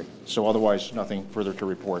January. So otherwise, nothing further to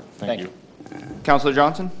report. Thank you. Councilor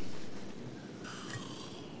Johnson?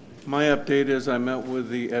 My update is I met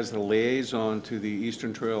with as the liaison to the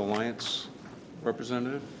Eastern Trail Alliance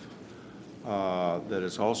representative. That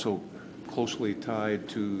is also closely tied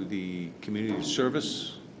to the Community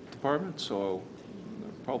Service Department, so I'll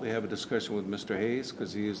probably have a discussion with Mr. Hayes,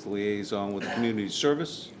 because he is the liaison with the Community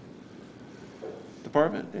Service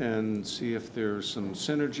Department, and see if there's some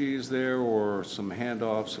synergies there or some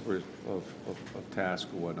handoffs of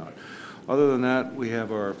tasks or whatnot. Other than that, we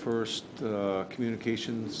have our first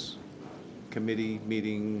Communications Committee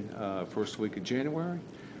meeting first week of January,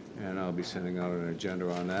 and I'll be sending out an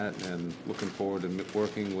agenda on that, and looking forward to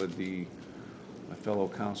working with my fellow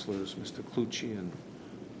councilors, Mr. Clucci and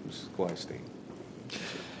Mrs. Gleistein.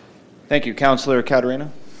 Thank you. Councillor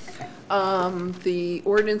Caterina? The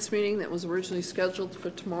ordinance meeting that was originally scheduled for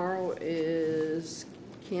tomorrow is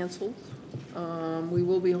canceled. We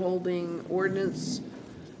will be holding ordinance,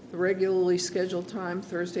 the regularly scheduled time,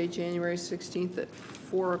 Thursday, January 16th at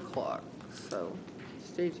 4 o'clock. So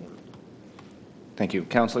stay tuned. Thank you.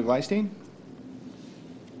 Councillor Gleistein?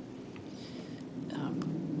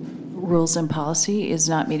 Rules and Policy is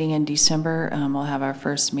not meeting in December. We'll have our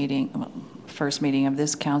first meeting of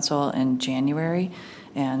this council in January,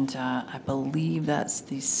 and I believe that's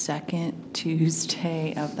the second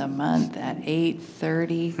Tuesday of the month at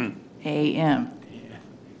 8:30 a.m.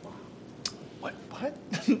 What?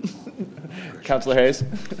 Councillor Hayes?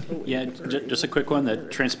 Yeah, just a quick one. The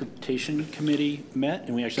Transportation Committee met,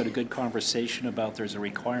 and we actually had a good conversation about there's a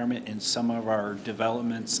requirement in some of our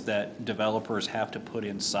developments that developers have to put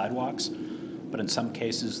in sidewalks. But in some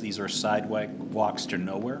cases, these are sidewalks to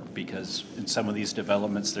nowhere, because in some of these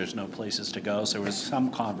developments, there's no places to go. So there was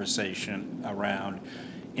some conversation around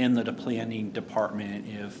in the planning department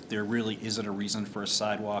if there really isn't a reason for a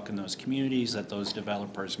sidewalk in those communities, that those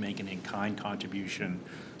developers make an in-kind contribution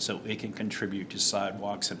so it can contribute to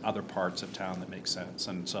sidewalks in other parts of town that make sense.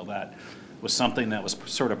 And so that was something that was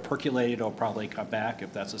sort of percolated. It'll probably come back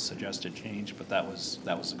if that's a suggested change, but that was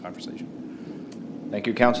the conversation. Thank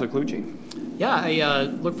you. Councillor Clucci? Yeah, I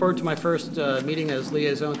look forward to my first meeting as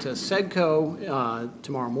liaison to SEDCO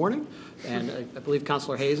tomorrow morning, and I believe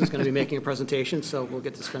Councillor Hayes is going to be making a presentation, so we'll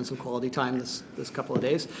get to spend some quality time this couple of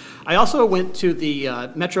days. I also went to the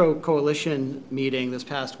Metro Coalition meeting this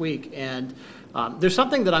past week, and there's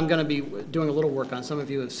something that I'm going to be doing a little work on. Some of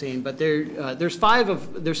you have seen, but there's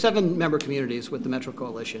 7 member communities with the Metro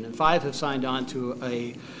Coalition, and 5 have signed on to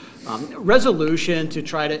a resolution to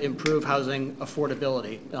try to improve housing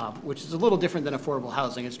affordability, which is a little different than affordable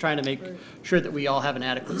housing. It's trying to make sure that we all have an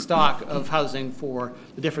adequate stock of housing for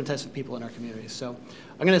the different types of people in our communities. So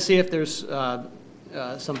I'm going to see if there's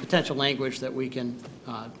some potential language that we can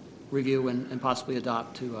review and possibly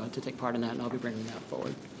adopt to take part in that, and I'll be bringing that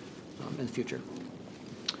forward in the future.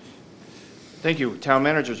 Thank you. Town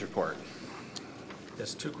Manager's report.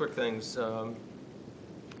 Yes, 2 quick things.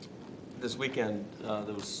 This weekend,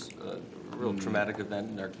 there was a real traumatic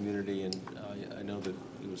event in our community, and I know that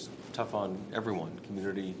it was tough on everyone,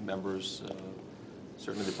 community members,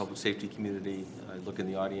 certainly the public safety community. I look in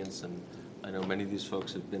the audience, and I know many of these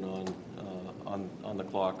folks have been on the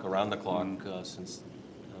clock, around the clock, since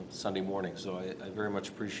Sunday morning. So I very much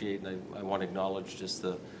appreciate, and I want to acknowledge just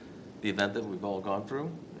the event that we've all gone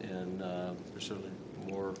through, and there's certainly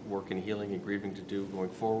more work and healing and grieving to do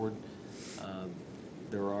going forward.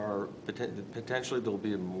 There are potentially there will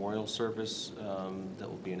be a memorial service that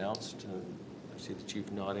will be announced. I see the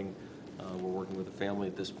chief nodding. We're working with the family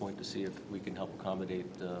at this point to see if we can help accommodate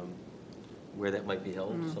where that might be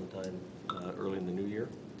held sometime early in the new year.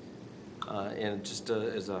 And just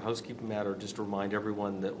as a housekeeping matter, just to remind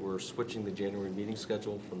everyone that we're switching the January meeting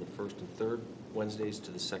schedule from the 1st and 3rd Wednesdays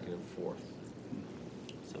to the 2nd and 4th.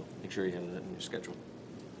 So make sure you have that in your schedule.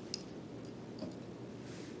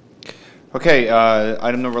 Okay,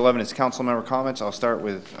 item number 11 is council member comments. I'll start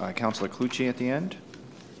with Councillor Clucci at the end.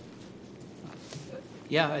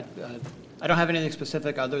 Yeah, I don't have anything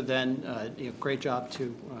specific other than great job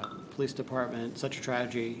to police department, such a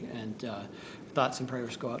tragedy, and thoughts and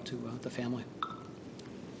prayers go out to the family.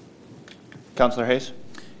 Councillor Hayes?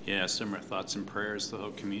 Yeah, similar thoughts and prayers to the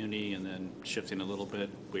whole community, and then shifting a little bit,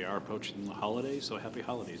 we are approaching the holidays, so happy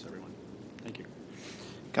holidays, everyone. Thank you.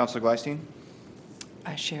 Councillor Gleistein?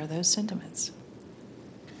 I share those sentiments.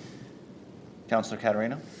 Councillor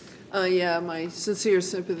Caterina? Yeah, my sincere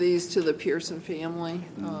sympathies to the Pearson family.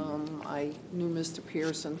 I knew Mr.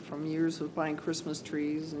 Pearson from years of buying Christmas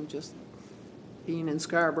trees and just being in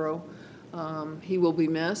Scarborough. He will be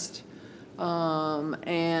missed.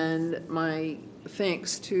 And my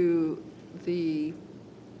thanks to the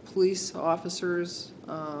police officers,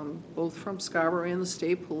 both from Scarborough and the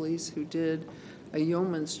state police, who did a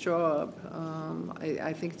yeoman's job.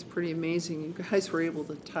 I think it's pretty amazing. You guys were able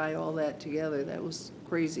to tie all that together. That was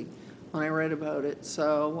crazy when I read about it.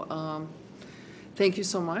 So thank you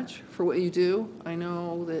so much for what you do. I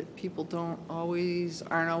know that people aren't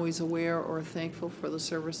always aware or thankful for the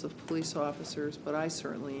service of police officers, but I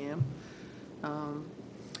certainly am.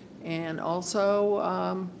 And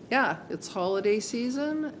also, yeah, it's holiday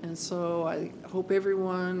season, and so I hope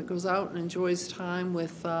everyone goes out and enjoys time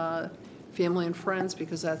with family and friends,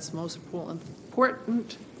 because that's the most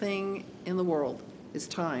important thing in the world is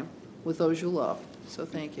time with those you love. So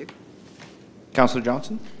thank you. Councillor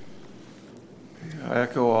Johnson? I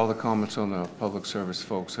echo all the comments on the public service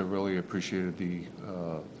folks. I really appreciated the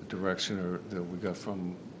direction that we got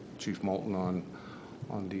from Chief Moulton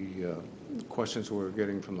on the questions we're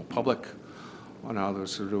getting from the public on how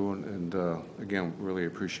this are doing, and again, really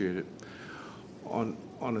appreciate it. On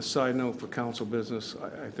a side note for council business,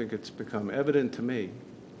 I think it's become evident to me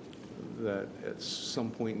that at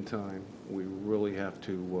some point in time, we really have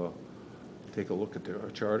to take a look at our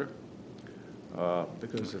charter.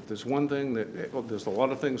 Because if there's one thing that, there's a lot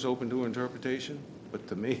of things open to interpretation, but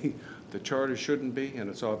to me, the charter shouldn't be, and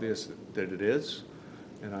it's obvious that it is.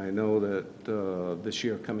 And I know that this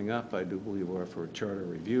year coming up, I do believe we're for a charter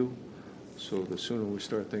review. So the sooner we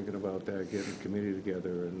start thinking about that, getting a committee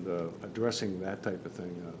together and addressing that type of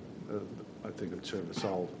thing, I think it'd serve us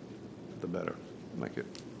all the better. Thank you.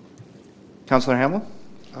 Councillor Hamel?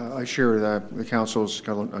 I share the council's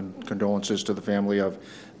condolences to the family of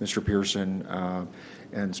Mr. Pearson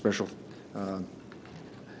and special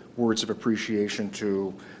words of appreciation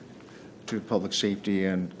to public safety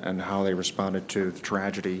and how they responded to the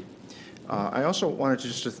tragedy. I also wanted to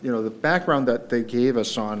just, the background that they gave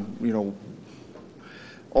us on,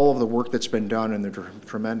 all of the work that's been done and the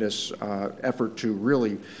tremendous effort to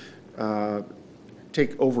really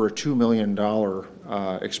take over a $2 million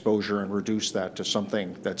exposure and reduce that to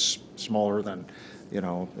something that's smaller than,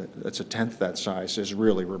 that's a tenth that size is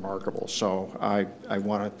really remarkable. So I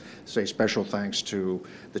want to say special thanks to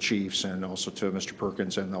the chiefs and also to Mr.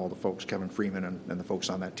 Perkins and all the folks, Kevin Freeman and the folks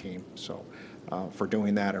on that team. So for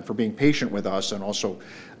doing that and for being patient with us and also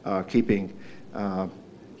keeping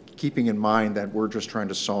in mind that we're just trying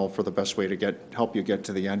to solve for the best way to help you get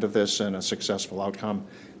to the end of this and a successful outcome.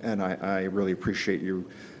 And I really appreciate you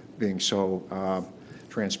being so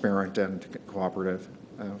transparent and cooperative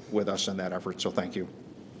with us in that effort. So thank you.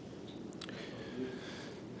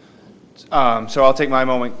 So I'll take my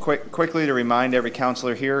moment quickly to remind every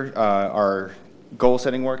councillor here, our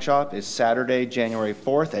goal-setting workshop is Saturday, January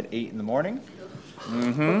 4th at 8 in the morning.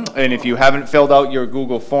 And if you haven't filled out your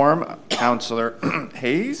Google form, Councillor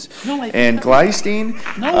Hayes and Gleistein.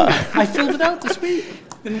 No, I filled it out this week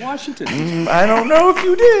in Washington. I don't know if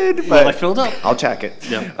you did, but well, I filled up. I'll check it.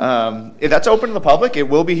 Yeah. That's open to the public. It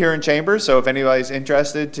will be here in chambers, so if anybody's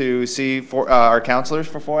interested to see our councillors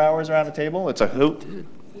for 4 hours around the table, it's a hoot.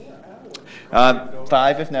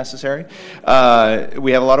 5 if necessary.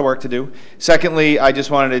 We have a lot of work to do. Secondly, I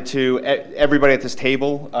just wanted to, everybody at this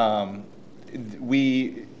table,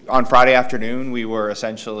 on Friday afternoon, we were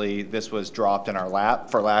essentially, this was dropped in our lap,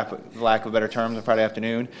 for lack of a better term, on Friday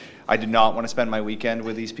afternoon. I did not want to spend my weekend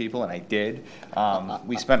with these people, and I did.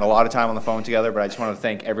 We spent a lot of time on the phone together, but I just want to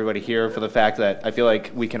thank everybody here for the fact that I feel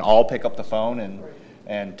like we can all pick up the phone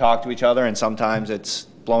and talk to each other, and sometimes it's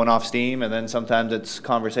blowing off steam, and then sometimes it's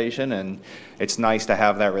conversation, and it's nice to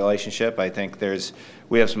have that relationship. I think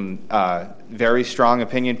we have some very strong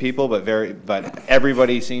opinion people, but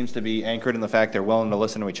everybody seems to be anchored in the fact they're willing to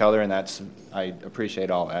listen to each other, and I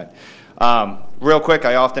appreciate all that. Real quick,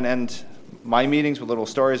 I often end my meetings with little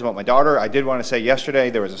stories about my daughter. I did want to say yesterday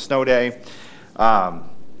there was a snow day.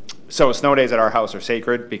 So snow days at our house are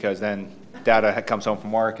sacred because then Dada comes home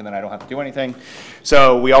from work and then I don't have to do anything.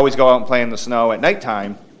 So we always go out and play in the snow at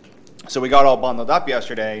nighttime. So we got all bundled up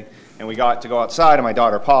yesterday and we got to go outside and my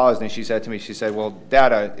daughter paused and she said to me, she said, well,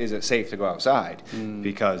 Dada, is it safe to go outside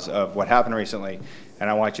because of what happened recently? And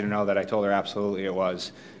I want you to know that I told her absolutely it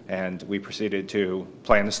was. And we proceeded to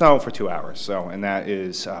play in the snow for 2 hours. So, and that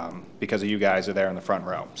is because of you guys are there in the front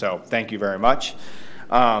row. So thank you very much.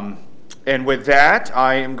 And with that,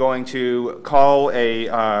 I am going to call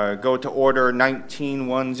go to order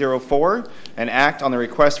 19104, an act on the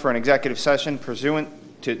request for an executive session pursuant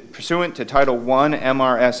to Title I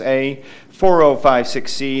MRSA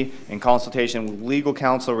 4056C in consultation with legal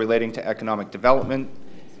counsel relating to economic development.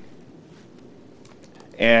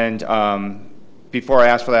 And before I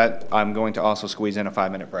ask for that, I'm going to also squeeze in a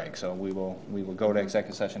 5-minute break. So we will go to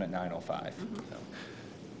executive session at 9:05. So,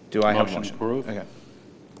 do I have a motion? Approved. Okay.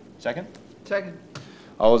 Second? Second.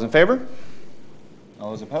 All those in favor?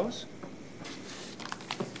 All those opposed?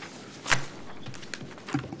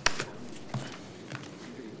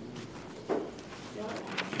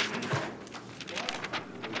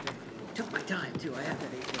 Took my time too. I had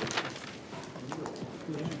that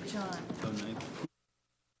 8. John.